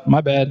mics off.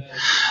 My bad.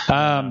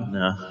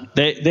 No,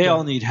 they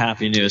all need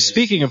happy news.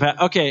 Speaking of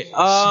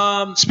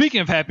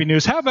speaking of happy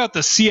news, how about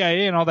the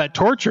CIA and all that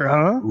torture,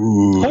 huh?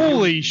 Ooh.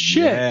 Holy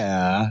shit!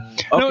 Yeah.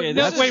 Okay,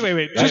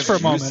 wait. Just for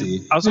a moment.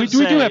 We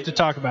do have to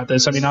talk about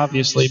this. I mean,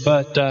 obviously,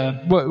 but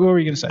what were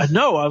you going to say?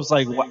 No, I was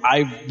like,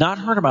 I've not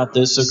heard about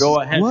this, so go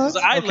ahead. What?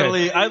 I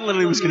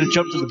literally was going to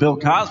jump to the Bill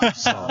Cosby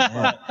song.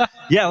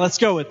 Yeah, let's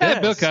go with this. Yeah,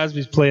 Bill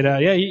Cosby's played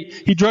out. Yeah,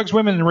 he drugs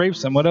women and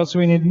rapes them. What else do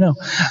we need to know?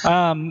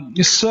 And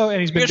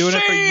he's been doing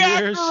it for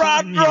years. After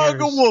I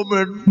drug a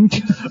woman and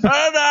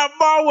have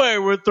my way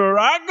with her,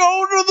 I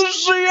go to the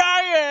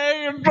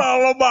CIA and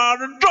tell about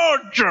the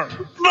torture.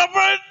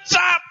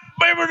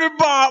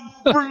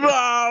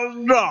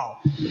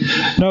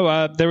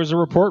 No, there was a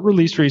report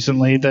released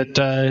recently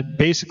that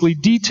basically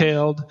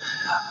detailed.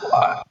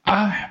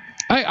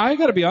 I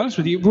got to be honest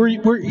with you. Were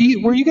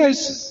you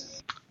guys?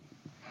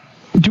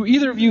 Do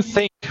either of you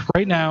think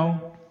right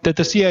now that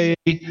the CIA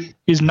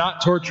is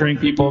not torturing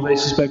people they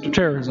suspect of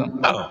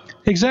terrorism? Oh,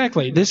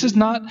 exactly. This is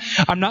not.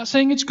 I'm not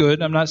saying it's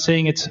good. I'm not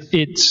saying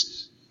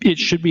it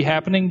should be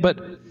happening,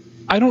 but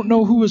I don't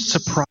know who was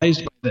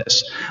surprised by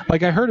this.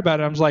 Like, I heard about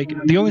it, I was like,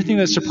 the only thing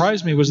that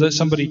surprised me was that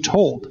somebody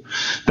told.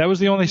 That was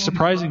the only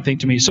surprising thing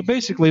to me. So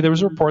basically, there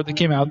was a report that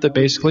came out that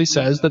basically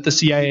says that the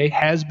CIA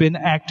has been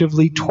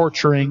actively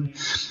torturing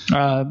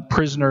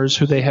prisoners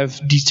who they have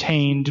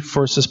detained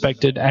for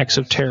suspected acts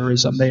of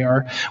terrorism. They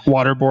are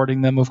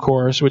waterboarding them, of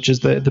course, which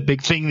is the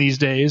big thing these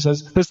days.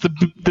 That's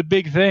the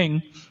big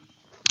thing.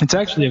 It's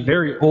actually a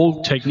very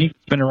old technique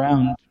that's been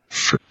around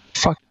for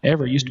fucking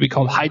ever. It used to be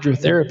called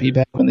hydrotherapy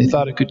back when they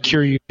thought it could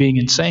cure you being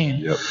insane.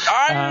 Yep.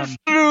 I used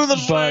to do the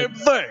same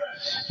thing.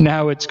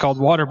 Now it's called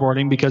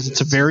waterboarding because it's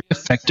a very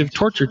effective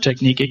torture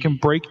technique. It can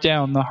break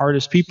down the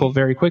hardest people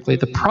very quickly.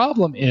 The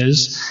problem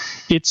is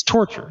it's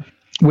torture,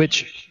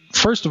 which,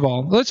 first of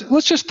all,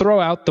 let's just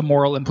throw out the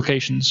moral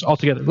implications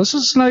altogether.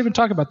 Let's not even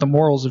talk about the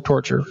morals of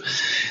torture.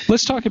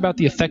 Let's talk about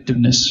the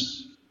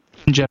effectiveness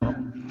in general.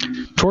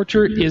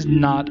 Torture is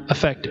not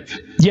effective.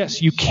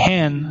 Yes, you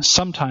can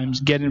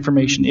sometimes get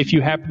information if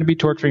you happen to be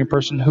torturing a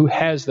person who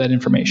has that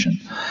information.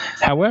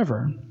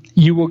 However,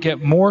 you will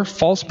get more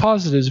false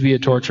positives via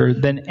torture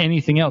than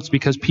anything else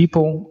because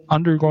people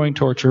undergoing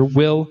torture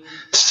will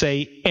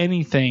say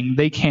anything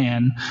they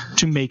can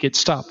to make it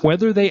stop,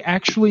 whether they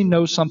actually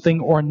know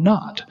something or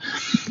not.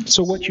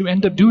 So what you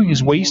end up doing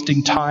is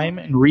wasting time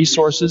and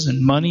resources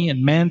and money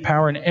and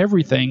manpower and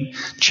everything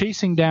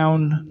chasing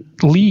down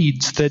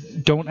leads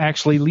that don't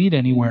actually lead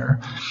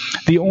anywhere.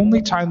 The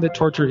only time that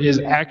torture is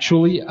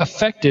actually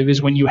effective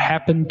is when you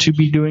happen to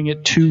be doing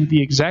it to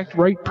the exact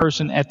right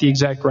person at the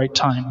exact right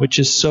time, which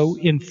is so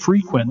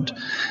infrequent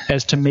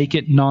as to make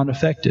it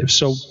non-effective.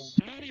 So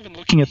not even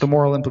looking at the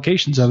moral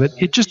implications of it,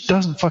 it just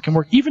doesn't fucking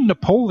work. Even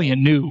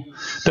Napoleon knew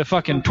that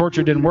fucking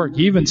torture didn't work.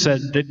 He even said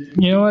that,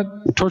 you know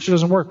what, torture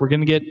doesn't work. We're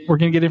gonna get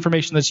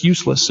information that's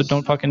useless, so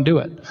don't fucking do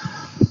it.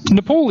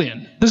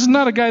 Napoleon, this is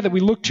not a guy that we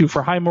look to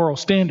for high moral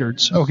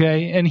standards,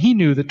 okay? And he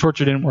knew that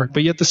torture didn't work,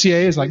 but yet the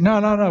CIA is like,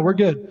 no, we're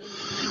good.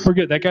 We're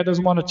good. That guy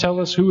doesn't want to tell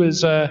us who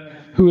his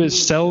who his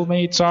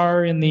cellmates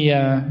are in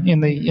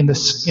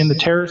the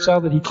terror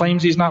cell that he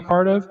claims he's not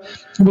part of.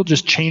 We'll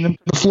just chain him to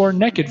the floor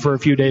naked for a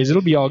few days.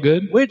 It'll be all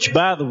good. Which,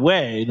 by the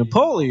way,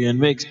 Napoleon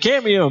makes a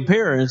cameo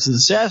appearance in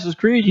Assassin's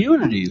Creed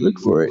Unity. Look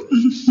for it.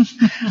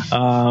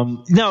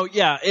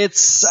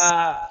 It's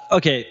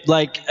okay.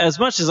 Like, as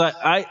much as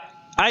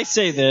I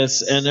say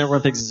this, and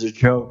everyone thinks it's a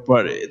joke,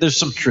 but there's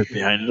some truth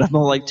behind it. I'm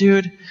like,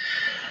 dude,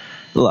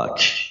 look,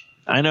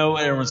 I know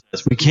what everyone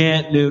says. We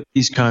can't nuke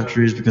these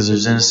countries because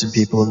there's innocent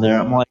people in there.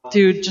 I'm like,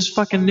 dude, just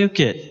fucking nuke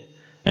it.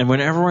 And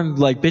when everyone,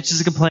 like, bitches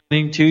are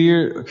complaining,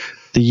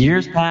 the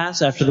years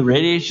pass after the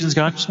radiation's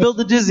gone, just build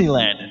a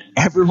Disneyland, and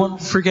everyone will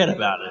forget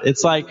about it.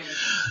 It's like,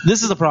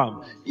 this is the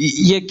problem.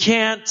 You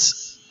can't...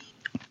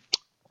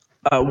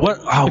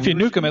 if you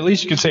nuke them, at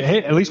least you can say,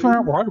 hey, at least we're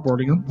not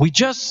waterboarding them.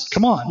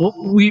 Come on.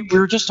 Well, we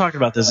were just talking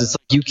about this. It's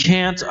like you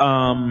can't.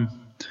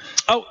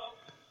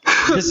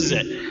 This is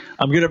it.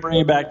 I'm going to bring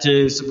it back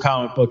to some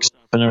comic book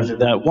stuff and everything.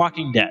 That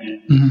Walking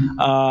Dead. Mm-hmm.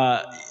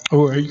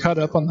 Are you caught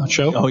up on the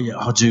show? Oh, yeah.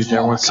 Oh, dude.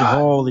 Everyone's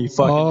holy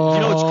fucking.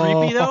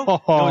 You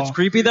know what's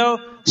creepy, though?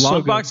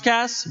 Longbox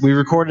Cast, we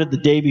recorded the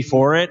day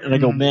before it, and I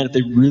go, man, if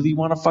they really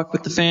want to fuck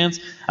with the fans,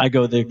 I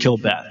go, they kill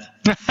Beth.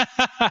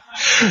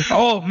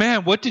 Oh,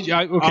 man, what did you...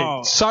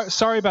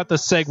 sorry about the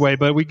segue,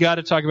 but we got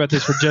to talk about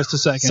this for just a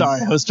second.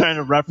 Sorry, I was trying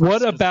to reference...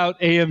 What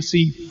about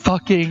AMC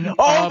fucking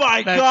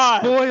my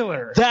God!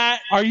 Spoiler.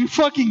 Are you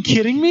fucking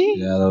kidding me?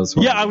 Yeah, that was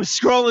funny. Yeah, I was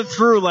scrolling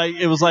through, like,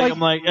 it was like, I'm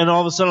like, and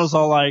all of a sudden I was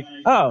all like,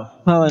 oh,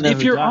 well, I never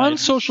If you're died. on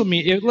social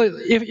media,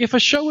 if a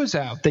show is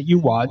out that you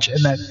watch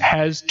and that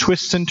has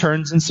twists and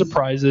turns and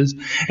surprises,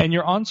 and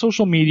you're on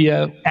social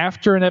media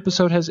after an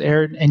episode has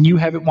aired and you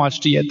haven't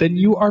watched it yet, then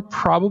you are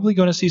probably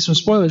going to see some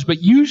spoilers.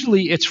 But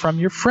usually it's from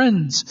your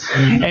friends,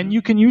 and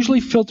you can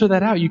usually filter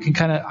that out. You can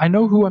kind of, I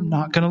know who I'm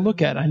not going to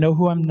look at. I know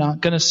who I'm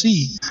not going to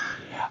see.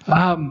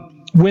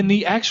 When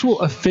the actual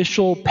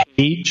official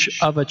page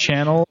of a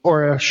channel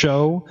or a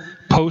show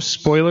posts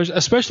spoilers,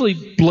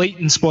 especially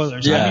blatant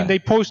spoilers. Yeah. I mean, they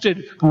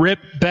posted "Rip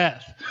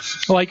Beth,"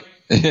 like.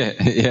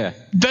 Yeah.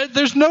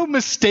 There's no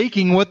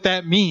mistaking what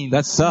that means.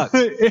 That sucks.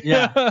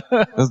 Yeah.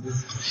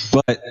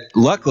 But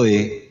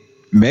luckily,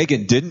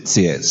 Megan didn't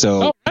see it.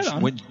 So right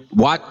on. when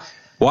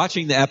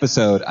watching the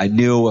episode, I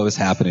knew what was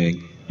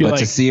happening. But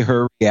to see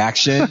her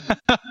reaction,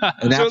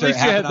 and after it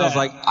happened, I was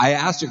like, I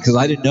asked her because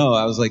I didn't know.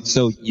 I was like,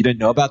 so you didn't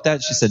know about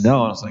that? She said no.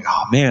 And I was like,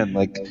 oh man,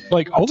 like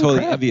I'm totally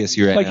crap. envious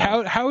you right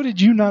now. How did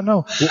you not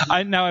know?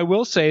 I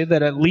will say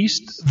that at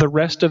least the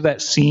rest of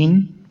that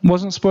scene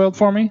wasn't spoiled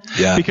for me.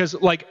 Yeah. Because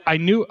I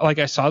knew,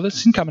 I saw this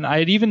scene coming. I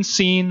had even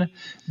seen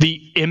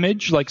the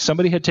image, like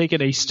somebody had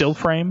taken a still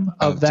frame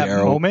of that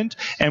Daryl. moment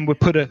and would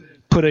put a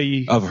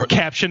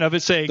caption of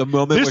it saying, the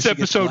moment this where she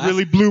gets episode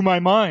really blew my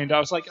mind. I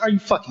was like, are you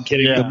fucking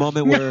kidding me? The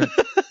moment where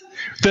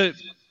the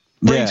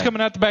brains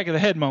coming out the back of the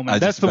head moment.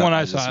 That's the one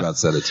I saw. I just about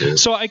said it too.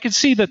 So I could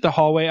see that the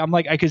hallway,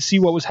 I could see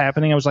what was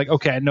happening. I was like,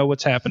 okay, I know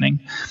what's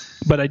happening.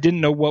 But I didn't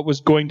know what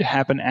was going to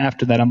happen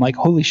after that. I'm like,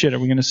 holy shit, are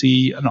we going to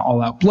see an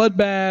all-out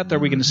bloodbath? Are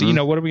we going to see,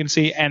 what are we going to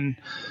see? And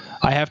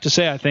I have to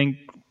say, I think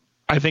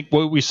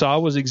what we saw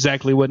was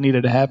exactly what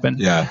needed to happen.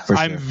 Yeah, for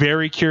sure. I'm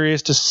very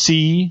curious to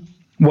see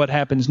what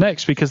happens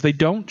next because they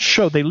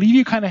leave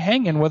you kind of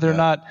hanging whether or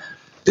not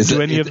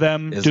do any of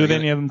them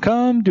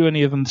come? Do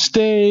any of them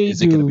stay?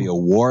 Is it going to be a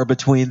war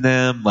between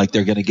them? Like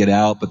they're going to get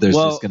out, but there's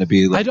just going to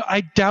be like... I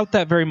doubt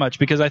that very much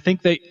because I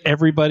think that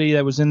everybody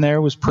that was in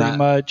there was pretty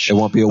much... It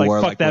won't be a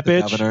war fuck like that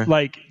with bitch. the governor?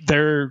 Like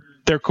they're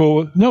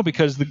cool. No,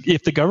 because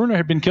if the governor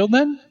had been killed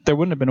then, there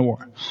wouldn't have been a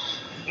war.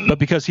 But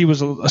because he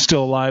was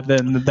still alive,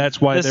 then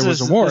that's why there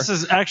was a war. This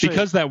is actually...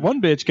 Because that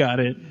one bitch got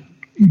it,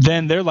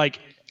 then they're like,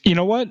 you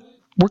know what?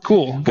 We're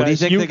cool. What do you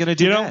think they're going to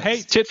do next?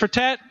 Hey, tit for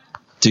tat.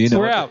 Do you know?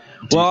 We're out.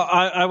 Well,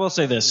 I will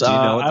say this. Do you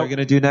know what they're going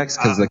to do next?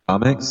 Because the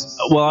comics.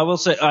 Well, I will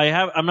say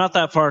I'm not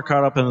that far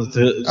caught up into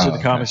the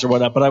comics or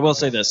whatnot, but I will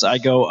say this. I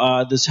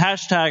go this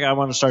hashtag I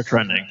want to start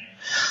trending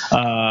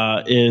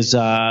is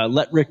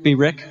let Rick be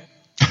Rick.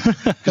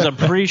 Because I'm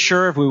pretty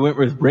sure if we went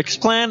with Rick's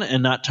plan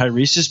and not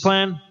Tyrese's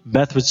plan,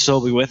 Beth would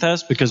still be with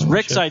us. Because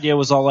Rick's idea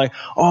was all like,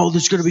 "Oh,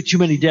 there's going to be too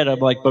many dead." I'm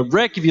like, "But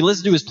Rick, if you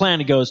listen to his plan,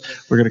 he goes,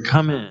 we're going to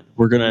come in,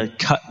 we're going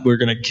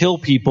to kill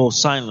people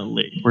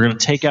silently, we're going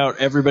to take out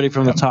everybody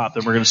from the top,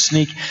 and we're going to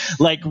sneak."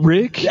 Like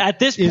Rick at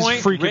this is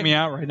point, freaking me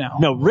out right now.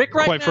 No, Rick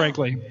right quite now,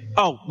 frankly.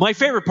 Oh, my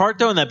favorite part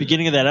though in that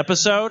beginning of that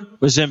episode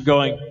was him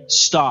going,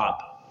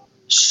 "Stop."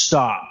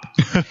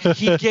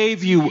 He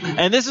gave you,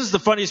 and this is the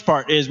funniest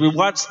part, is we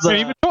watched the.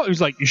 He was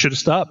like, "You should have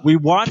stopped." We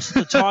watched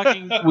the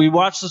Talking. We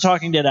watched the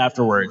Talking Dead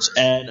afterwards,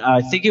 and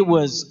I think it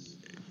was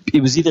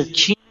either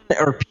Keenan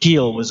or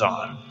Peele was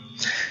on.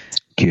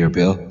 Key or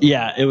Peele?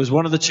 Yeah, it was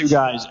one of the two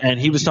guys, and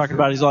he was talking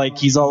about.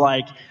 He's all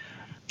like,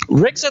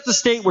 Rick's at the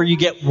state where you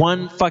get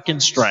one fucking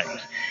strike.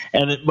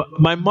 And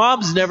my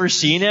mom's never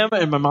seen him,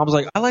 and my mom's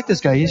like, I like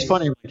this guy. He's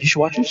funny. You should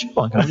watch his show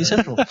on Comedy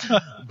Central.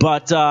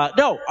 But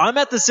no, I'm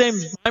at the same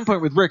time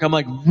point with Rick. I'm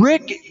like,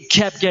 Rick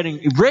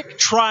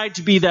tried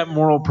to be that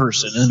moral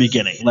person in the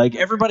beginning. Like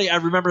I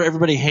remember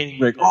everybody hating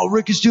Rick. Oh,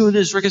 Rick is doing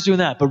this, Rick is doing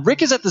that. But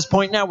Rick is at this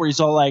point now where he's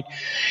all like,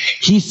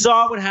 he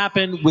saw what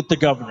happened with the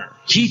governor.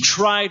 He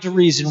tried to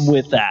reason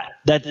with that.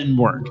 That didn't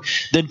work.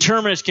 Then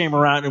Terminus came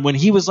around, and when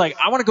he was like,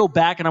 I want to go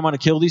back and I want to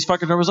kill these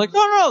fuckers, I was like,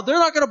 no, they're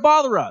not going to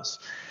bother us.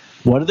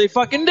 What did they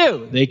fucking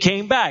do? They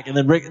came back. And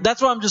then Rick,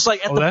 that's why I'm just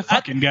like, that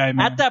fucking guy,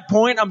 man. At that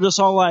point, I'm just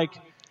all like,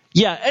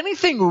 yeah,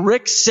 anything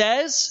Rick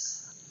says,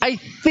 I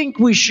think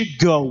we should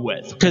go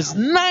with. Because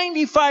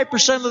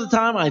 95% of the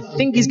time, I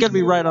think he's going to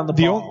be right on the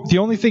ball. The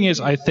only thing is,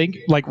 I think,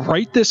 like,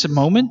 right this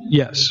moment,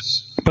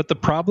 yes. But the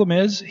problem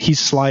is, he's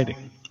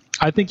sliding.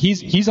 I think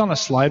he's on a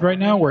slide right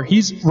now where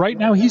he's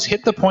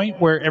hit the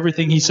point where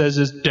everything he says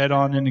is dead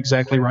on and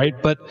exactly right,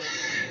 but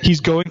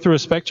he's going through a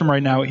spectrum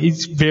right now.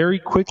 He's very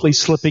quickly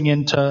slipping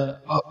into,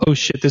 oh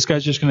shit, this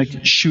guy's just going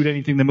to shoot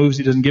anything that moves.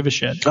 He doesn't give a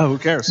shit. Oh, who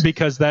cares?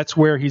 Because that's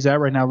where he's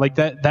at right now. Like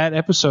that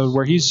episode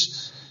where he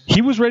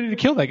was ready to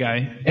kill that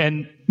guy.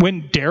 And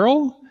when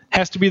Daryl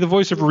has to be the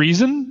voice of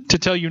reason to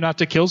tell you not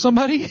to kill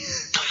somebody,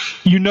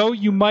 you know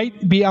you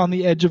might be on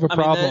the edge of a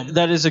problem.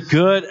 That is a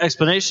good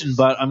explanation,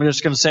 but I'm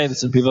just going to say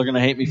this, and people are going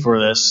to hate me for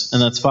this,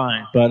 and that's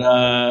fine. But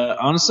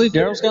honestly,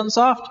 Daryl's gotten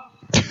soft.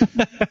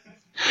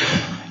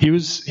 He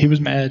was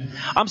mad.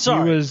 I'm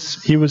sorry.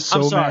 He was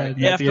so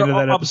mad at the end of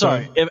that episode.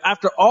 I'm sorry.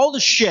 After all the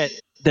shit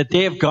that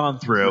they have gone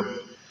through,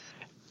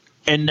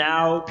 and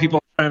now people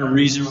are trying to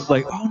reason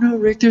like, oh no,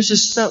 Rick, there's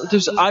this stuff.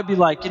 I'd be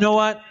like, you know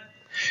what?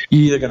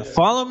 You're either going to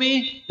follow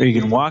me or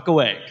you can walk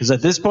away. Because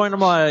at this point, I'm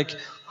like,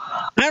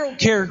 I don't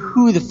care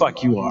who the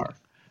fuck you are.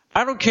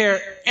 I don't care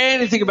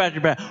anything about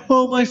your back.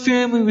 Oh, my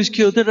family was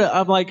killed.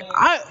 I'm like,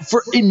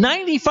 for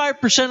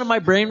 95% of my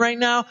brain right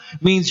now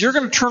means you're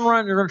going to turn around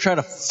and you're going to try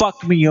to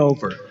fuck me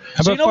over.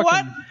 So you know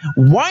what?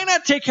 Why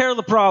not take care of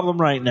the problem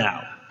right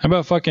now? How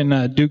about fucking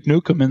Duke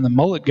Nukem and the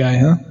mullet guy,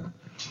 huh?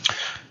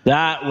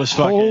 That was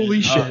fucking...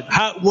 Holy shit.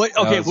 What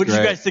did you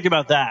guys think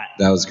about that?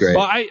 That was great.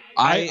 Well,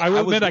 I will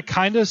admit I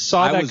kind of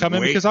saw that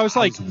coming because I was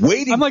like,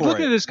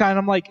 looking at this guy and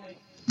I'm like,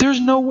 there's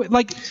no way,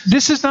 like,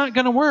 this is not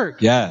going to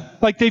work. Yeah.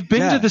 Like, they've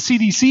been to the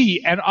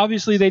CDC, and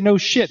obviously they know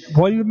shit.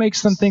 What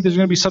makes them think there's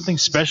going to be something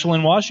special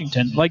in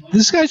Washington? Like,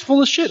 this guy's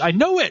full of shit. I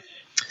know it.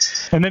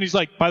 And then he's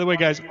like, by the way,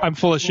 guys, I'm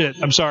full of shit.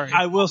 I'm sorry.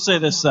 I will say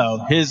this,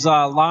 though. His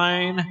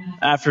line,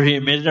 after he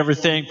admitted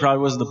everything,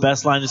 probably wasn't the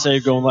best line to say,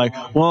 going like,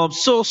 well, I'm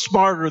so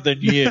smarter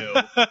than you.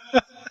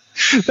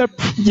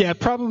 That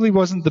probably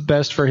wasn't the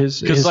best for his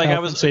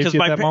health and safety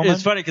at that moment.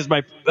 It's funny because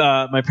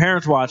my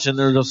parents watch and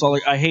they're just all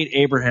like, I hate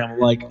Abraham. I'm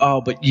like, oh,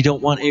 but you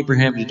don't want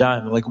Abraham to die.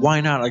 And they're like, why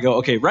not? I go,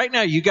 okay, right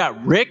now you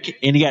got Rick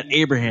and you got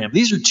Abraham.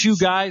 These are two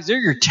guys. They're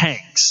your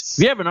tanks.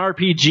 If you have an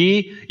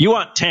RPG, you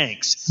want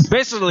tanks.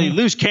 Basically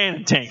loose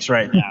cannon tanks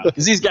right now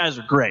because these guys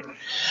are great.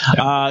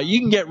 You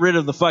can get rid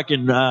of the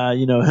fucking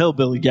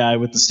hillbilly guy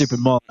with the stupid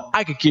mullet.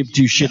 I could give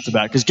two shits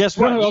about it because guess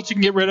what? You know who else you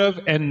can get rid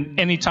of, and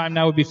any time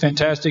now would be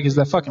fantastic, is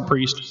that fucking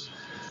priest.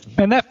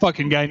 And that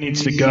fucking guy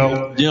needs to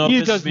go. You know,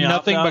 he does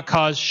nothing but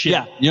cause shit.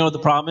 Yeah, you know what the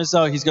problem is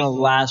though? He's going to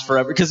last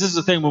forever. Because this is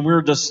the thing when we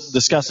were just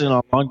discussing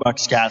on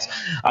Longbox Cast.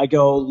 I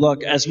go,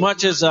 look, as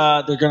much as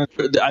they're going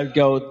to, I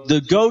go, the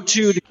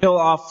go-to to kill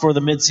off for the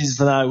mid-season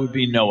finale would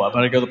be Noah.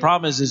 But I go, the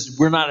problem is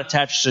we're not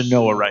attached to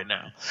Noah right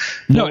now.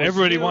 No,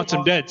 everybody wants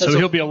him dead, so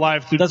he'll be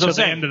alive through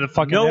the end of the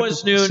fucking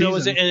Noah's new.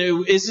 And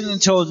it isn't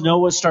until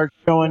Noah starts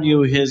showing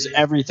you his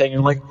everything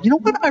and like, you know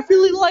what? I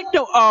really like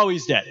Noah. Oh,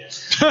 he's dead.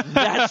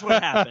 That's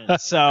what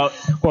happens. So.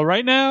 Well,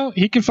 right now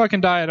he can fucking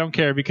die. I don't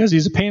care because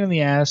he's a pain in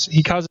the ass.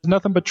 He causes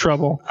nothing but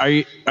trouble. Are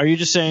you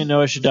just saying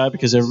Noah should die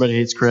because everybody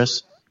hates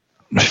Chris?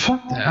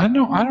 Fuck that. I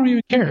don't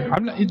even care.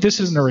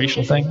 This isn't a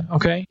racial thing.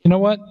 Okay. You know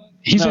what?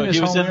 He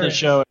was in the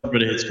show.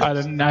 Everybody hates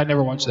Chris. I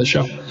never watched that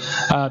show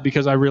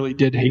because I really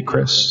did hate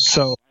Chris.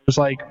 So I was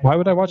like, why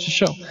would I watch the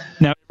show?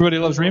 Now everybody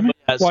loves Raymond.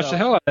 Watch the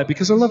hell out of that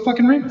because I love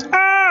fucking Raymond.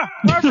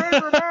 I'm Ray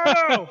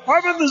Romano.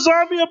 I'm in the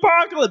zombie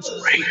apocalypse.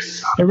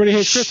 Race. Everybody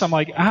hates Chris. I'm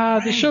like,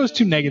 this show is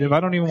too negative. I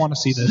don't even want to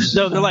see this.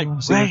 No, they're like,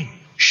 Ray,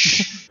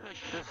 shh.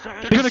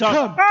 They're going to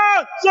come.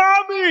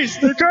 Zombies!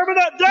 They're coming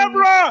at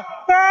Deborah!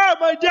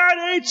 My dad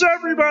hates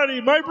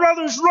everybody! My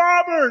brother's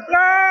Robert!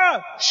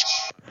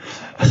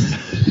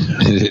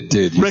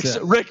 Dude,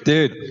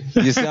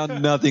 you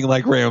sound nothing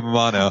like Ray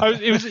Romano.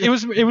 It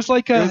was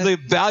like it was a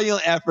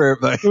valiant effort,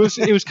 but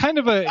it was kind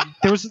of a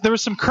there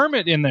was some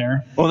Kermit in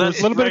there. Well, that's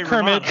a little bit of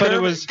Kermit, but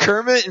it was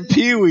Kermit and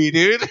Pee-wee,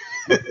 dude.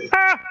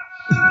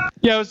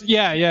 Yeah.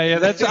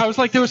 I was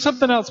like, there was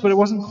something else, but it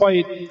wasn't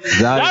quite.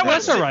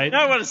 That's all right.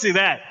 I want to see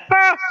that.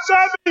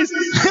 Zombies!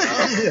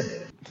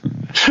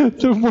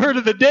 The word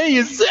of the day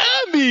is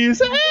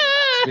zombies.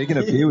 Speaking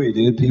of Pee-wee,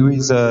 dude,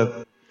 Pee-wee's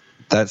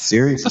that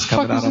series is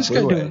coming out on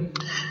Blu-ray.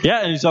 Yeah,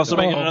 and he's also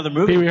making another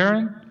movie. Pee-wee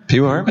Herman?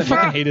 Pee-wee Herman? I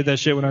fucking hated that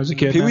shit when I was a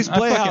kid. Pee-wee's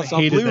Playhouse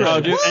on Blu-ray. Oh,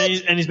 dude,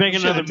 and he's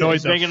making another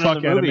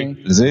movie.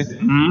 Is he?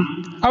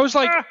 Mm-hmm. I was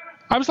like,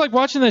 I was like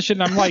watching that shit,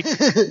 and I'm like,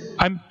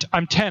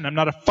 I'm 10. I'm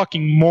not a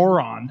fucking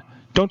moron.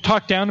 Don't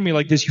talk down to me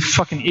like this, you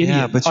fucking idiot.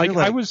 Yeah, but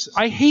like,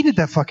 I hated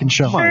that fucking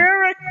show.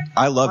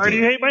 I loved it.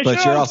 you hate my but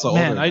show? you're also older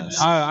Man, than us.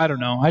 I don't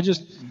know.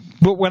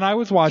 But when I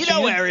was watching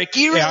it, Eric,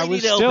 you really I was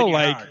need to still open your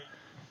like,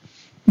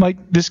 heart.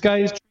 this guy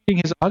is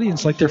treating his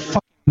audience like they're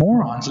fucking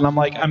morons, and I'm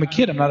like, I'm a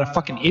kid. I'm not a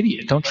fucking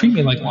idiot. Don't treat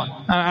me like one.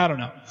 I don't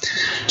know.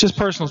 Just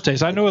personal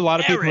taste. I know a lot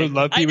of people who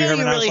love Pee Wee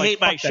Herman. I know you really like,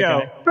 hate my fuck that show,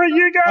 guy. but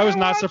you gotta I was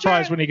not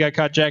surprised when he got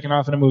caught jacking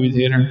off in a movie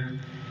theater.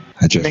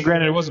 I I mean,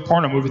 granted, it was a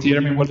porno movie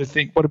theater. I mean, what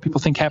do people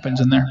think happens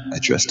in there?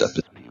 dressed up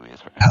as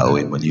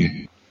Halloween one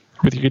year.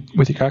 With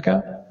your cock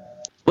out?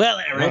 Well,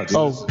 Eric.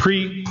 Oh,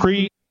 pre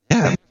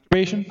Yeah,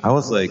 masturbation? I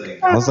was like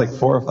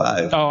 4 or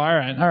 5. Oh, all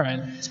right.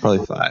 It's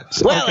probably 5.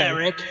 So. Well, Okay.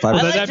 Eric. Well,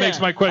 I That like makes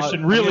to- my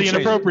question really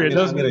inappropriate,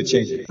 doesn't I'm it? gonna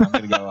change it.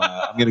 I'm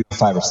gonna go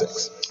 5 or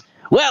 6.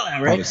 Well,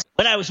 Eric.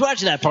 When I was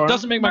watching that porno,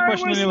 Doesn't make my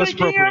question any less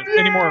appropriate,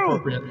 any more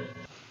appropriate.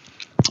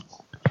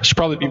 I should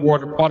probably be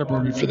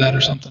waterboarded for that or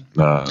something.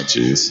 Oh,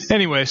 jeez.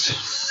 Anyways,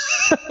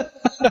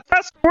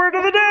 That's the word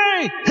of the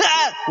day.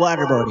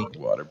 Waterboarding.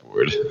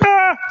 Waterboard.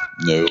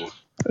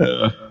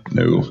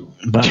 No.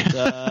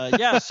 But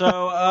yeah,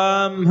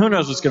 so who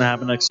knows what's going to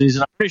happen next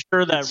season? I'm pretty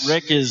sure that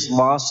Rick has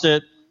lost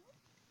it,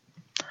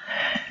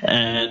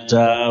 and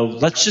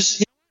let's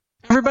just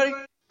everybody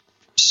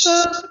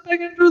sit back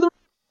and do the.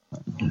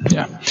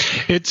 yeah,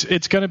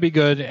 it's going to be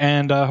good,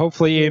 and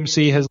hopefully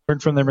AMC has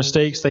learned from their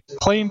mistakes. They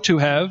claim to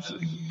have,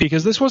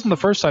 because this wasn't the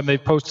first time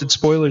they've posted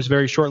spoilers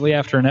very shortly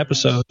after an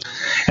episode.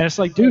 And it's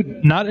like,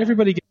 dude, not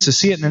everybody gets to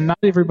see it, and not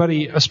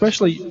everybody,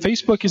 especially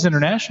Facebook is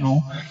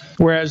international,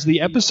 whereas the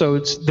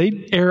episodes,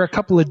 they air a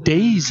couple of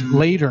days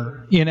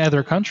later in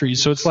other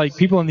countries. So it's like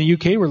people in the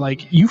UK were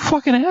like, you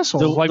fucking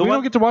assholes. We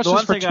don't get to watch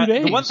this for 2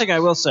 days. The one thing I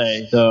will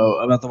say, though,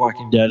 about The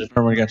Walking Dead, if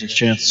everyone got a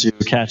chance to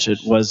catch it,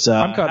 was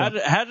I'm caught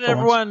up. how did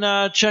everyone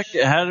how did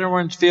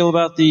everyone feel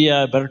about the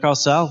Better Call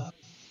Saul?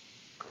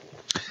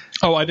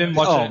 Oh, I didn't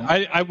watch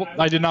it.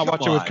 I did not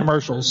watch it with on.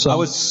 commercials. So. I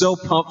was so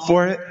pumped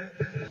for it,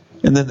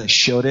 and then they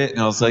showed it, and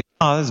I was like,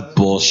 "Oh, this is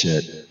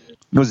bullshit. It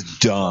was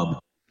dumb."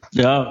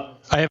 Yeah.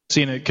 I haven't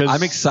seen it because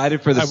I'm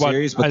excited for the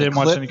series, but I didn't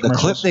watch any the clip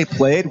commercials. they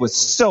played was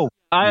so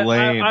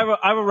lame.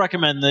 I would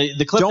recommend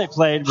the clip they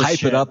played. Was hype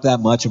shit. it up that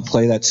much and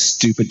play that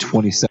stupid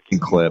 20-second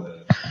clip.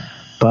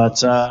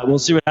 But we'll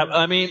see what happens.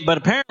 I mean, but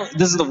apparently,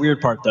 this is the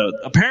weird part, though.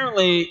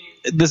 Apparently,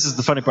 this is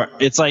the funny part.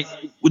 It's like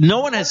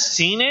no one has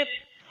seen it,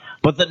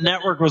 but the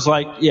network was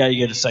like, "Yeah, you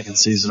get a second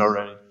season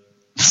already."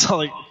 So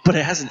like, but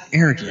it hasn't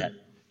aired yet.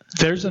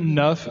 There's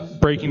enough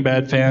Breaking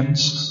Bad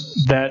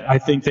fans that I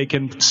think they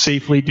can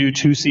safely do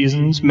 2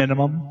 seasons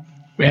minimum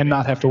and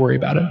not have to worry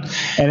about it.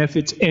 And if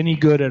it's any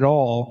good at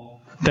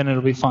all, then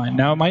it'll be fine.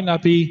 Now, it might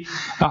not be.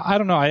 I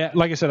don't know.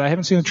 Like I said, I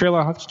haven't seen the trailer.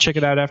 I'll have to check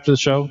it out after the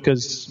show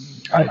because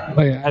I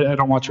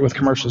don't watch it with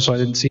commercials, so I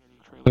didn't see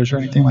trailers or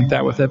anything like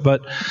that with it.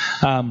 But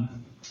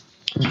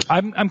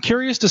I'm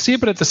curious to see it.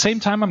 But at the same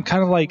time, I'm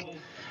kind of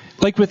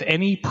like with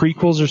any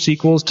prequels or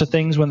sequels to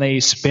things when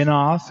they spin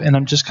off, and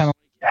I'm just kind of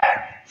like,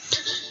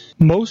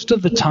 most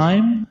of the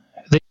time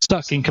they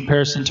suck in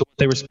comparison to what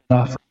they were spin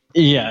off.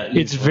 Yeah,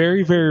 It's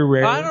very, very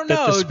rare I don't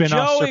that the know.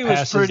 spin-off Joey was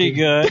surpasses pretty the-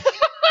 good.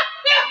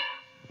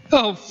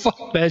 Oh,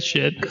 fuck that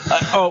shit.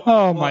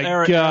 Oh my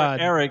Eric,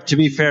 God. Eric, to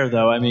be fair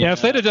though, I mean, Yeah,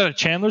 if they'd have done a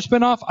Chandler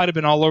spinoff, I'd have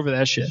been all over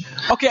that shit.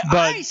 okay,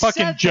 but I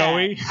fucking said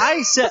Joey. That.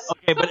 I said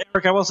okay, but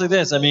Eric, I will say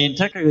this. I mean,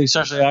 technically,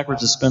 Socially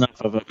Awkward's a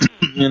spin-off of a.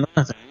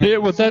 Yeah,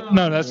 well, that's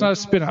not a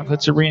spinoff.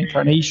 That's a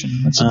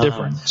reincarnation. That's a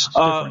different.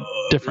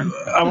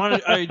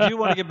 I do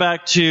want to get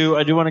back to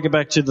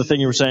the thing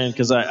you were saying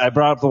because I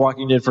brought up The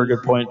Walking Dead for a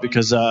good point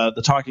because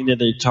the Talking Dead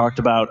they talked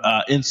about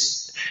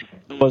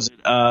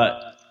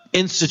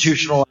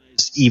institutionalized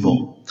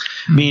evil,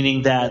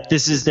 meaning that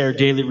this is their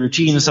daily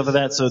routine and stuff like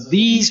that. So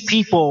these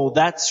people,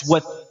 that's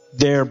what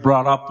they're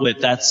brought up with.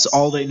 That's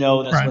all they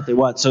know. That's what they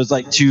want. So it's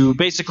like to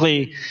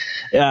basically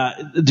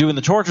doing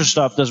the torture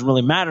stuff doesn't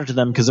really matter to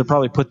them because they're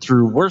probably put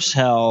through worse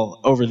hell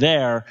over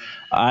there.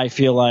 I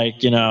feel like,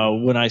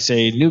 when I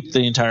say nuke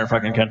the entire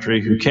fucking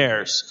country, who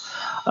cares?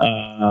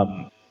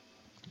 I'm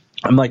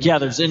like, yeah,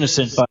 there's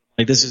innocent, but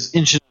like this is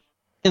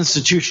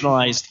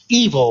institutionalized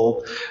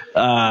evil.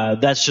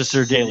 That's just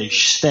their daily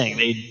thing.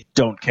 They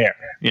don't care,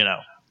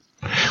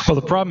 Well,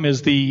 the problem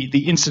is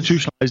the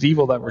institutionalized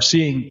evil that we're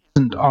seeing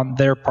isn't on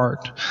their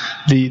part.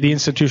 The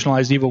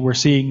institutionalized evil we're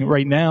seeing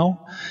right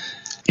now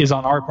is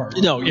on our part.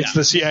 No, yeah. It's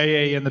the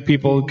CIA and the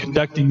people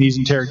conducting these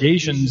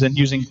interrogations and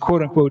using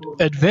quote-unquote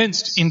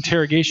advanced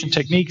interrogation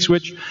techniques,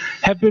 which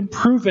have been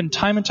proven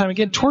time and time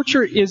again.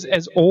 Torture is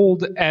as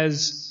old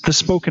as the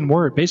spoken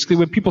word. Basically,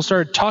 when people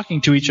started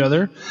talking to each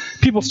other,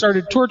 people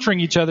started torturing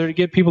each other to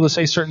get people to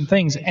say certain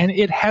things, and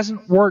it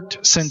hasn't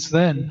worked since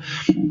then.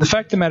 The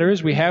fact of the matter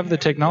is we have the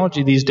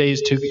technology these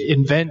days to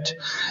invent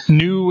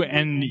new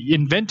and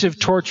inventive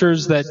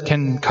tortures that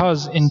can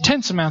cause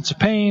intense amounts of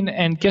pain,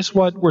 and guess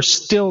what? We're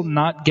still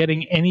not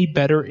getting any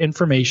better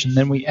information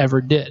than we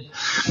ever did.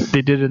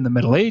 They did it in the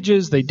Middle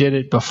Ages. They did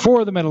it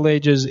before the Middle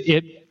Ages.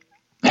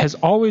 has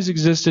always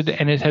existed,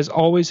 and it has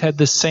always had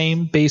the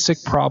same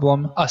basic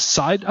problem.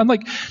 Aside, I'm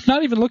like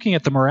not even looking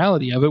at the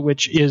morality of it,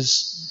 which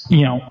is,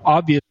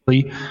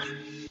 obviously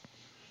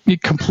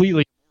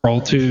completely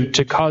immoral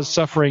to cause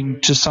suffering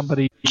to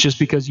somebody just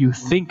because you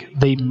think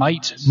they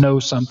might know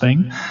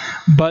something.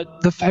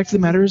 But the fact of the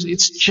matter is,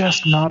 it's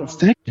just not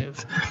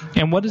effective.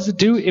 And what does it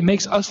do? It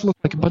makes us look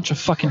like a bunch of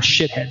fucking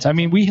shitheads. I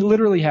mean, we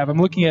literally have, I'm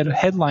looking at a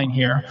headline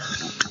here,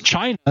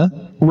 China,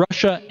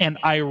 Russia, and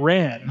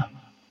Iran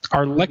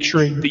are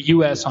lecturing the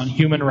U.S. on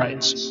human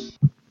rights.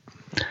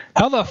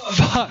 How the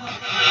fuck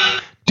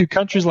do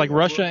countries like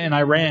Russia and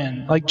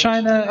Iran, like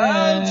China,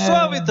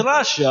 Soviet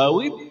Russia,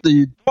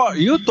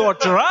 you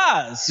torture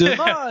us.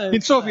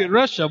 In Soviet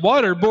Russia,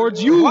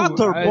 waterboards you. I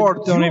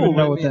don't even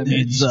know what that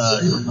means.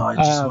 I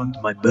just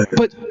want my burger.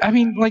 But I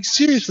mean, like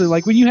seriously,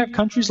 like when you have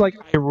countries like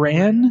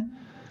Iran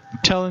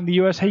telling the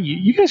U.S., "Hey,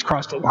 you guys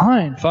crossed a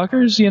line,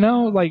 fuckers,"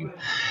 like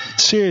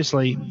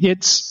seriously,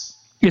 it's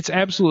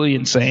absolutely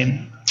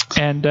insane.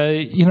 And,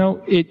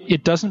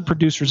 it doesn't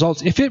produce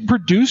results. If it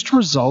produced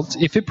results,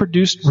 if it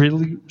produced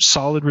really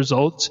solid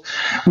results,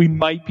 we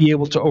might be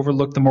able to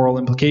overlook the moral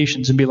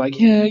implications and be like,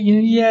 yeah,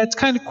 it's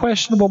kind of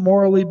questionable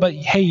morally, but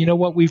hey, you know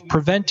what? We've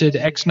prevented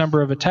X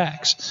number of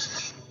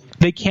attacks.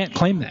 They can't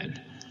claim that.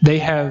 They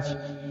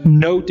have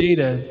no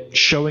data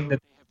showing that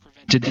they have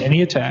prevented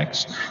any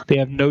attacks. They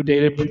have no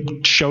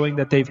data showing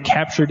that they've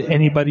captured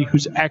anybody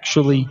who's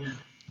actually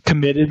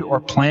committed or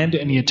planned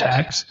any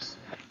attacks.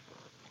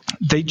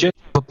 They just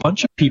have a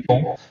bunch of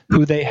people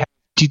who they have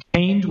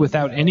detained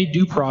without any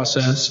due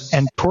process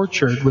and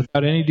tortured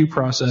without any due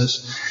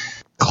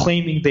process,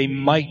 claiming they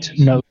might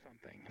know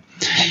something.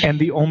 And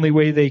the only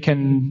way they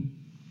can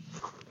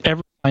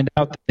ever find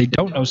out that they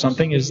don't know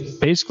something is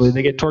basically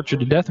they get tortured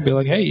to death and be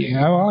like, hey,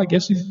 well, I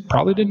guess you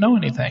probably didn't know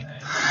anything.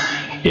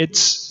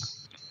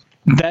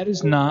 That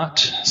is not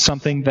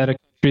something that a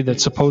country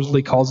that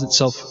supposedly calls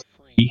itself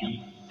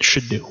free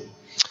should do.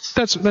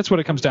 That's what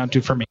it comes down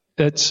to for me.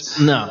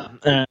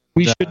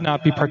 We should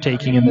not be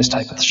partaking in this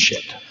type of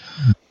shit.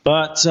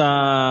 But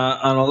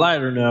on a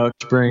lighter note,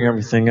 to bring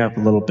everything up a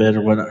little bit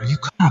or whatever, are you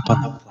caught up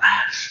on The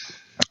Flash?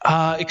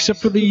 Except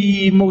for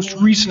the most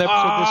recent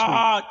episode this week.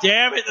 Oh,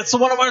 damn it. That's the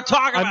one I want to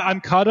talk about.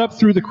 I'm caught up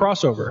through the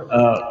crossover,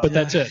 but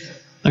that's it.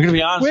 I'm going to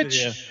be honest with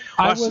you.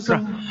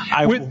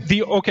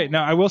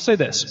 Now I will say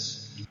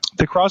this.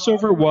 The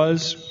crossover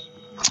was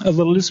a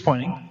little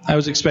disappointing. I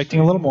was expecting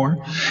a little more.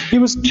 It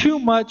was too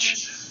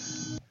much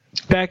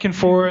back and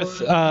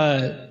forth.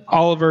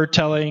 Oliver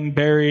telling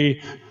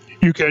Barry,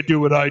 you can't do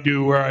what I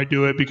do where I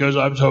do it because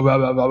I'm so blah,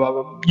 blah, blah, blah,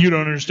 blah. You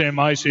don't understand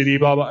my city,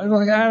 blah, blah. I'm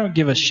like, I don't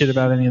give a shit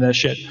about any of that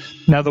shit.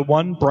 Now, the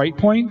one bright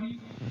point,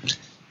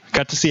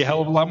 got to see a hell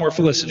of a lot more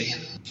Felicity.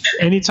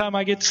 Anytime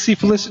I get to see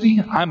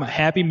Felicity, I'm a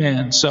happy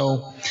man.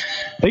 So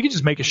they could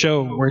just make a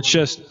show where it's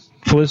just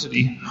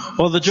Felicity.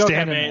 Well, the joke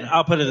I made,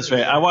 I'll put it this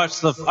way. I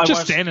watched the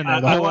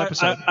whole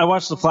episode. I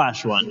watched the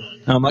Flash one.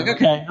 And I'm like,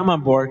 okay, I'm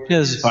on board. Yeah,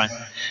 this is fine.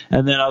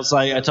 And then I was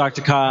like, I talked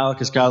to Kyle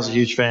because Kyle's a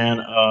huge fan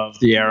of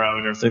the Arrow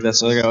and everything.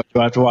 That's like, do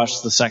I have to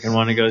watch the second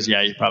one? He goes,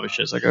 yeah, you probably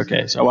should. It's like,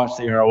 okay. So I watched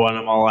the Arrow one.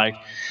 I'm all like,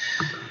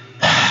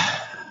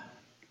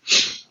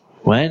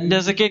 when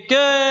does it get good,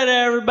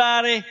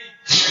 everybody?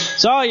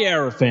 So all you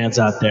Arrow fans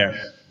out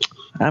there,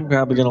 I'm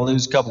probably going to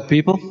lose a couple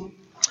people.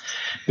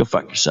 Go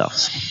fuck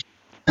yourselves.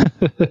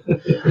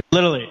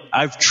 Literally,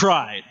 I've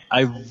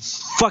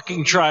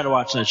fucking tried to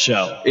watch that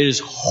show. It is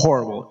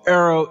horrible.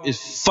 Arrow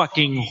is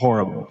fucking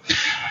horrible.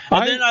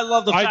 And then I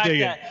love the fact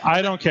that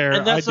I don't care.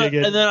 I dig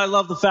it. And then I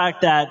love the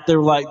fact that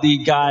they're like, the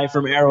guy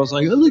from Arrow's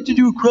like, I'd like to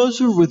do a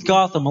crossover with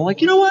Gotham. I'm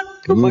like, you know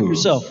what? Go fuck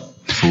yourself.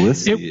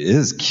 Felicity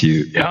is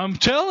cute. I'm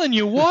telling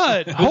you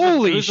what.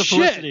 Holy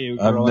shit.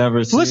 I've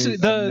never seen Felicity,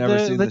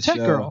 the tech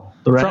show. girl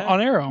redhead?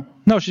 on Arrow.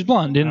 No, she's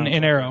blonde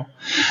in Arrow.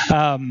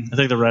 I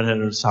think the redhead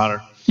is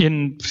hotter.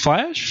 In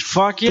Flash?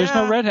 Fuck yeah. There's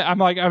no redhead.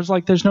 I was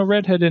like, there's no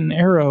redhead in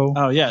Arrow.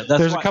 Oh yeah,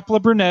 there's a couple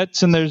of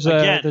brunettes and there's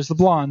the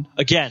blonde.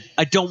 Again,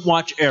 I don't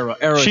watch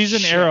Arrow. She's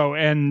in Arrow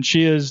and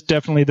she is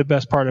definitely the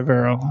best part of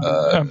Arrow.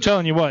 I'm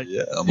telling you what.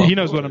 Yeah, he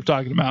knows what I'm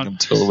talking about. I'm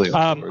totally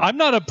on board. I'm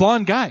not a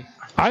blonde guy.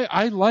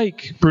 I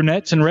like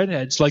brunettes and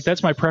redheads. Like,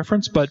 that's my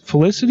preference. But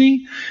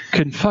Felicity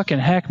can fucking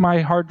hack my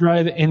hard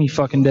drive any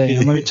fucking day.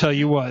 And let me tell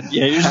you what.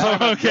 Yeah, you're just talking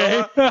about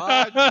okay.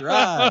 Hard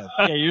drive.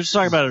 Yeah, you're just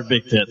talking about her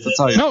big tits. That's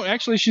all. No,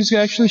 actually, she's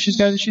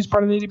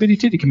part of the itty bitty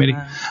titty committee.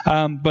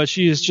 But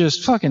she is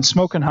just fucking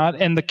smoking hot.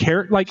 And the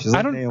character, like,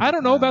 I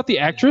don't know about the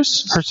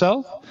actress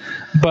herself,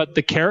 but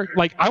the character,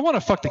 like, I want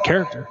to fuck the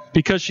character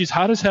because she's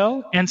hot as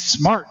hell and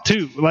smart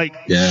too. Like,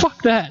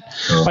 fuck that.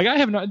 Oh. Like, I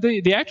have no.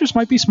 The actress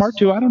might be smart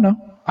too. I don't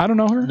know. I don't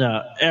know her.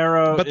 No,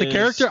 Arrow. But the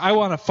character, I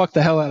want to fuck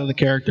the hell out of the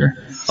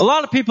character. A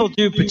lot of people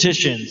do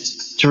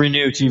petitions to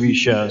renew TV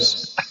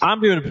shows.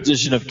 I'm doing a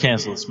petition of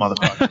cancel this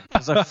motherfucker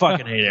because I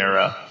fucking hate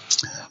Arrow.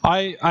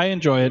 I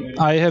enjoy it.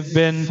 I have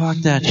been. Fuck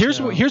that.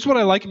 Here's what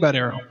I like about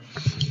Arrow.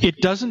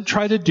 It doesn't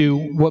try to do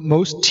what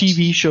most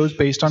TV shows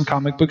based on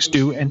comic books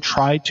do and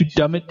try to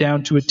dumb it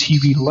down to a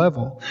TV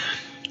level.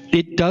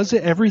 It does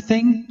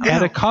everything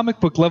at a comic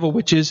book level,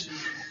 which is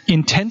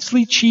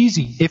intensely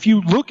cheesy. If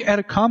you look at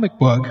a comic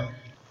book,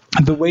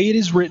 the way it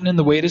is written and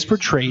the way it is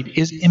portrayed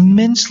is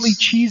immensely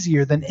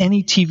cheesier than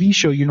any TV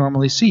show you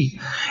normally see.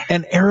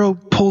 And Arrow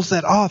pulls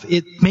that off.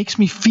 It makes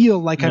me feel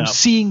like I'm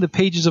seeing the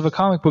pages of a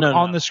comic book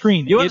on the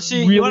screen. It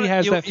really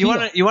has that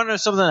feel. You want to know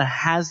something that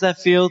has that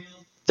feel,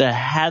 that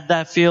had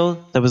that feel,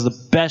 that was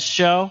the best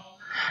show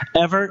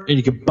ever, and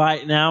you could buy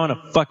it now in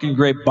a fucking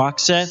great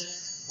box set,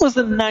 was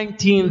the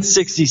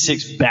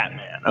 1966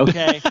 Batman,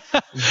 okay?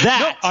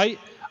 That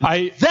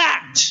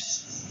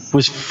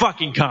was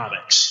fucking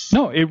comics.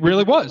 No, it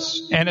really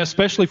was, and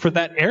especially for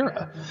that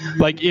era.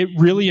 Like it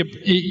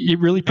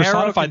really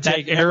personified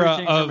that era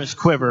of from his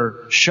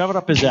quiver, shove it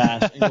up his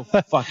ass, and go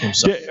fuck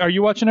himself. Are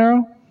you watching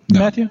Arrow,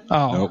 Matthew?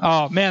 Oh, nope.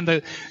 Oh man,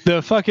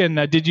 the fucking.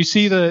 Did you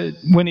see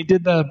when he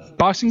did the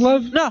boxing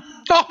glove? No.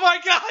 Oh my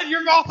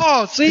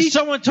God, see,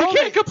 someone told me. You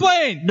can't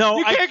complain. No,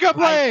 you can't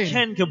complain. I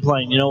can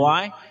complain. You know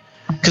why?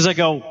 Because I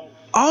go,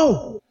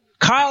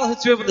 Kyle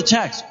hits me up with a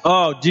text.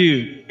 Oh,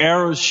 dude,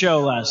 Arrow's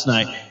show last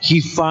night.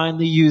 He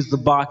finally used the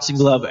boxing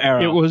glove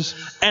Arrow. It was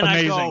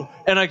amazing.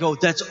 I go,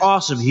 that's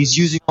awesome. He's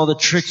using all the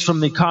tricks from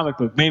the comic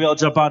book. Maybe I'll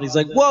jump out. He's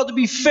like, well, to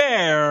be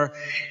fair,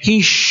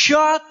 he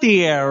shot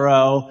the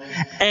arrow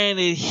and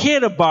it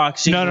hit a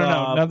boxing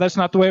glove. No, that's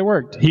not the way it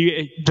worked.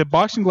 The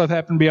boxing glove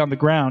happened to be on the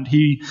ground.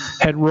 He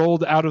had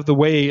rolled out of the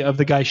way of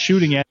the guy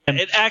shooting at him.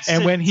 It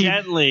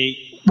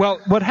accidentally...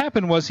 Well, what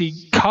happened was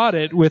he caught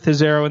it with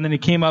his arrow, and then he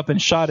came up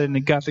and shot it, and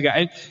it got the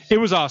guy. It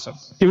was awesome.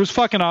 It was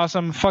fucking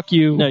awesome. Fuck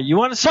you. No, you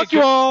want to see Fuck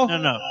you all.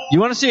 No. You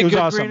want to see a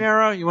good Green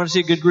Arrow? You want to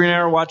see a good Green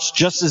Arrow? Watch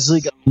Justice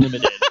League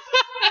Unlimited.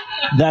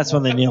 That's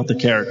when they nailed the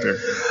character.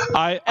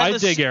 I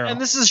dig Arrow. And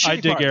this is a shitty I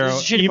dig part. Arrow,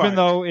 even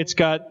though it's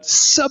got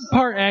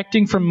subpar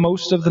acting from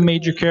most of the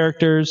major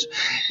characters,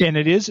 and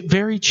it is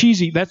very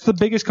cheesy. That's the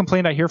biggest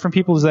complaint I hear from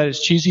people is that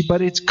it's cheesy,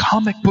 but it's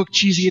comic book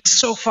cheesy. It's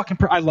so fucking.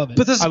 I love it.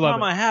 But this is the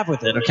problem I have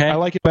with it. Okay, I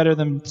like it better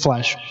than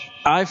Flash.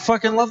 I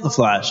fucking love the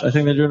Flash. I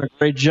think they're doing a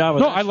great job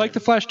with it. No, I like the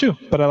Flash too,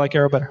 but I like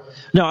Arrow better.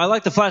 No, I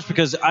like the Flash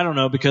because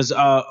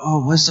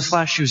what's the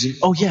Flash using?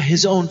 Oh yeah,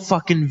 his own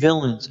fucking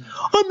villains.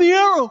 I'm the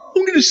Arrow.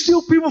 I'm gonna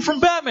steal people from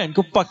Batman.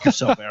 Go fuck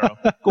yourself, Arrow.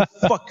 Go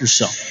fuck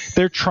yourself.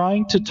 They're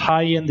trying to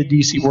tie in the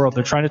DC world.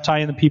 They're trying to tie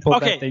in the people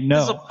that they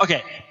know.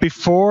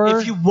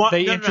 Before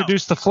they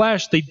introduced the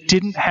Flash, they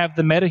didn't have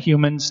the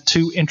metahumans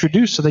to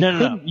introduce, so they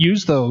couldn't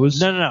use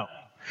those. No.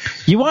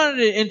 You wanted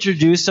to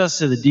introduce us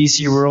to the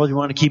DC world. You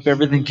want to keep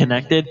everything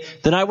connected.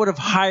 Then I would have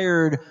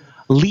hired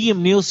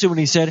Liam Neeson when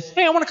he said,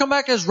 "Hey, I want to come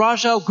back as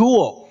Ra's al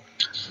Ghul."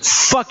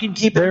 Fucking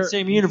keep it in the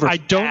same universe. I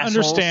don't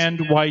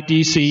understand why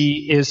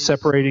DC is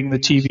separating the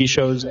TV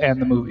shows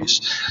and the movies.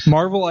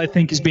 Marvel, I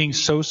think, is being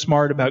so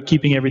smart about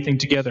keeping everything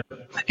together.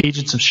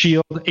 Agents of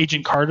S.H.I.E.L.D.,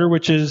 Agent Carter,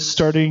 which is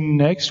starting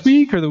next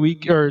week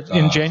or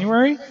in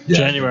January.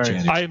 January.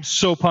 I am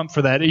so pumped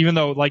for that. Even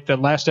though, like, the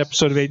last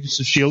episode of Agents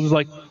of S.H.I.E.L.D. was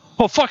like,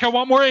 oh fuck, I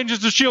want more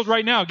Agents of S.H.I.E.L.D.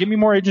 right now. Give me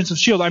more Agents of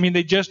S.H.I.E.L.D. I mean,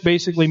 they just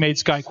basically made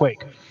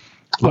Skyquake.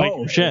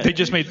 Like, shit. They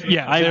just made,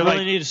 I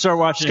really need to start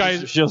watching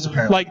Agents of S.H.I.E.L.D.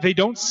 apparently. Like, they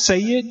don't say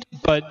it,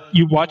 but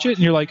you watch it and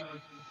you're like,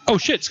 oh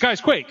shit, Sky's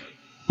Quake.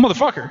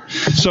 Motherfucker.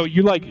 So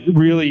you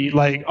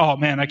really oh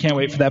man, I can't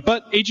wait for that.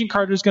 But Agent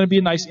Carter is going to be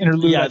a nice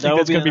interlude. I think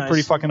that's going to be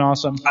pretty fucking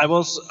awesome.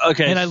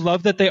 And I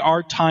love that they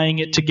are tying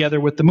it together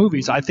with the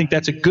movies. I think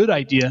that's a good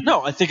idea.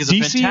 No, I think it's a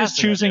fantastic DC is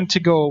choosing to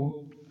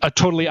go a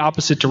totally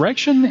opposite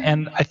direction,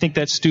 and I think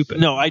that's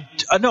stupid. No, I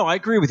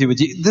agree with you.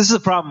 This is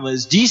the problem: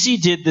 is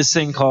DC did this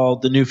thing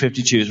called the New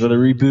 52s, where they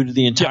rebooted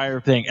the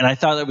entire thing, and I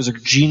thought that was a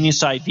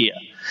genius idea.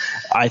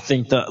 I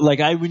think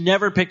I would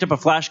never picked up a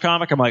Flash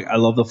comic. I'm like, I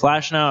love the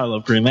Flash now. I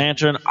love Green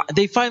Lantern.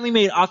 They finally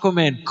made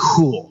Aquaman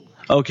cool.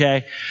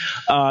 Okay,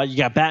 you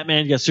got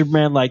Batman, you got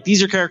Superman. Like,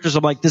 these are characters.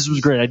 I'm like, this was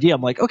a great idea.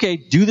 I'm like, okay,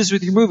 do this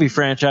with your movie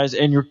franchise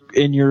and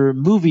your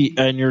movie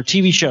and your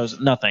TV shows.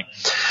 Nothing.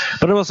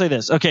 But I will say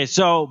this. Okay,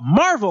 so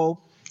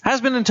Marvel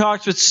has been in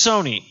talks with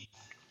Sony.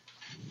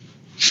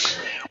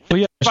 Well,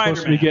 yeah, they're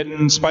supposed to be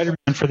getting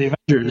Spider-Man for the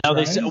Avengers. Now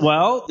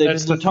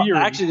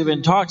they've been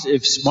in talks.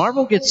 If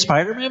Marvel gets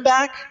Spider-Man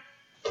back,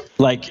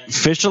 like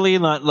officially,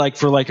 not like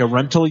for like a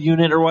rental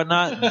unit or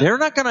whatnot, they're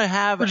not going to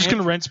have. We're just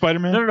going to rent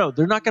Spider-Man. No,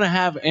 they're not going to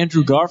have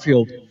Andrew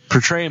Garfield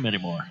portray him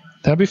anymore.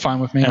 That'd be fine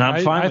with me. And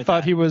I'm fine with that. I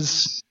thought he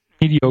was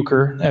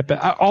mediocre.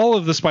 All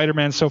of the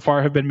Spider-Man so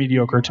far have been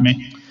mediocre to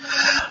me.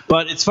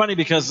 But it's funny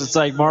because it's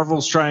like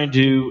Marvel's trying to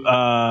do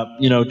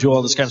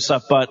all this kind of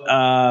stuff. But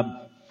where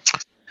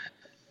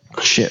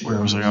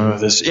was I going with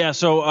this? Yeah,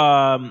 so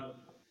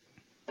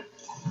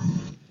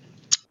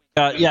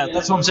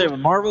that's what I'm saying.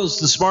 Marvel's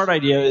the smart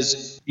idea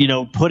is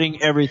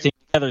putting everything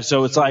together.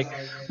 So it's like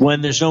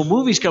when there's no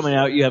movies coming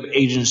out, you have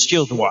Agent of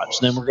S.H.I.E.L.D. to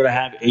watch. And then we're going to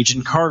have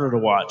Agent Carter to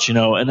watch,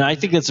 and I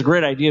think that's a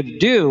great idea to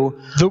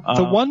do. The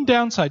one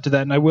downside to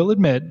that, and I will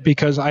admit,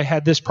 because I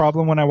had this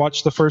problem when I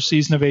watched the first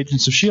season of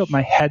Agents of S.H.I.E.L.D. and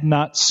I had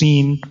not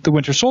seen The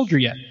Winter Soldier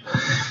yet.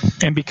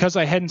 And because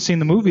I hadn't seen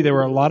the movie, there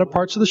were a lot of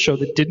parts of the show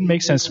that didn't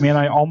make sense to me, and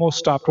I almost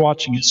stopped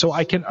watching it. So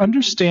I can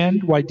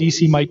understand why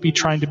DC might be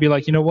trying to be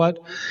like, you know what?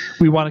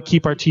 We want to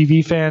keep our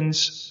TV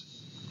fans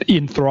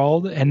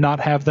enthralled and not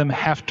have them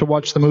have to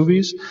watch the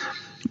movies.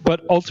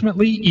 But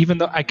ultimately, even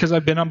though, because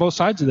I've been on both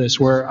sides of this,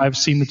 where I've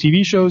seen the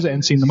TV shows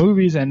and seen the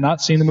movies and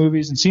not seen the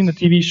movies and seen the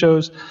TV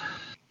shows,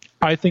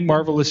 I think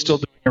Marvel is still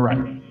doing it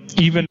right.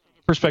 Even from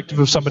the perspective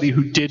of somebody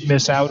who did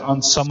miss out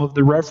on some of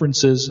the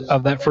references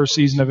of that first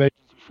season of Agents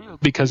of S.H.I.E.L.D.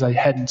 because I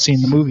hadn't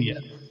seen the movie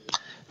yet.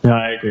 No,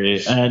 I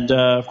agree. And,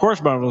 of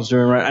course, Marvel's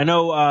doing right. I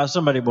know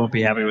somebody won't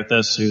be happy with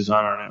this who's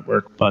on our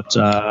network, but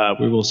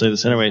we will say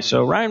this anyway.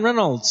 So Ryan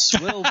Reynolds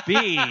will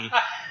be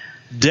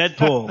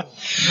Deadpool.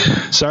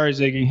 Sorry,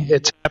 Ziggy.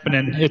 It's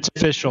happening. It's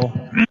official.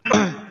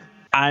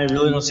 I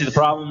really don't see the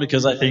problem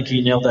because I think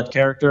he nailed that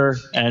character.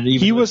 And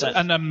even he was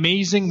an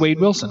amazing Wade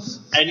Wilson.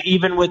 And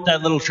even with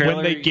that little trailer,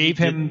 when they gave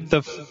him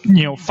the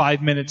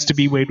 5 minutes to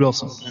be Wade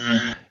Wilson,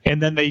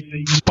 and then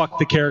they fucked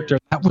the character,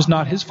 that was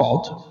not his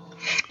fault.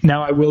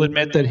 Now I will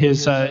admit that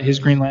his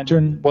Green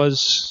Lantern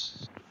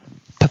was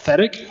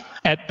pathetic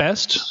at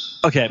best.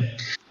 Okay,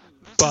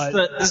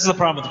 but this is the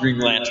problem with Green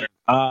Lantern.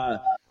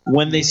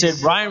 When they said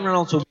Ryan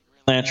Reynolds will be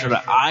Green Lantern,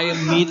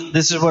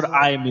 this is what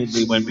I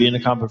immediately went, being a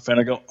comic book fan,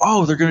 I go,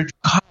 oh, they're going to do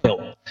Kyle.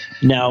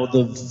 Now,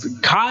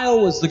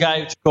 Kyle was the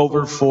guy who took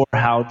over for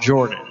Hal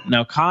Jordan.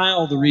 Now,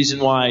 Kyle, the reason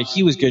why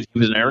he was good, he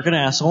was an arrogant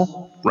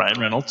asshole,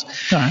 Ryan Reynolds.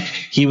 Right.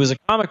 He was a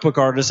comic book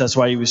artist. That's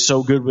why he was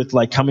so good with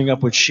like coming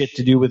up with shit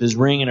to do with his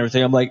ring and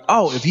everything. I'm like,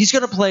 oh, if he's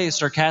going to play a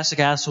sarcastic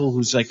asshole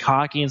who's like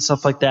cocky and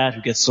stuff like that,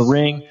 who gets the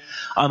ring,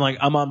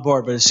 I'm on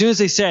board. But as soon as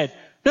they said,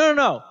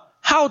 no,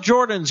 Hal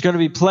Jordan's going to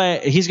be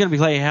he's going to be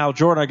playing Hal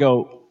Jordan, I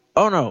go,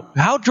 oh no,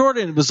 Hal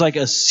Jordan was like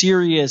a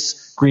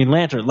serious Green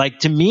Lantern. Like,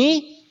 to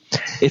me,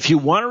 if you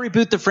want to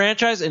reboot the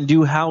franchise and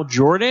do Hal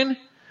Jordan,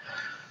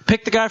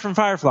 pick the guy from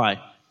Firefly.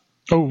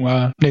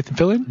 Oh, Nathan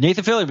Fillion?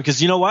 Nathan Fillion,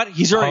 because you know what?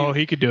 He's already... Oh,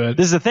 he could do it.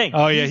 This is the thing.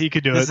 Oh, yeah, he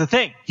could do it. This is the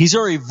thing. He's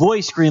already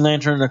voiced Green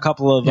Lantern in a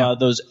couple of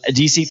those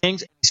DC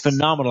things. He's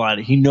phenomenal at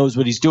it. He knows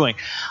what he's doing.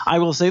 I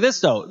will say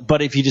this, though.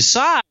 But if you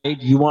decide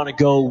you want to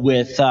go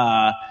with...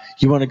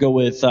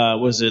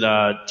 was it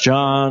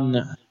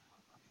John...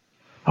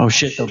 Oh,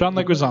 shit. John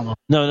Leguizamo.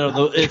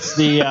 No, it's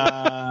the...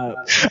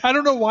 I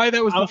don't know why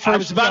that was the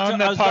first John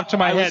that popped to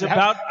my head.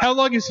 How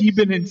long has he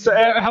been in...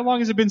 How long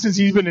has it been since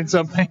he's been in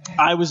something?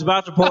 I was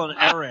about to pull an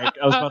Eric. Fuck.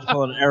 I was about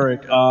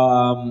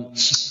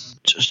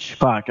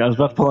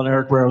to pull an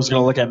Eric where I was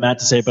going to look at Matt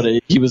to say, but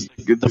he was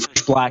the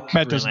first black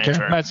Matt doesn't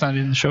care. Matt's not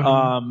in the show.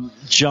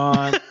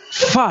 John...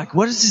 Fuck,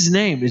 what is his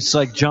name? It's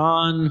like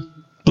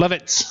John...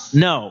 Lovitz.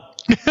 No.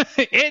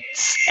 It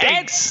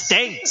stinks.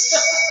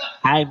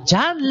 I'm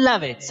John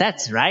Lovitz,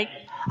 that's right.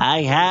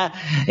 I have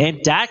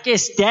in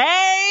darkest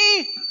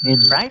day, in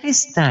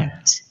brightest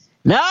night,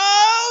 no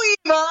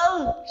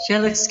evil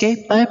shall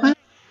escape my mind.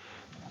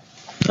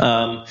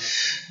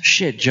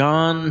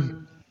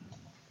 John.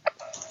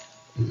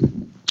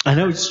 I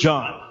know it's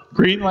John.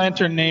 Green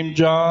Lantern named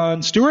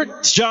John Stewart?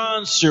 It's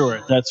John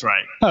Stewart, that's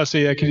right. Oh, so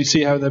yeah, can you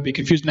see how that'd be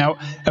confused? Now,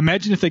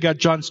 imagine if they got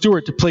John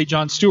Stewart to play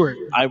John Stewart.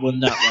 I would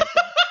not want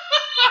that.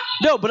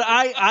 No, but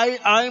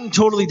I'm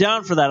totally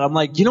down for that. I'm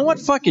like, you know what?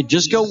 Fuck it.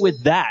 Just go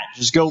with that.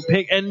 Just go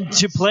pick. And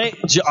to play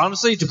John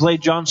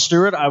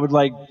Stewart, I would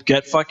like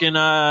get fucking,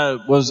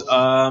 was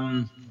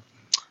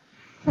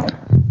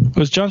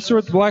John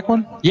Stewart the black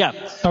one? Yeah.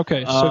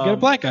 Okay, so get a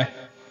black guy.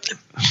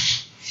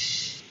 That's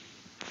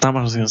what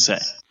I was going to say.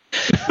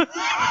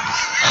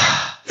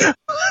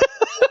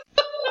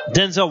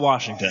 Denzel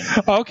Washington.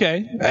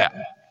 Okay.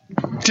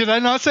 Did I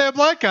not say a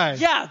black guy?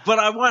 Yeah, but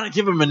I want to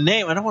give him a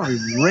name. I don't want to be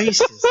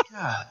racist.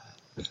 God.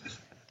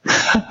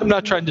 I'm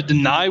not trying to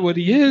deny what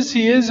he is.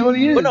 He is what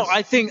he is. But no,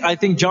 I think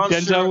John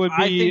Denzel Stewart would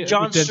be. I think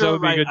John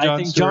Stewart.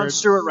 John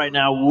Stewart right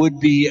now would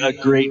be a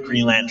great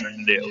Green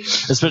Lantern to do,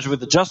 especially with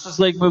the Justice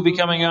League movie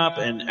coming up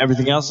and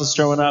everything else that's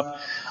showing up.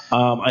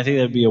 I think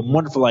that'd be a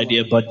wonderful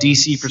idea. But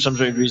DC, for some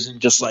strange reason,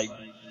 just like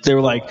they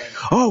were like,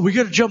 oh, we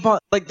got to jump on.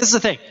 Like, this is the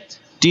thing,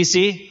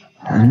 DC.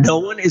 No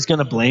one is going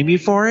to blame you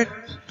for it.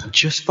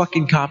 Just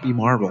fucking copy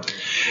Marvel.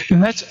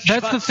 And that's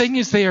the thing,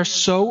 is they are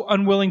so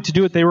unwilling to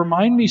do it. They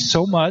remind me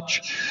so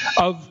much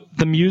of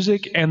the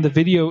music and the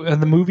video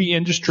and the movie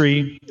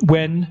industry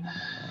when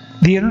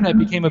the internet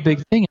became a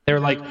big thing. They're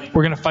like,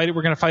 we're going to fight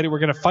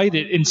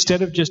it,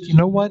 instead of just, you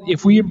know what,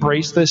 if we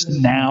embrace this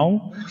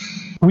now,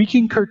 we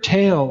can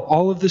curtail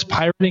all of this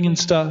pirating and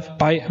stuff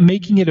by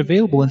making it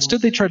available.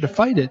 Instead, they tried to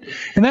fight it.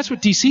 And that's what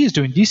DC is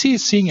doing. DC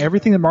is seeing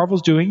everything that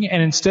Marvel's doing,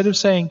 and instead of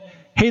saying,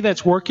 hey,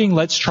 that's working,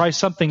 let's try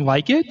something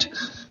like it,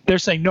 they're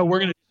saying, no, we're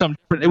going to do something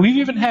different. We've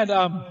even had,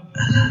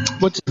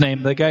 what's his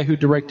name? The guy who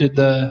directed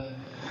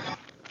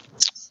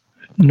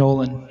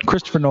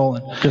Christopher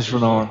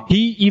Nolan.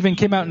 He even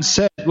came out and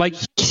said, like,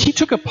 he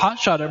took a pot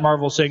shot at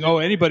Marvel, saying, "Oh,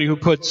 anybody who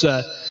puts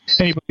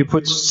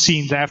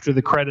scenes after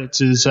the credits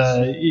is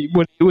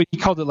what he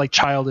called it, like,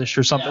 childish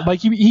or something." Yeah.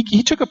 Like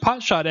he took a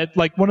pot shot at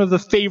like one of the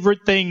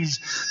favorite things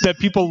that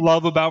people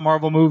love about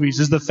Marvel movies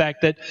is the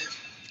fact that.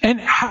 And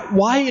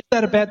why is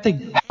that a bad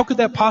thing? How could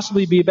that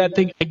possibly be a bad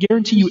thing? I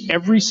guarantee you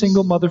every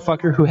single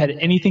motherfucker who had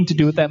anything to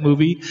do with that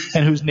movie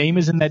and whose name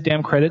is in that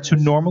damn credits, who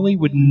normally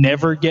would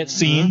never get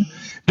seen,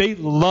 they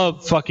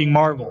love fucking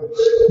Marvel.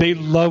 They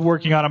love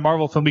working on a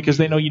Marvel film because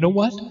they know, you know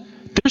what?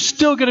 there's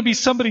still going to be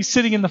somebody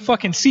sitting in the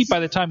fucking seat by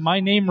the time my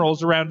name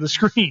rolls around the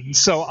screen.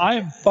 So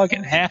I'm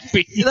fucking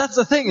happy. That's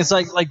the thing. It's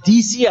like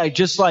DC. I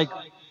just like.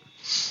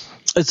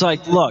 It's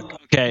like, look,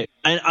 okay.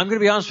 I'm going to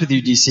be honest with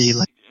you, DC.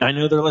 Like, I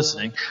know they're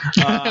listening.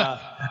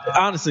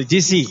 Honestly,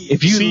 DC,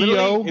 if you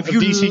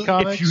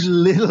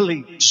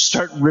literally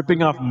start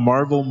ripping off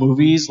Marvel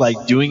movies,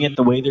 like doing it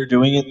the way they're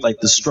doing it, like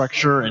the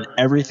structure and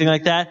everything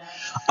like that,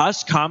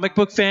 us comic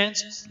book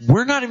fans,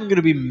 we're not even going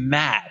to be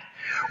mad.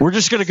 We're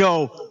just going to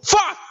go,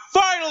 fuck,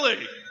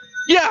 finally,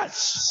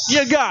 yes,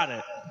 you got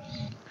it.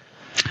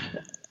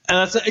 And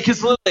that's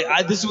because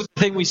literally, this was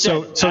the thing we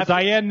said. So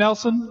Diane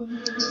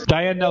Nelson,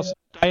 Diane,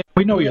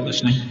 we know you're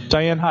listening.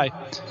 Diane, hi,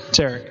 it's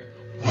Eric.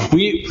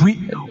 We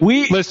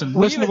listen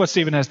to what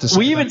Steven has to say.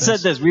 We even said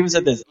this.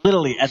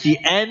 Literally, at the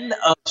end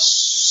of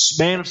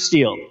Man of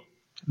Steel,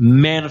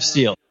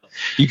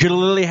 you could have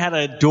literally had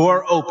a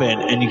door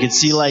open and you could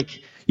see,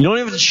 like, you don't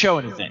even have to show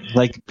anything,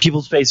 like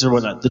people's faces or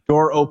whatnot. The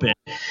door open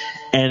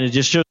and it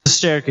just shows the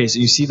staircase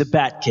and you see the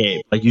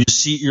Batcave. Like, you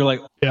just see, you're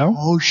like,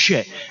 oh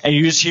shit. And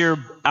you just hear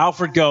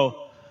Alfred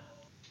go,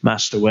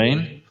 Master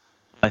Wayne,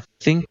 I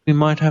think we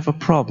might have a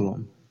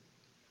problem.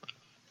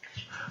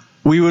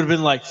 We would have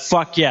been like,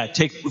 fuck yeah,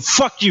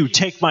 fuck you,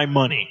 take my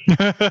money.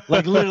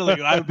 Like,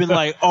 literally, I would have been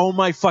like, oh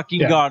my fucking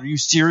God, are you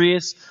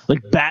serious?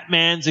 Like,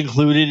 Batman's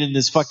included in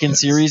this fucking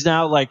series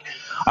now? Like,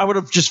 I would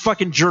have just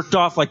fucking jerked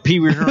off like Pee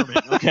Wee Herman,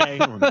 okay?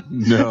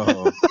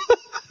 No.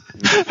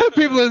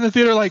 People in the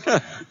theater are like,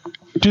 dude,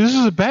 this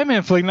is a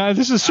Batman flick, not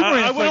this is a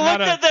Superman I would have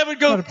looked at them and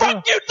go,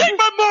 fuck you, take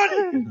my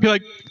money! Be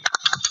like,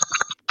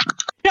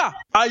 yeah,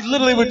 I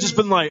literally would have just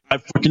been like, I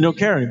fucking don't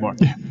care anymore.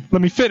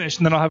 Let me finish,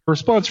 and then I'll have a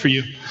response for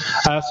you.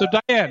 So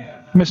Diane,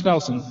 Miss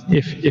Nelson,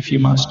 if you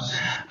must,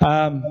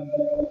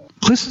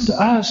 listen to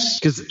us.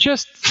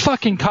 Just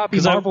fucking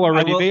copy Marvel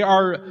already. They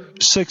are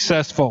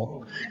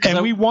successful,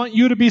 and we want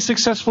you to be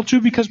successful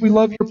too because we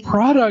love your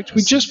product.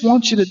 We just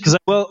want you to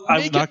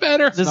make it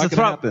better. This is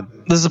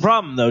the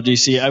problem, though,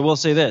 DC. I will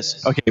say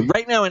this. Okay,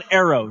 right now in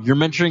Arrow, you're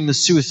mentioning the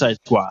Suicide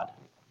Squad.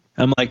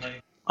 I'm like,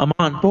 I'm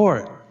on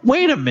board.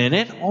 Wait a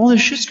minute, all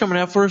this shit's coming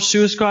out for a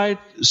Suicide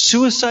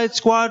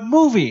Squad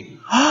movie.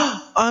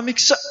 I'm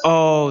excited.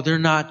 Oh, they're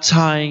not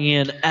tying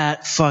in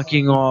at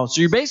fucking all.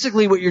 So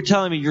what you're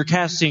telling me, you're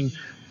casting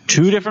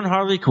 2 different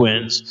Harley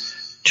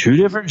Quinns, 2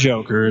 different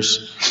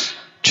Jokers,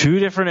 2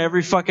 different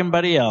every fucking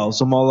buddy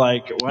else. I'm all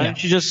like, why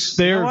don't you just...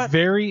 They're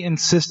very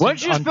insistent. Why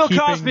don't you just Bill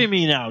Cosby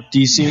me now,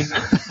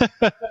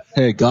 DC?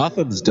 Hey,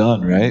 Gotham's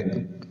done,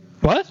 right?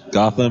 What?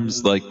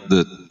 Gotham's like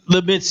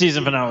the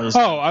mid-season finale.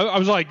 Oh, I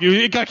was like,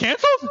 it got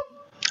canceled?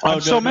 I'm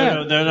so mad.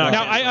 No, they're not.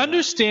 Now, I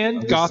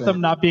understand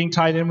Gotham not being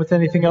tied in with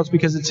anything else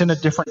because it's in a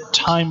different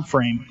time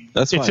frame.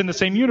 That's fine. It's in the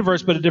same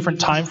universe, but a different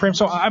time frame.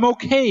 So I'm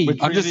okay with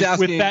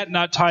that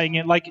not tying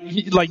in. Like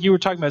you were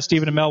talking about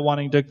Stephen Amell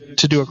wanting to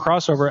do a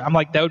crossover. I'm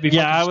like, that would be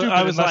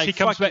fucking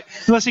stupid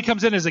unless he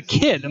comes in as a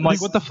kid. I'm like,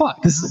 what the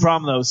fuck? This is the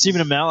problem, though.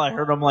 Stephen Amell, I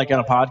heard him like on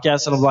a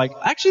podcast, and I'm like,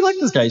 I actually like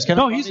this guy. He's kind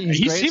of funny.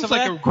 He seems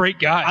like a great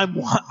guy.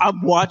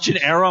 I'm watching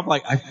Arrow. I'm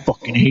like, I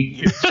fucking hate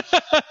you.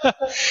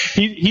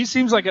 He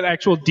seems like an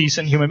actual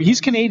decent human.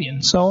 He's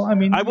Canadian, so I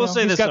mean, I will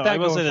say this.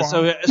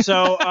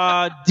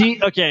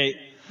 Okay,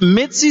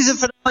 mid-season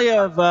finale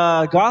of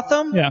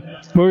Gotham.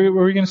 Yeah, what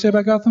were we going to say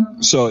about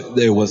Gotham? So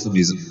it was the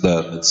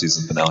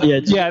mid-season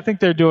finale. Yeah, I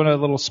think they're doing a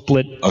little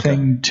split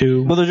thing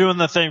too. Well, they're doing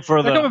the thing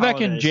for they're coming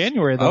back in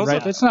January though,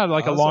 right? It's not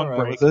like a long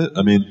break.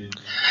 I mean,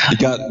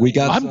 we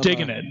got. I'm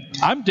digging it.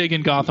 I'm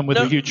digging Gotham with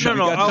a huge show.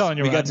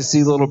 We got to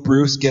see little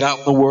Bruce get out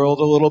in the world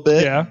a little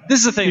bit. Yeah, this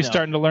is the thing. He's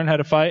starting to learn how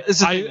to fight.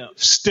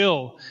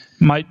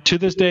 To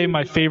this day,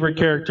 my favorite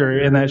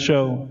character in that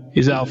show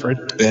is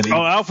Alfred.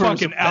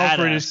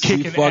 Alfred is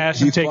kicking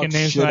ass and taking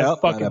names, and I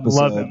fucking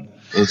love him.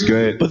 It's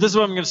great. But this is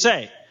what I'm going to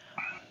say.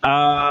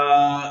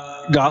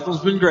 Gotham's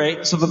been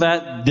great, stuff like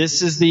that.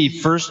 This is the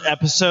first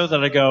episode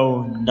that I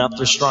go, not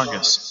their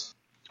strongest.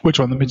 Which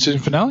one, the mid-season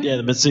finale? Yeah,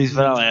 the mid-season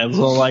finale. I was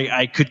like,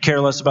 I could care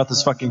less about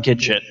this fucking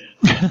kid shit.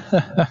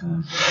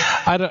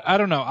 I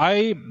don't know.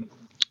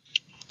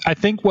 I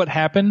think what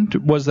happened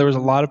was there was a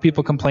lot of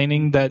people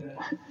complaining that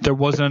there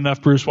wasn't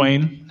enough Bruce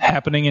Wayne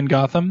happening in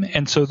Gotham,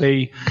 and so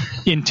they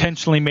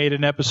intentionally made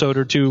an episode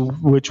or two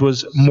which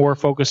was more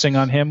focusing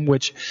on him,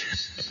 which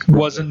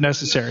wasn't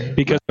necessary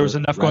because there was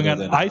enough going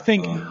on. I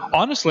think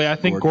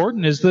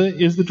Gordon is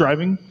the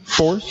driving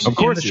force in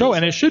the show,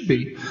 and it should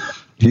be.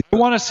 I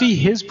want to see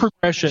his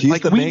progression.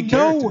 Like, we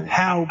know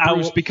how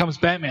Bruce becomes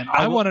Batman.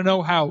 I want to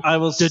know how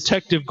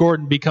Detective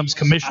Gordon becomes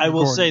Commissioner Gordon. I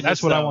will say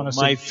that's what I want to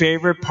see. My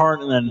favorite part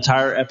in that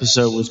entire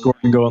episode was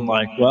Gordon going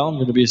like, well, I'm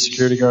going to be a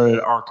security guard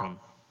at Arkham.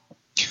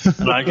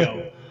 And I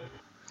go,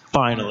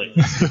 finally.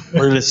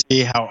 We're going to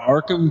see how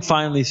Arkham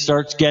finally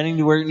starts getting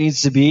to where it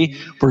needs to be.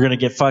 We're going to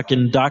get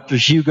fucking Dr.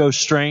 Hugo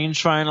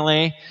Strange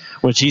finally,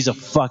 which he's a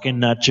fucking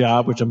nut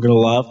job, which I'm going to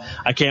love.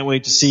 I can't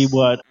wait to see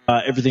what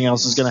everything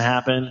else is going to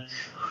happen.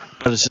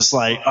 But it's just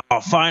like, oh,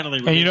 finally.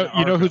 And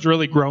you know who's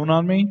really grown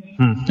on me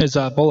is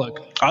Bullock.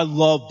 I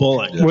love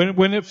Bullock.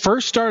 When it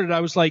first started,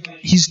 I was like,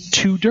 he's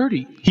too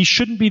dirty. He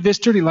shouldn't be this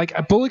dirty.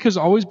 Like, Bullock has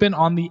always been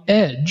on the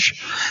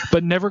edge,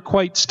 but never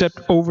quite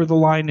stepped over the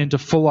line into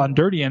full-on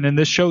dirty. And in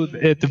this show,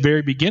 at the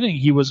very beginning,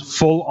 he was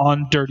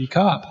full-on dirty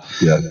cop.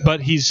 Yeah.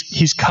 But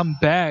he's come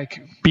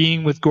back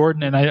being with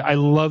Gordon, and I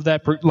love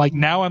that. Like,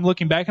 now I'm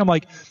looking back, I'm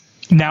like,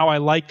 now I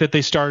like that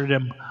they started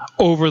him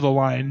over the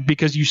line,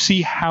 because you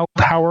see how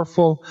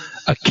powerful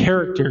a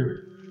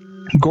character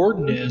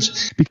Gordon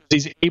is, because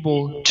he's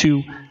able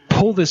to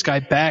pull this guy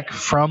back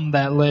from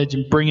that ledge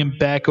and bring him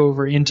back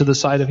over into the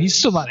side of, he's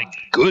still not a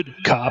good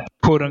cop,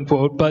 quote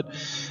unquote, but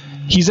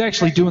he's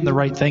actually doing the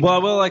right thing. Well, I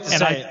will like to and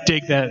say, I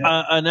dig that.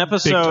 An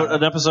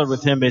episode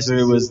with him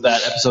basically was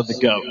that episode The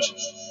Goat.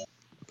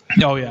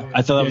 Oh yeah,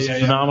 I thought that was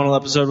a phenomenal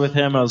episode with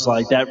him. I was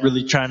like, that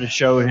really trying to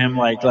show him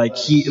what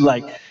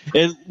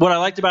I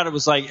liked about it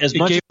was like, as it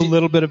much gave a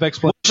little bit of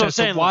explanation as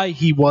saying, why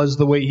he was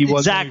the way he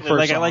was. Exactly.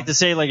 Like, I like to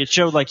say, like, it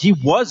showed like he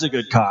was a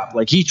good cop.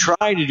 Like, he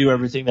tried to do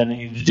everything that he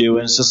needed to do,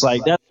 and it's just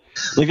like that.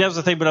 Like, that was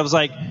the thing. But I was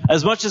like,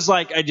 as much as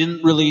like I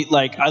didn't really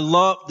like,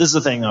 this is the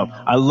thing though.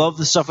 I love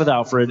the stuff with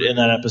Alfred in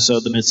that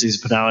episode, the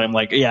mid-season finale. I'm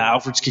like, yeah,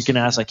 Alfred's kicking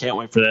ass. I can't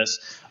wait for this.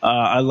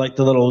 I like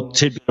the little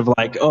tidbit of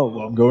like, oh,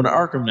 well, I'm going to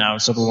Arkham now,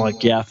 and stuff. I'm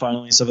like, yeah,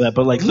 finally, stuff like that.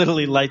 But like,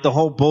 literally, like the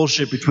whole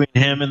bullshit between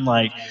him and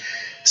like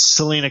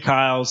Selena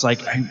Kyle's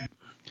like,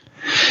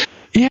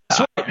 yeah.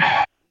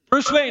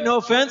 Bruce Wayne, no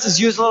offense, is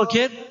you as a little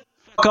kid.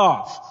 Fuck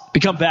off.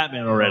 Become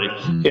Batman already.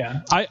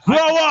 Yeah.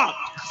 Grow up!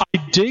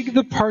 I dig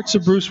the parts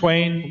of Bruce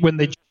Wayne when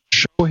they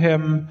show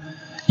him,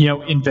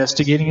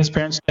 investigating his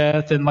parents'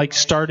 death and like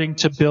starting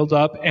to build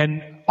up.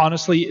 And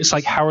honestly, it's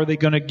like, how are they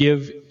going to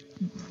give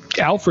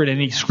Alfred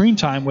any screen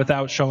time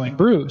without showing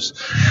Bruce?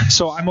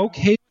 So I'm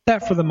okay with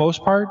that for the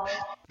most part.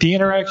 The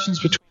interactions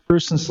between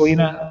Bruce and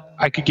Selena,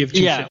 I could give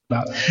two shits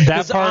about.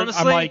 That part,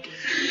 honestly, I'm like,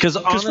 because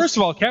first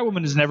of all,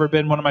 Catwoman has never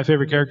been one of my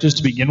favorite characters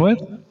to begin with.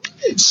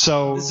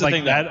 So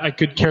like that, I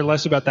could care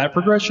less about that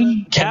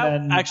progression.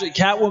 Actually,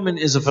 Catwoman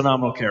is a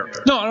phenomenal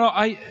character.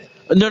 I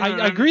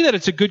agree that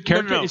it's a good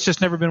character. No. It's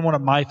just never been one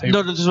of my favorites.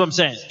 No, this is what I'm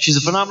saying. She's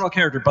a phenomenal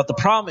character, but the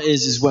problem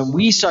is when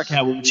we saw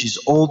Catwoman, she's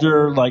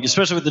older, like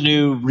especially with the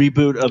new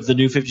reboot of the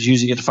New 52s,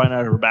 you get to find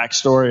out her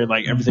backstory and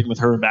like everything with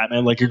her and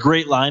Batman. Like a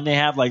great line they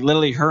have, like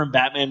literally her and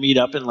Batman meet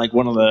up in like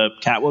one of the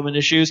Catwoman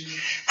issues,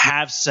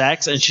 have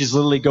sex, and she's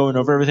literally going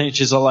over everything.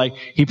 She's all like,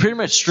 he pretty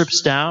much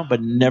strips down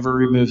but never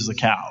removes the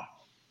cowl.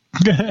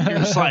 You're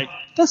just like,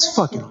 that's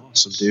fucking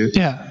awesome, dude.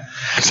 Yeah.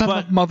 Because I'm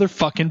a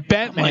motherfucking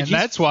Batman. Like,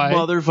 that's why.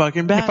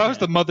 Motherfucking Batman. If I was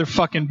the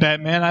motherfucking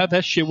Batman,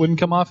 that shit wouldn't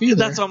come off either.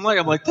 That's what I'm like.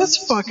 I'm like,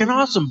 that's fucking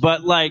awesome.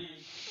 But like,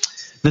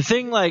 the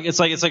thing, like, it's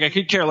like I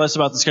could care less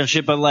about this kind of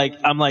shit. But like,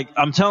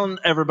 I'm telling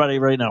everybody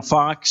right now,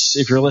 Fox,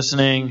 if you're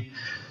listening,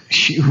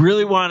 you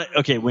really want to.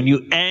 Okay, when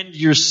you end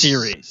your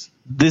series,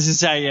 this is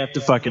how you have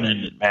to fucking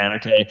end it, man.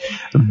 Okay,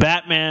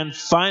 Batman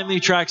finally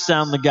tracks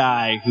down the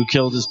guy who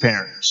killed his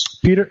parents.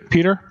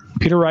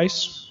 Peter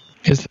Rice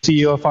is the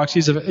CEO of Fox.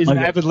 He's an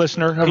avid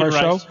listener of our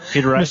show.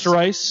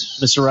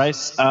 Mr.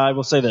 Rice. I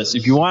will say this: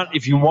 if you want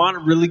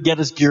to really get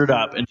us geared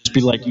up and just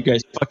be like, you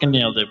guys fucking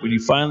nailed it, when you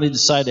finally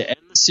decide to end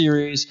the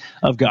series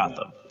of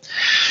Gotham,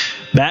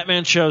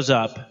 Batman shows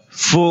up,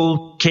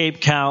 full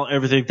cape, cowl,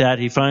 everything like that.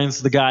 He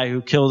finds the guy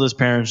who killed his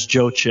parents,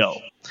 Joe Chill,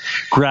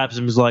 grabs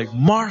him. He's like,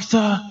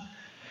 Martha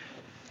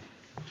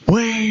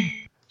Wayne,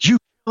 you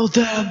killed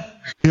them.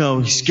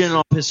 He's getting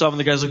all pissed off, and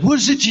the guy's like, what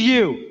is it to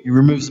you? He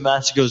removes the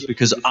mask and goes,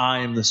 because I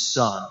am the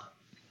son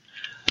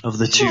of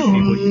the two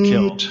people you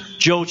killed.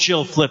 Joe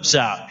Chill flips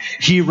out.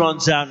 He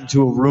runs out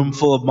into a room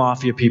full of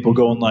mafia people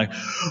going like,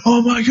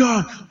 oh my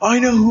God, I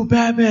know who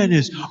Batman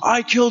is.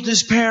 I killed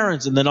his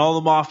parents. And then all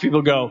the mafia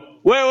people go,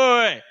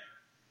 wait.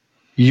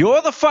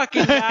 You're the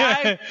fucking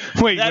guy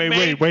wait,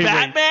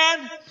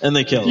 Batman? And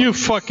they kill him.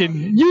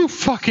 You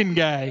fucking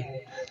guy.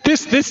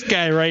 This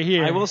guy right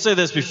here. I will say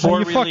this before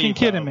we leave. Are you fucking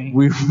kidding me?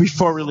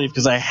 Before we leave,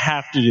 because I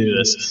have to do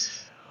this.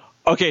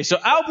 Okay, so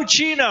Al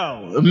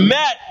Pacino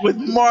met with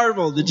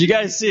Marvel. Did you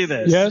guys see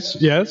this?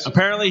 Yes.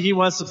 Apparently he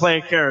wants to play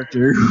a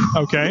character.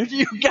 Okay. Who do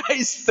you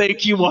guys think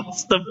he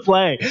wants to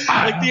play?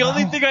 Like, the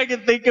only thing I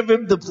can think of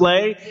him to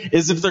play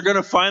is if they're going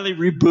to finally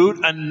reboot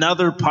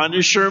another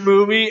Punisher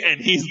movie and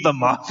he's the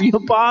mafia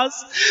boss.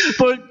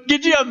 But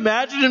could you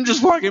imagine him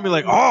just walking in and be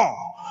like, oh,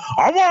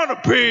 I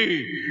want to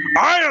be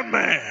Iron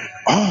Man.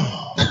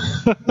 Oh,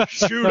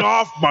 shoot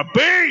off my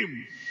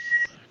beam.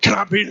 Can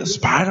I be the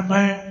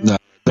Spider-Man? No.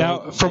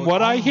 Now, from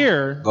what I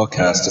hear, they'll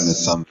cast him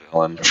as some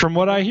villain. From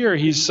what I hear,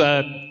 he's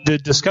the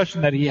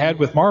discussion that he had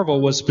with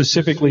Marvel was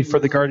specifically for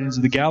the Guardians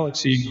of the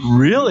Galaxy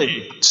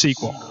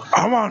sequel.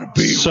 I want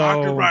to be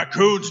Rocket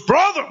Raccoon's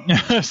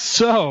brother.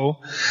 So,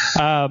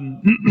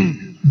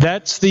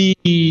 that's the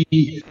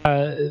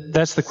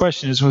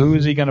question: is who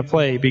is he going to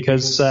play?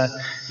 Because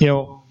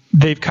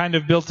they've kind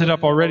of built it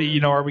up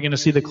already. Are we going to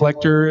see the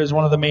Collector as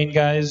one of the main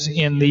guys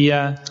in the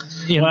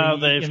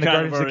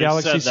Guardians of the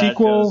Galaxy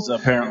sequel?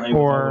 Apparently,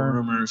 or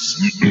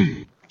rumors.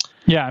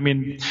 Yeah, I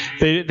mean,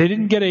 they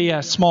didn't get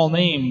a small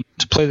name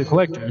to play the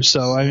Collector.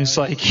 So I mean, it's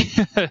like,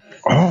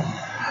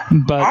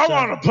 but I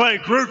want to play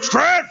Groot's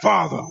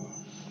grandfather.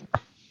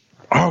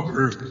 Oh,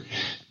 Groot.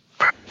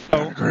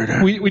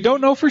 We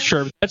don't know for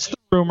sure. That's the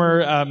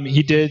rumor.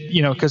 He did,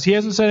 because he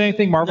hasn't said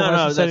anything. Marvel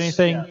hasn't said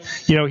anything.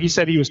 Yeah. He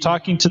said he was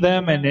talking to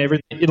them and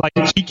everything. Like,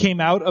 he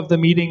came out of the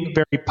meeting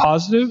very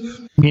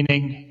positive,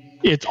 meaning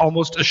it's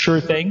almost a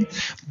sure thing.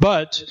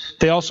 But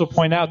they also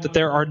point out that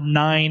there are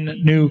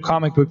 9 new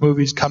comic book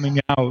movies coming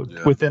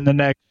out within the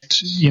next,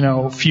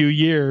 few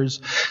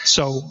years.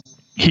 So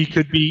he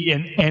could be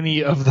in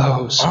any of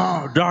those.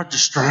 Oh, Doctor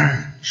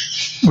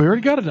Strange. We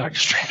already got a Doctor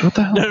Strange. What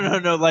the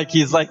hell? No. Like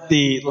he's like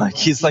the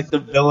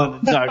villain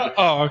in Doctor.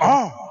 Oh, okay.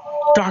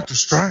 Oh, Doctor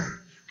Strange.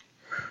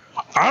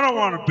 I don't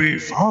want to be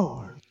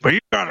forward, but you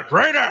got a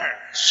great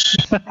ass.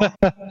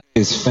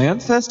 Is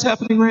FanFest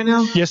happening right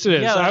now? Yes, it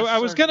is. Yeah, I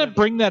was going to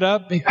bring that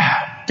up.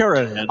 Go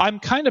right ahead. I'm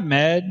kind of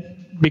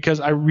mad because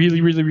I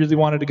really, really, really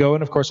wanted to go,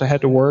 and of course I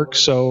had to work,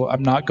 so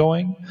I'm not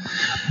going.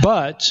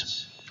 But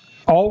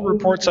all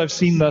reports I've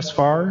seen thus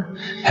far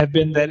have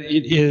been that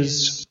it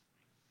is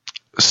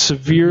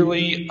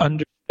severely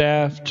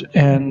understaffed,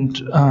 and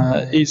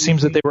it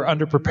seems that they were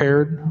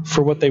underprepared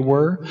for what they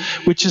were,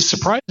 which is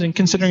surprising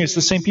considering it's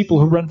the same people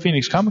who run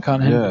Phoenix Comic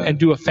Con and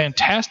do a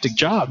fantastic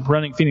job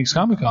running Phoenix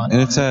Comic Con.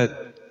 And it's at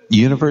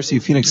University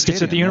of Phoenix Stadium.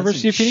 It's at the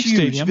University of Phoenix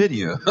Stadium.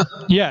 Venue.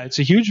 Yeah, it's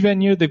a huge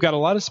venue. They've got a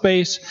lot of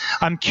space.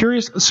 I'm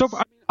curious. So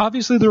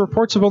obviously the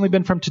reports have only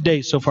been from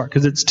today so far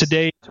because it's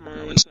today,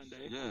 tomorrow, and Sunday.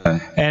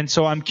 And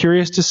so I'm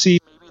curious to see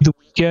if the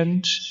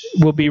weekend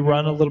will be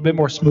run a little bit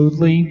more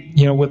smoothly,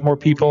 with more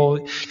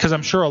people, because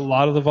I'm sure a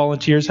lot of the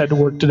volunteers had to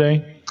work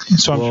today.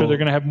 So I'm sure they're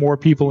going to have more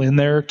people in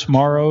there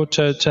tomorrow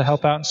to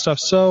help out and stuff.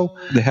 So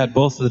they had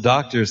both of the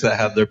doctors that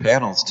had their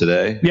panels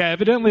today. Yeah,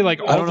 evidently,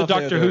 like all the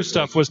Doctor Who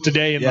stuff was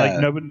today,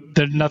 and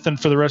there's nothing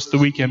for the rest of the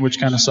weekend, which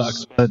kind of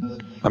sucks. But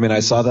I mean,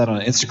 I saw that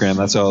on Instagram.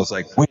 That's why I was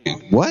like,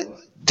 wait, what?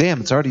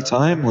 Damn, it's already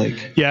time.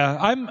 Yeah,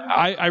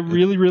 I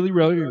really, really,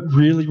 really,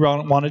 really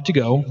wanted to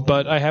go,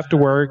 but I have to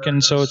work,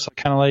 and so it's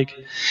kind of like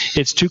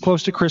it's too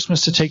close to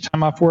Christmas to take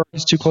time off work.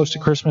 It's too close to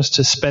Christmas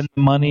to spend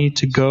money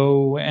to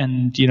go,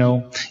 and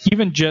even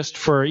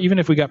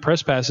if we got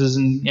press passes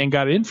and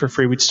got in for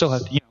free, we'd still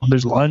have to.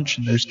 There's lunch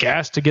and there's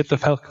gas to get the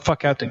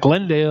fuck out to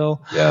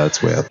Glendale. Yeah,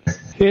 that's way up there.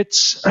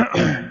 It's.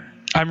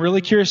 I'm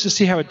really curious to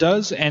see how it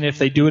does, and if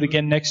they do it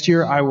again next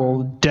year, I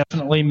will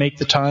definitely make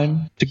the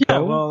time to go. Yeah,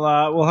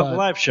 we'll have a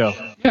live show.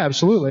 Yeah,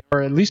 absolutely,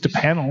 or at least a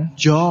panel.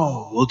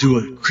 Joe, we'll do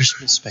a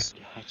Christmas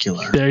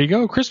spectacular. There you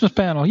go, Christmas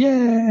panel,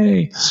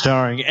 yay!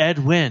 Starring Ed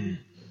Wynn,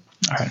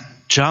 all right,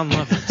 John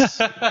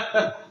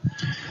Lovitz,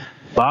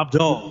 Bob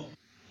Dole,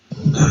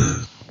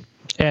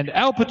 and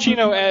Al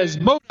Pacino as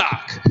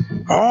MODOK.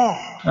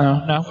 Oh,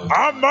 no.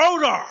 I'm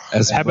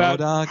MODOK. How about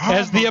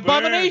as the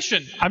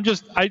Abomination?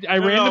 I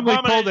randomly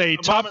pulled a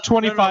top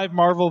 25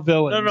 Marvel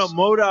villains. No,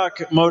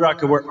 MODOK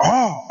could work.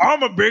 Oh,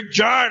 I'm a big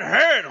giant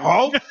head,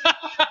 Hulk.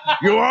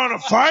 You want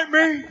to fight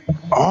me?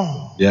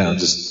 Oh. Yeah,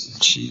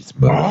 jeez.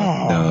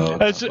 No.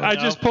 I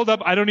just pulled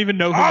up. I don't even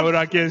know who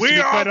MODOK is, to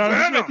be quite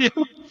honest with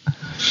you.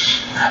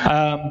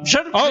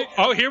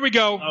 Here we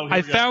go.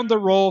 I found the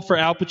role for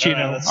Al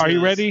Pacino. Are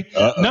you ready?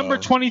 Number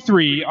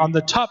 23 on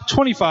the top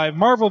 25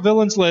 Marvel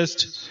villains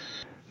list,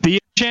 the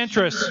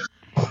Enchantress.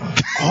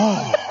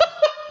 Oh,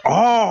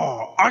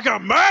 I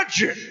got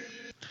magic.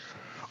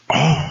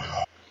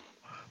 Oh,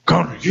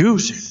 gonna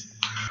use it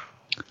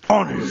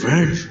on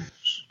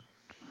evasions.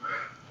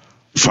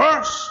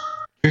 First,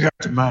 you got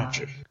the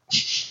magic.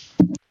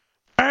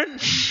 And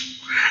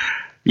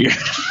yeah.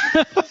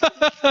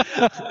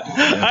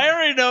 I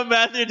already know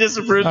Matthew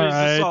disapproves.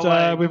 All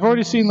right, we've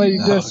already seen Lady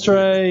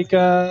Deathstrike.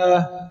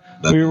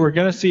 We were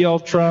going to see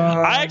Ultron.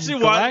 I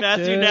actually want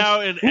Matthew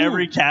now in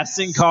every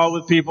casting call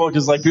with people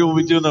because people will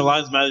be doing their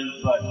lines.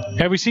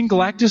 Have we seen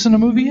Galactus in a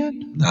movie yet?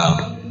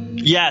 No.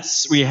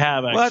 Yes, we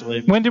have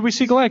actually. When did we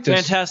see Galactus?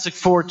 Fantastic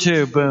Four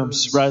 2,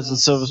 booms, Rise of the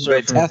Silver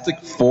Surfer.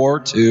 Fantastic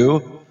Four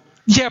 2?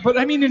 Yeah, but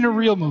I mean in a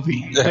real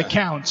movie. That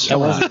counts. That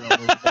was a real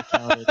movie. That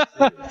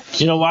counted.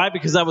 You know why?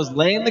 Because I was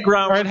laying the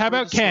ground. All right, how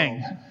about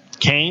Kang?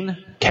 Kang.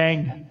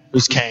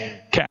 Who's Kang?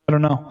 I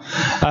don't know.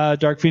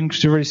 Dark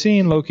Phoenix we've already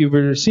seen. Loki we've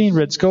already seen.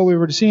 Red Skull we've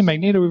already seen.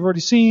 Magneto we've already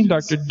seen.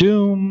 Doctor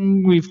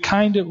Doom we've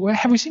kind of...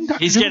 Have we seen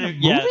Doctor Doom in a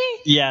movie?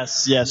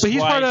 Yes. But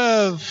he's part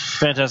of...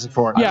 Fantastic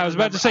Four. Yeah, I was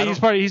about to say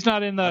he's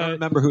not in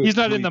the... He's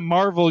not in the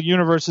Marvel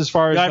universe as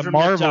far as the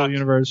Marvel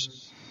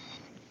universe.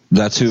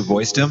 That's who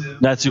voiced him?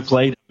 That's who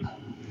played him.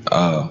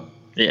 Oh.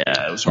 Yeah,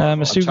 it was Mysterio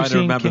we've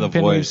seen,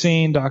 Kingpin we've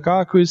seen, Doc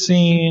Ock we've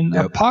seen,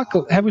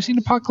 Apocalypse. Have we seen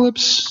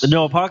Apocalypse?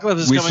 No,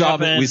 Apocalypse is coming up.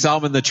 We saw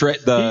him in the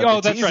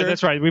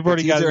that's right. We've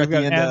already got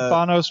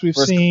Thanos we've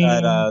seen.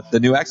 The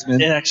new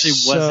X-Men. It actually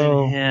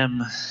wasn't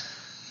him.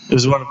 It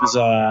was one of his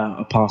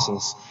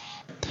apostles.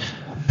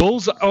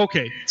 Bullseye.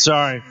 Okay.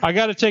 Sorry. I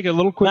got to take a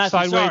little quick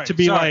sideway to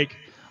be like,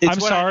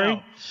 I'm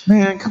sorry.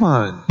 Man, come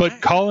on.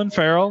 But Colin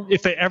Farrell,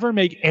 if they ever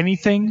make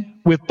anything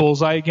with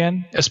Bullseye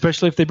again,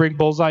 especially if they bring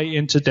Bullseye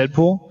into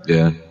Deadpool,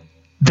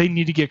 they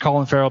need to get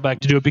Colin Farrell back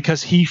to do it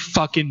because he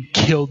fucking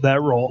killed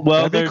that role.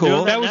 Well, That'd be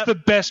cool. That was the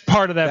best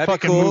part of that That'd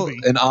be fucking cool. movie.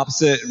 An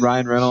opposite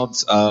Ryan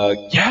Reynolds,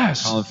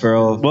 Yes. Colin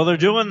Farrell. Well, they're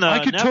doing the.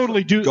 I could Netflix-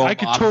 totally do. Go I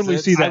could totally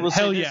opposites. see that. I will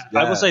say Hell this- yeah.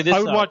 I will say this. I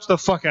would though. watch the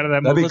fuck out of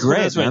that That'd movie. be Let's put it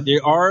great, this way. man. They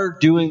are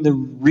doing the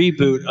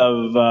reboot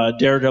of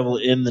Daredevil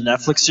in the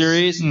Netflix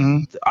series.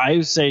 I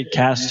would say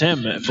cast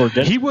him for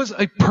Deadpool. He was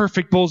a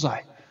perfect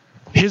bullseye.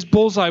 His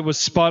bullseye was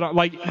spot on.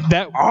 Like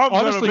that. gonna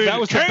Honestly, be that the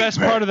was the best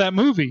kingpin. part of that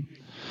movie.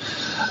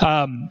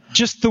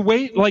 Just the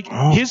way, like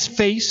his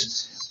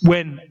face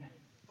when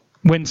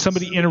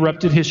somebody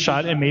interrupted his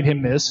shot and made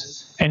him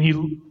miss, and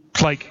he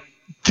like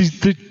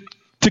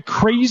the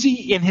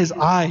crazy in his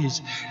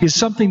eyes is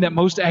something that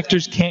most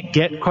actors can't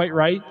get quite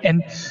right,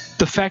 and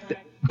the fact that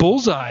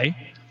Bullseye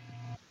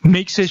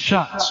makes his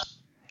shots,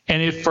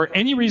 and if for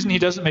any reason he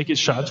doesn't make his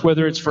shots,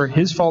 whether it's for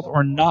his fault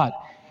or not,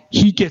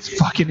 he gets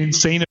fucking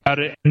insane about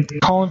it. And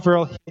Colin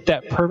Farrell hit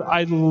that perfect.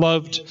 I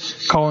loved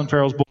Colin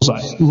Farrell's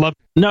Bullseye. Loved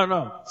it.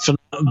 No.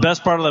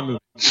 Best part of that movie.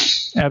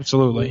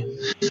 Absolutely.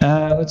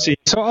 Let's see.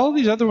 So all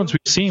these other ones we've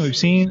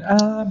seen.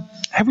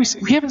 Have we?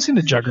 We haven't seen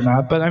the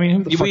Juggernaut, but I mean,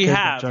 who the fuck We cares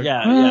have, about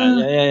yeah.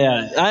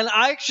 Juggernaut? And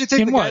I actually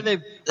think In the what? guy they.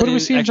 What do we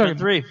see in X-Men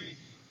Juggernaut? 3.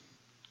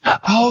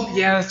 Oh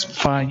yeah, that's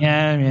fine.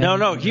 Yeah.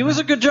 No, he was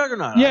a good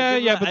Juggernaut. Yeah, I'll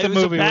give him yeah, that. but the It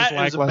was movie was It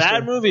was a lackluster.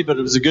 bad movie, but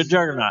it was a good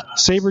Juggernaut.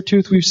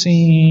 Sabretooth we've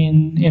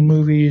seen in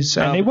movies,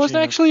 and Al it wasn't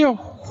Pacino. actually a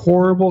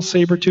horrible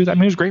Sabretooth. I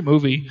mean, it was a great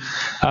movie.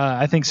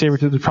 I think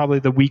Sabretooth was probably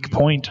the weak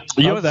point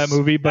of that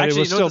movie, but Actually, it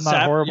was still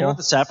not horrible. You know what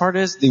the sad part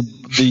is? The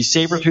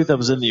Sabretooth that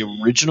was in the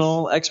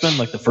original X-Men,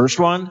 like the first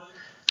one.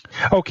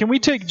 Oh, can we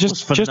take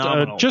just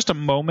phenomenal. a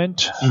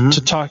moment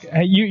to talk?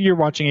 You're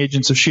watching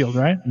Agents of S.H.I.E.L.D.,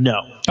 right?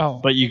 No. Oh.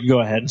 But you can go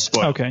ahead and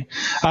spoil. Okay.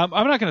 I'm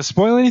not going to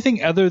spoil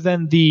anything other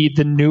than the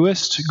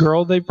newest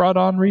girl they brought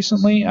on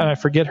recently, and I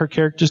forget her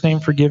character's name,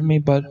 forgive me,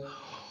 but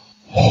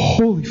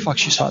holy fuck,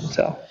 she's hot as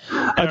hell.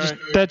 I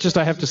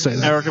have to say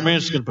that. Eric, I'm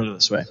just going to put it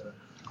this way.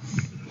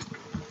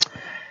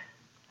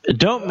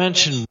 Don't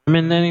mention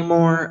women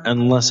anymore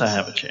unless I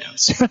have a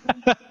chance.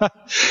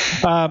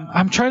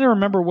 I'm trying to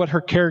remember what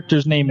her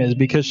character's name is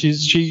because she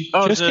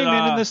just came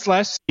in this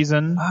last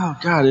season. Oh,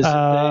 God. Is it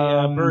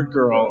the bird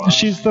girl?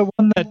 She's the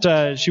one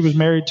that she was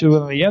married to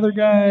one of the other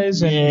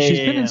guys, and she's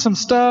been in some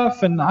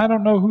stuff, and I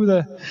don't know who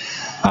the...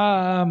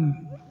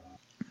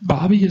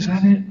 Bobby, is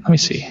that it? Let me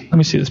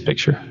see this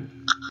picture.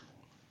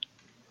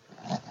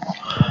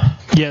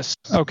 Yes,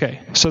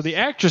 okay. So the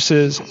actress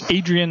is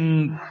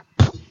Adrian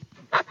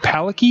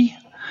Palicki?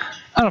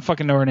 I don't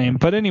fucking know her name,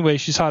 but anyway,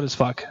 she's hot as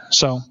fuck.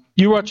 So,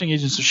 you're watching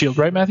Agents of S.H.I.E.L.D.,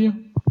 right, Matthew?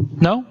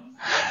 No?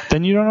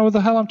 Then you don't know what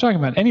the hell I'm talking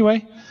about.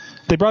 Anyway,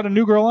 they brought a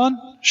new girl on.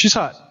 She's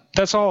hot.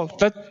 That's all.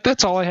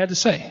 That's all I had to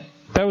say.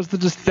 That was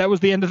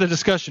the end of the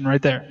discussion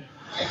right there.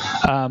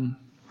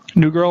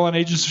 New girl on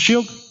Agents of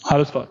S.H.I.E.L.D., hot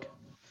as fuck.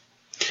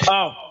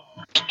 Oh.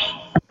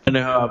 I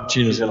know how Al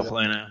Pacino's going to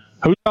play now.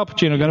 Who's Al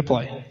Pacino going to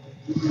play?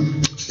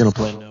 He's going to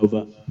play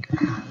Nova.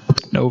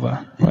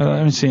 Nova. Well,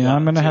 let me see.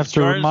 I'm going to have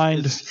to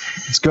remind...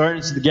 It's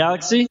Guardians of the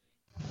Galaxy.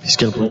 He's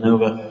going to play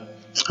Nova.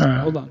 All right,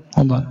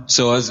 hold on.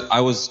 So as I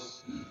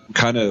was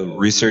kind of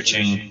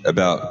researching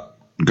about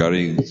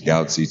Guardians of the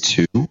Galaxy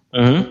 2,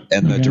 and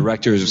the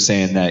director is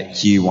saying that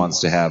he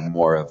wants to have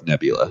more of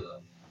Nebula.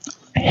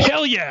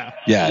 Hell yeah!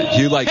 Yeah,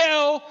 he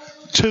Hell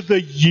to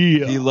the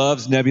yeah. He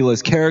loves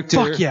Nebula's character.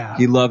 Fuck yeah.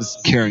 He loves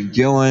Karen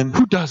Gillan.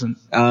 Who doesn't?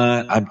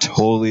 I'm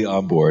totally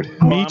on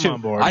board. Me too.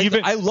 on board.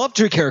 I loved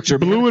her character.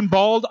 Blue and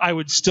bald, I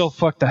would still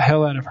fuck the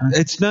hell out of her.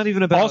 It's not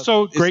even about.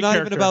 Also, great It's not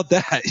character. even about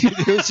that.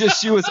 It was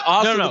just she was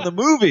awesome in the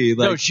movie.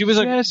 Like, No, she was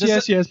a...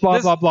 Yes, blah,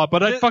 blah, blah.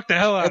 But I'd fuck the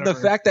hell out and of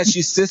the her. fact that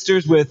she's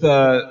sisters with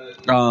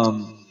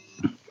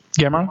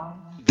Gamora?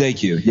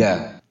 Thank you.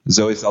 Yeah,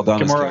 Zoe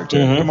Saldana's Gamora. character.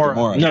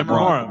 Gamora.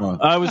 Gamora.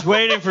 I was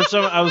waiting for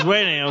some... I was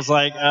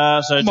like... so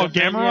I Well, took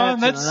that Gamora, yet?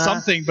 that's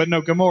something, but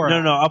no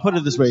Gamora. No, I'll put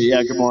it this way.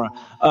 Yeah, Gamora.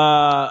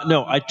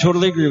 No, I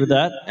totally agree with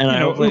that, and I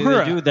hope they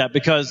Uhura. do with that,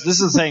 because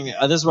this is the thing.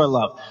 This is what I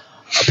love.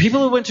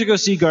 People who went to go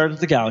see Guardians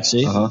of the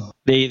Galaxy,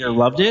 they either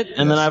loved it,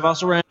 and then I've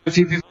also ran into a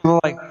few people who were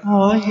like,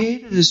 oh, I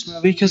hated this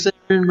movie because they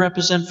didn't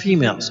represent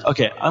females.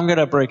 Okay, I'm going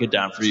to break it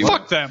down for you.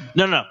 Fuck them.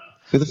 No.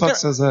 Who the fuck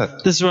says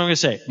that? This is what I'm going to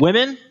say.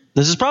 Women,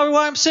 this is probably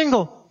why I'm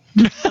single.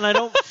 And I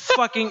don't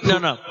fucking...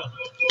 No.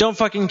 Don't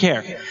fucking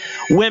care.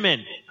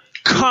 Women,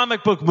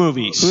 comic book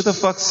movies... Who the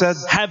fuck said?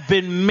 have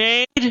been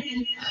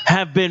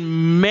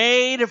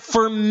made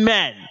for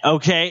men,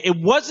 okay? It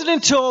wasn't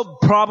until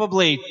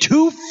probably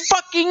 2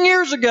 fucking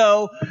years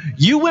ago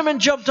you women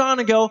jumped on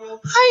and go,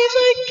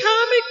 I like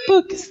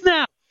comic books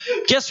now.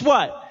 Guess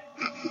what?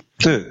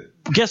 Dude.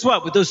 Guess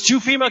what? With those 2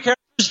 female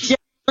characters, yeah,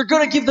 they're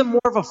going to give them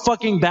more of a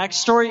fucking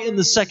backstory in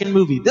the second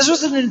movie. This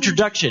was an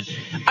introduction.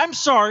 I'm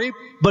sorry,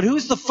 but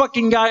who's the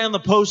fucking guy on the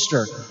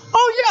poster?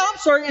 Oh yeah, I'm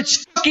sorry,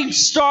 it's fucking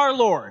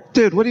Star-Lord.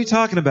 Dude, what are you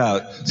talking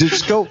about?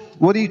 Just go.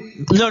 What do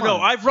you? No,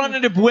 I've run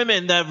into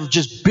women that have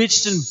just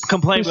bitched and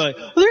complained like,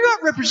 well, they're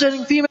not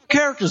representing female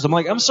characters. I'm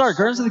like, I'm sorry,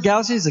 Guardians of the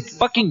Galaxy is a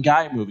fucking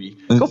guy movie.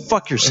 Go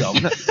fuck yourself.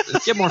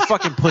 Get more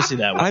fucking pussy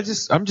that way.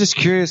 I'm just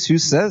curious who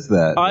says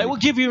that. I will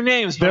give you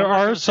names. But There I'm not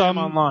are gonna say them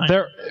some online.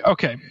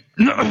 Okay.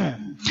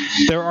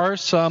 There are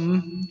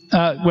some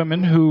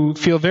women who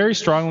feel very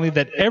strongly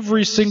that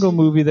every single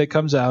movie that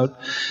comes out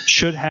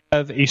should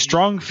have a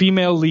strong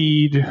female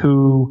lead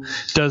who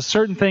does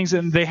certain things,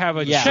 and they have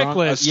a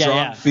checklist. A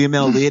strong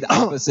female lead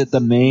opposite the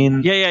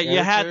main. Yeah, you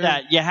had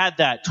that. You had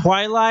that.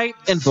 Twilight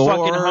and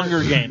fucking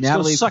Hunger Games.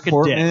 Natalie Go suck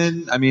Portman. a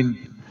dick. I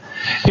mean,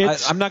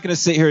 I'm not going to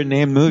sit here and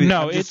name movies.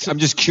 No, I'm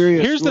just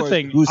curious. Here's the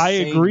thing. I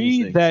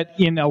agree that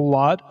in a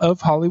lot of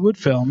Hollywood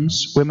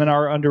films, women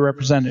are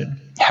underrepresented.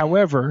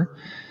 However,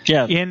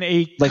 in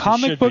a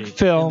comic book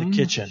film, in the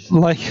kitchen.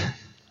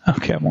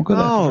 Okay, I won't go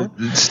that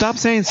far. Stop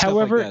saying stuff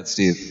However, like that,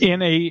 Steve.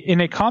 in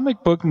a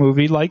comic book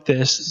movie like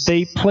this,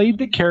 they played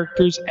the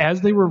characters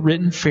as they were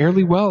written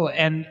fairly well.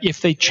 And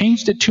if they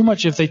changed it too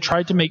much, if they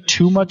tried to make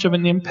too much of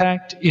an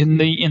impact in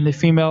the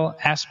female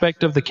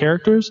aspect of the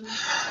characters,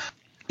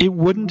 it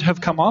wouldn't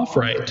have come off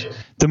right.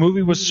 The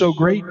movie was so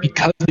great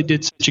because they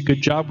did such a good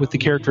job with the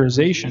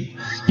characterization.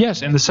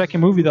 Yes, in the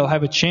second movie, they'll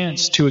have a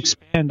chance to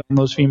expand on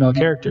those female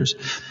characters.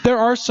 There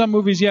are some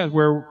movies,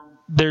 where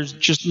there's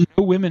just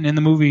no women in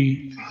the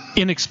movie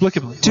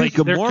inexplicably. Dude,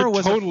 there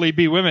could totally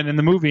be women in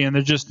the movie, and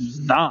they're just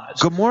not.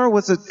 Gamora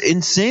was an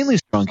insanely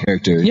strong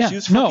character. Yeah, she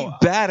was fucking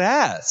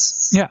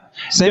badass. Yeah.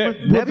 Same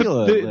with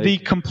Nebula. The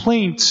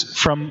complaints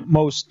from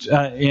most,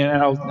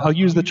 and I'll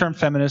use the term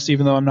feminist,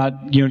 even though I'm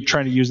not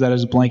trying to use that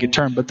as a blanket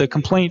term, but the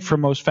complaint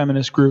from most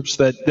feminist groups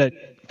that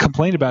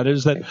complain about it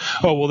is that,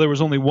 there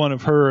was only one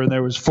of her and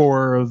there was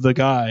 4 of the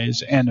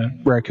guys and a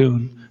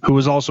raccoon who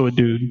was also a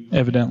dude,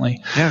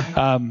 evidently.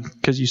 Yeah.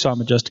 Because you saw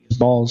him adjusting his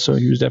balls, so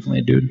he was definitely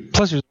a dude.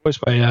 Plus, he was voiced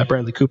by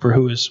Bradley Cooper,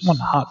 who is one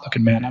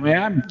hot-looking man. I mean,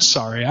 I'm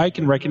sorry. I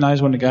can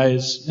recognize when a guy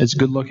is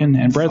good-looking,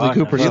 and Bradley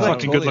Cooper's a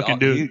fucking good-looking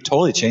dude. He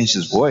totally changed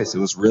his voice. It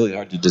was really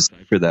hard to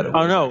decipher that.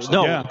 Oh, no.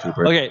 Yeah.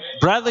 Okay,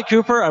 Bradley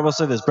Cooper, I will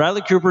say this.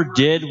 Bradley Cooper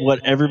did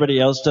what everybody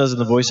else does in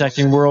the voice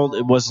acting world.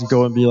 It wasn't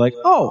go and be like,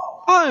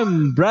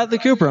 I'm Bradley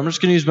Cooper. I'm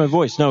just going to use my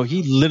voice. No,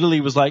 he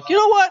literally was like, you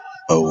know what?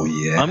 Oh,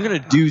 yeah. I'm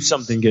going to do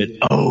something good.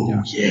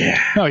 Oh,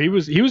 yeah. No, he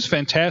was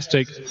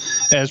fantastic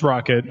as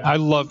Rocket. I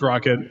loved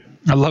Rocket.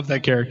 I love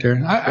that character.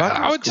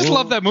 I would just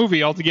love that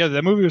movie altogether.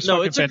 That movie was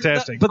fucking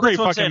fantastic. But great that's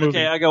what I'm fucking saying. movie.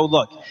 Okay, I go,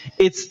 look,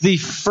 it's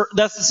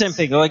that's the same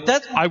thing. Like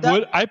that.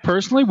 I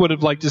personally would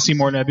have liked to see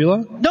more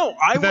Nebula. No,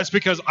 that's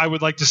because I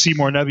would like to see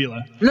more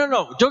Nebula.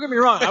 No, don't get me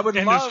wrong. I would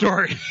End love. of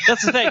story.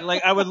 That's the thing.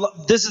 Like I would.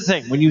 This is the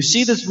thing. When you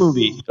see this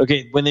movie,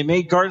 okay, when they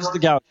made Guardians of the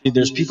Galaxy,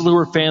 there's people who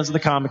are fans of the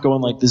comic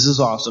going like, "This is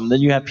awesome." Then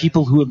you have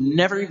people who have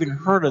never even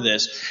heard of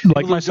this,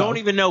 like who myself. don't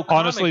even know.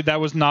 Honestly, that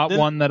was not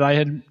one that I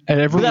had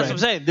ever read. That's what I'm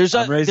saying. There's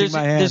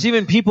my hand. There's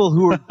even people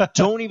who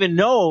don't even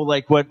know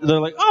like what they're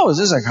like. Oh, is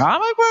this a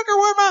comic book or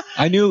what am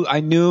I?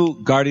 I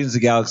knew Guardians of the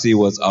Galaxy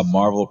was a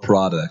Marvel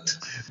product.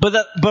 But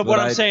what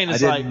I'm saying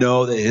is I didn't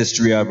know the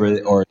history of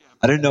it, or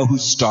I didn't know who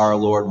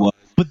Star-Lord was.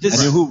 But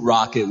this, I knew who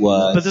Rocket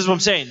was. But this is what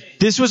I'm saying.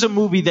 This was a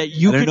movie that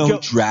you I didn't could know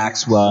who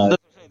Drax was.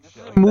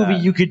 Movie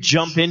you could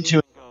jump into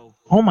and go,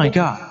 oh my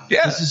god,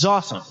 this is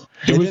awesome.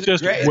 It was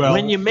just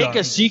when you make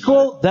a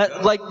sequel,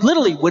 that like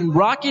literally when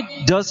Rocket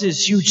does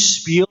his huge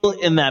spiel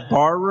in that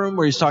bar room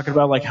where he's talking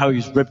about like how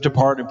he's ripped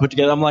apart and put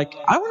together, I'm like,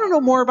 I want to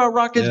know more about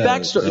Rocket's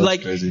backstory.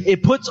 Like crazy.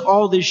 It puts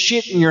all this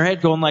shit in your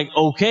head, going like,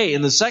 okay,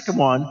 in the second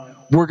one,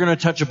 we're gonna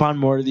touch upon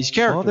more of these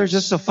characters. Well, they're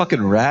just a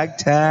fucking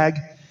ragtag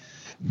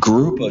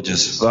group of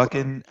just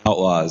fucking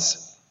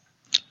outlaws.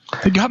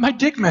 They got my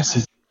dick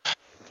message.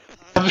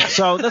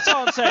 So that's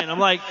all I'm saying. I'm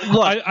like,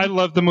 look, I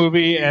love the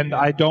movie, and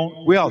I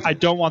don't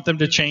want them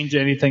to change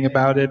anything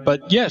about it.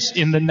 But yes,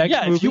 in the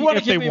next movie,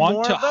 if they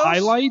want to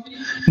highlight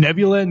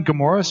Nebula and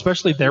Gamora,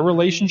 especially their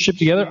relationship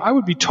together, I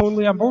would be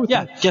totally on board with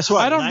that. Guess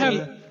what?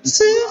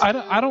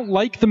 I don't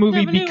like the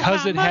movie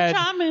because it had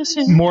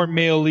more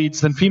male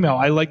leads than female.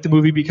 I like the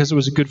movie because it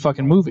was a good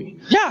fucking movie.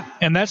 Yeah.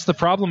 And that's the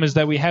problem, is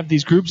that we have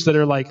these groups that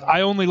are like,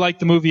 I only like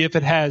the movie if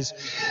it has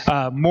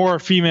more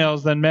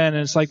females than men.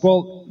 And it's like,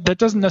 well, that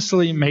doesn't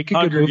necessarily make a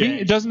good movie.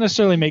 It doesn't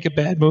necessarily make a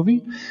bad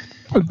movie.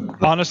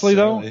 Honestly,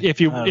 though,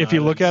 if you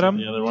look at them,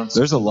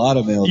 there's a lot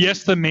of male.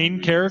 Yes, the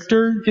main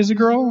character is a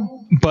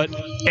girl, but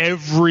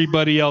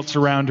everybody else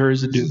around her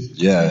is a dude.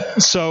 Yeah.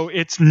 So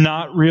it's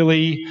not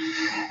really.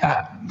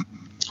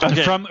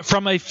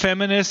 From a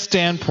feminist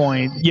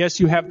standpoint, yes,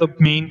 you have the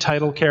main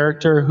title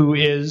character who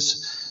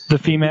is the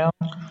female,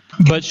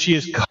 but she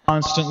is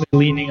constantly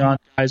leaning on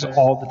guys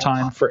all the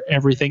time for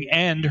everything,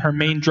 and her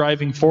main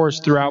driving force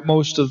throughout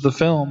most of the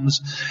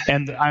films,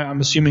 and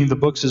I'm assuming the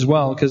books as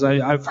well, because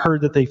I've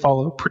heard that they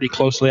follow pretty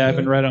closely. I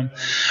haven't read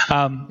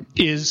them.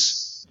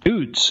 Is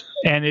dudes,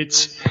 and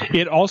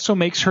it also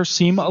makes her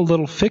seem a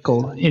little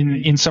fickle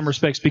in some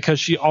respects, because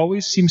she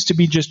always seems to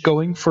be just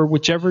going for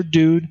whichever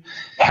dude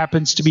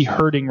happens to be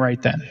hurting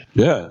right then.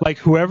 Yeah. Like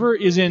whoever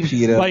is in,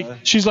 PETA. like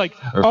she's like,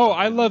 oh,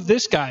 I love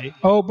this guy.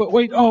 Oh, but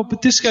wait,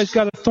 but this guy's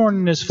got a thorn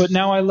in his foot.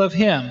 Now I love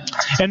him.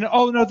 And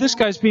oh no, this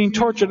guy's being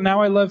tortured.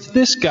 Now I love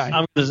this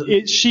guy.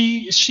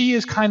 She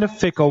is kind of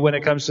fickle when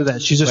it comes to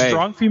that. She's a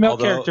strong female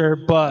character,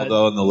 but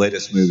although in the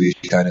latest movie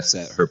she kind of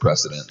set her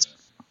precedence.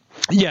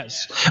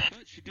 Yes.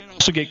 She did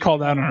also get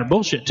called out on her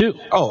bullshit too.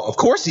 Oh, of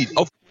course he.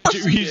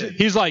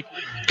 He's like,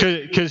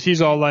 because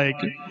he's all like,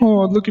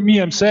 oh, look at me,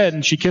 I'm sad,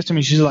 and she kissed him,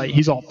 and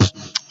he's all,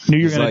 knew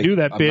you were gonna do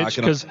that, bitch,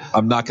 because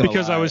I'm not gonna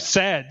because lie. I was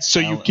sad, so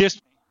you kissed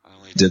me. I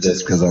only did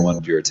this because I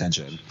wanted your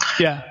attention.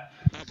 Yeah.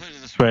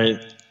 Right.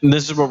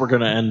 This is what we're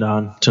going to end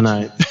on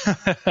tonight.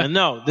 And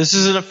no, this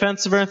isn't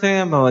offensive or anything.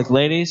 I'm like,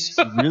 ladies,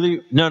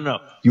 you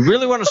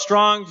really want a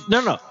strong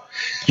female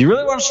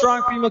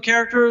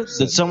character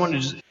that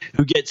someone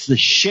who gets the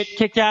shit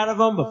kicked out of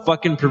them but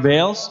fucking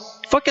prevails?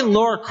 Fucking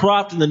Lara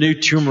Croft in the new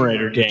Tomb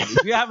Raider game.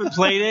 If you haven't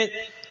played it,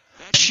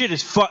 shit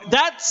is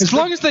that's as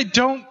long as they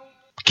don't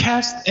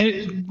cast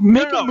a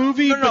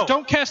movie, but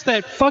don't cast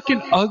that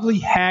fucking ugly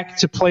hack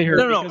to play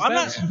her. I'm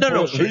not.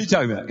 Who are you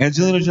talking about?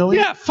 Angelina Jolie?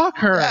 Yeah, fuck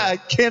her. Yeah, I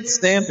can't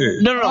stand her.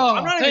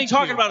 I'm not even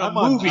talking about a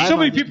movie. So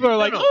many people are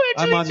like, oh,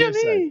 I'm Angelina on your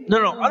Jolie.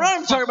 side. I'm not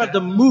even talking about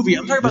the movie.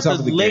 I'm talking about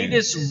the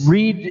latest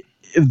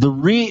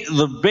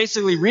the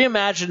basically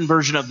reimagined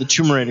version of the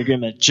Tomb Raider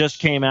game that just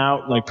came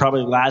out, like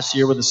probably last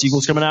year with the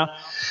sequels coming out.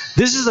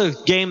 This is a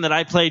game that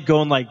I played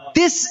going like,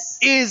 this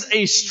is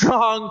a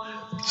strong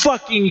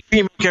fucking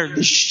female character.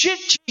 The shit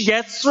she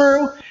gets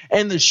through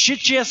and the shit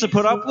she has to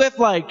put up with,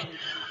 like,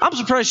 I'm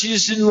surprised she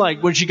just didn't,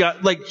 like, when she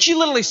got, like, she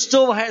literally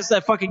still has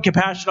that fucking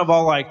compassion of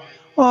all, like,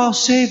 oh, I'll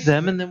save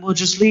them and then we'll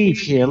just leave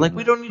here. Like,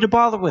 we don't need to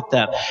bother with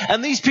them.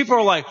 And these people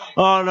are like,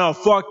 oh, no,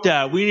 fuck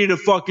that. We need to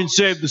fucking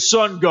save the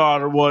sun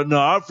god or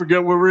whatnot. I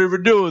forget what we're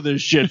even doing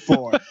this shit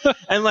for.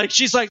 And, like,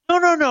 she's like,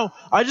 no.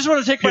 I just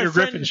want to take Peter my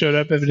friend. Griffin showed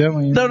up,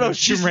 evidently. In the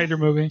Tomb Raider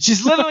movie.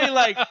 She's literally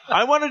like,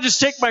 I want to just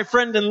take my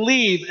friend and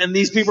leave. And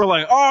these people are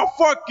like, oh,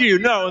 fuck you.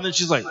 No. And then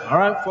she's like, all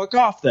right, fuck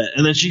off then.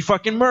 And then she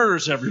fucking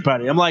murders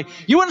everybody. I'm like,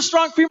 you want a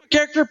strong female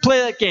character?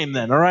 Play that game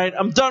then, all right?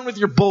 I'm done with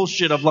your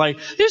bullshit of like,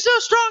 there's no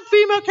strong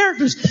female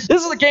characters.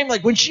 This is a game,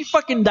 like, when she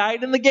fucking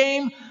died in the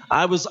game,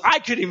 I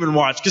couldn't even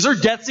watch, because her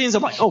death scenes,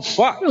 I'm like, oh,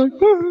 fuck.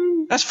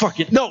 That's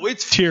fucking, no,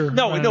 it's tear.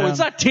 No, it's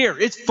not tear.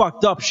 It's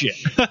fucked up shit.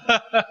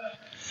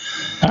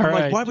 I'm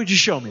like, why would you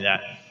show me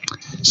that?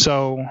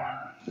 So,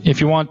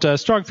 if you want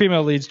strong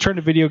female leads, turn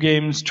to video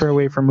games, turn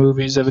away from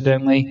movies,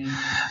 evidently.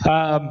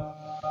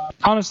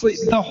 Honestly,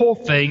 the whole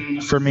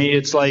thing for me,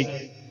 it's like,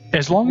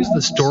 as long as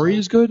the story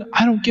is good,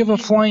 I don't give a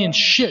flying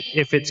shit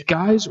if it's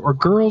guys or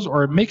girls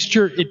or a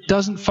mixture. It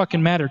doesn't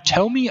fucking matter.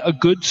 Tell me a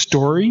good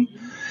story,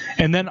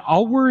 and then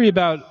I'll worry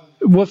about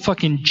what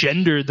fucking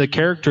gender the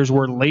characters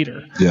were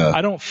later. Yeah.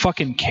 I don't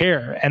fucking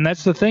care. And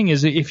that's the thing,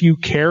 is if you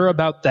care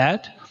about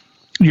that,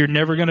 you're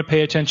never going to pay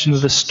attention to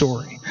the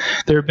story.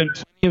 There have been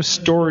plenty of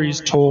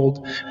stories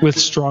told with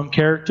strong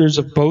characters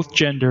of both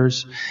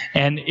genders,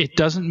 and it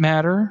doesn't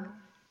matter.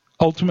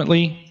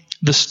 Ultimately,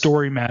 the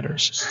story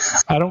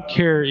matters. I don't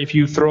care if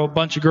you throw a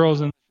bunch of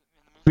girls in the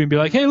movie and be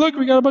like, hey, look,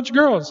 we got a bunch of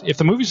girls. If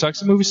the movie sucks,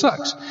 the movie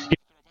sucks. If there's a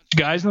bunch of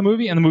guys in the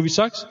movie and the movie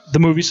sucks, the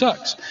movie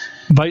sucks.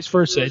 Vice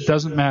versa. It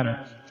doesn't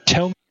matter.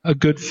 Tell me a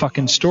good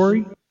fucking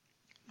story.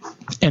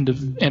 End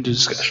of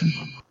discussion.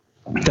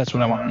 That's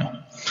what I want to know.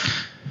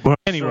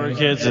 Anyway,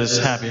 kids, is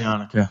Happy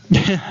Hanukkah.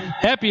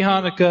 Happy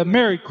Hanukkah,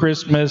 Merry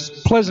Christmas,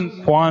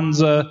 pleasant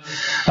Kwanzaa,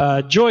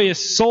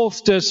 joyous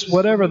solstice,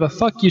 whatever the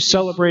fuck you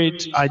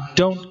celebrate. I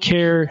don't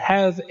care.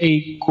 Have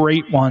a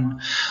great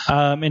one.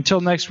 Until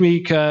next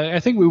week,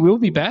 I think we will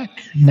be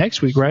back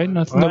next week, right?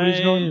 Nobody's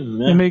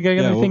going. Anybody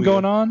got anything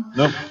going on?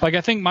 Nope. Like,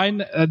 I think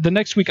mine. The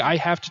next week I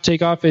have to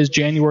take off is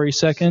January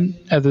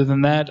 2nd. Other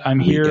than that, I'm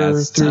here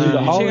through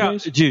the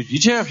holidays. Dude, you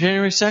take off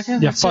January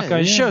 2nd? Yeah, fuck.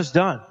 This show's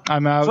done.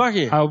 I'm out. Fuck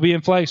it. I'll be in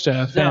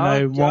Flagstaff, and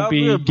I won't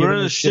be giving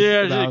a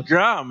shit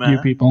about you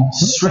people.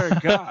 Swear to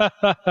God.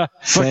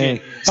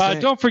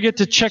 Don't forget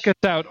to check us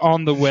out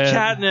on the web.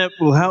 Catnip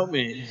will help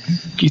me.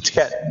 It's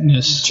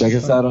Katniss. Check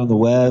us out on the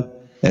web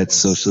at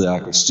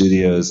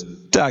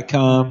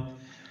sociallyawkwardstudios.com.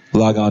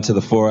 Log on to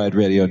the Four Eyed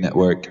Radio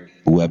Network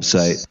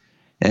website.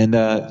 And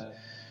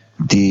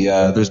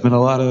there's been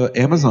a lot of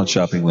Amazon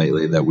shopping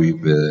lately that we've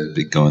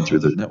been going through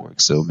the network,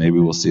 so maybe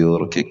we'll see a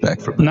little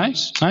kickback from it.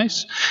 Nice.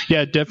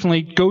 Yeah,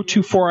 definitely go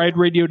to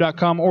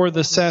foureyedradio.com or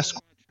the Sasquatch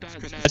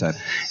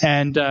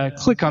and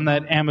click on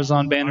that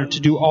Amazon banner to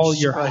do all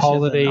your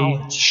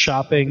holiday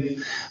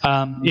shopping.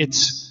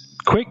 It's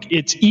quick,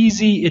 it's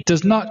easy, it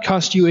does not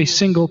cost you a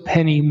single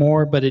penny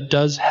more, but it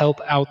does help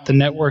out the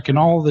network and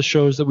all the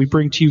shows that we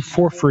bring to you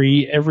for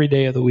free every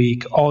day of the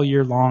week, all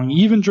year long,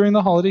 even during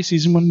the holiday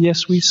season when,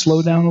 yes, we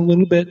slow down a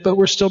little bit, but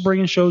we're still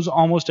bringing shows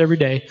almost every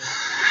day.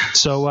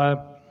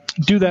 So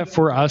do that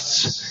for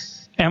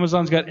us.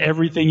 Amazon's got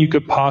everything you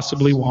could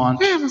possibly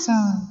want.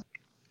 Amazon.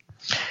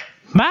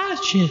 Buy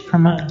shit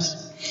from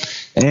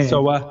us. And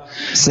So,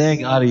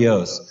 saying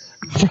adios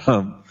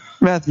from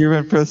Matthew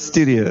Renfro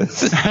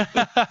Studios.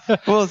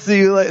 We'll see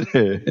you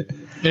later.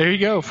 there you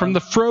go, from the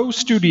Fro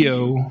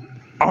Studio.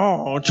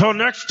 Oh, until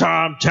next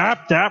time,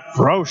 tap that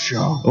Fro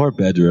Show. Or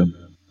bedroom.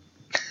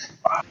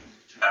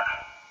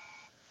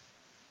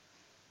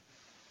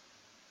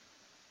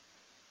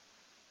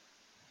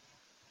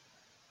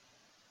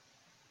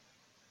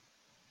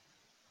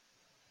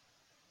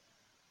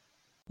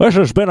 This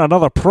has been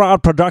another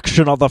proud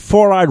production of the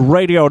Four-Eyed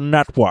Radio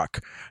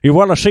Network. You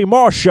want to see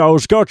more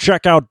shows, go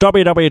check out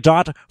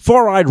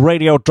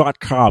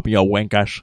www.foureyedradio.com, you winkers.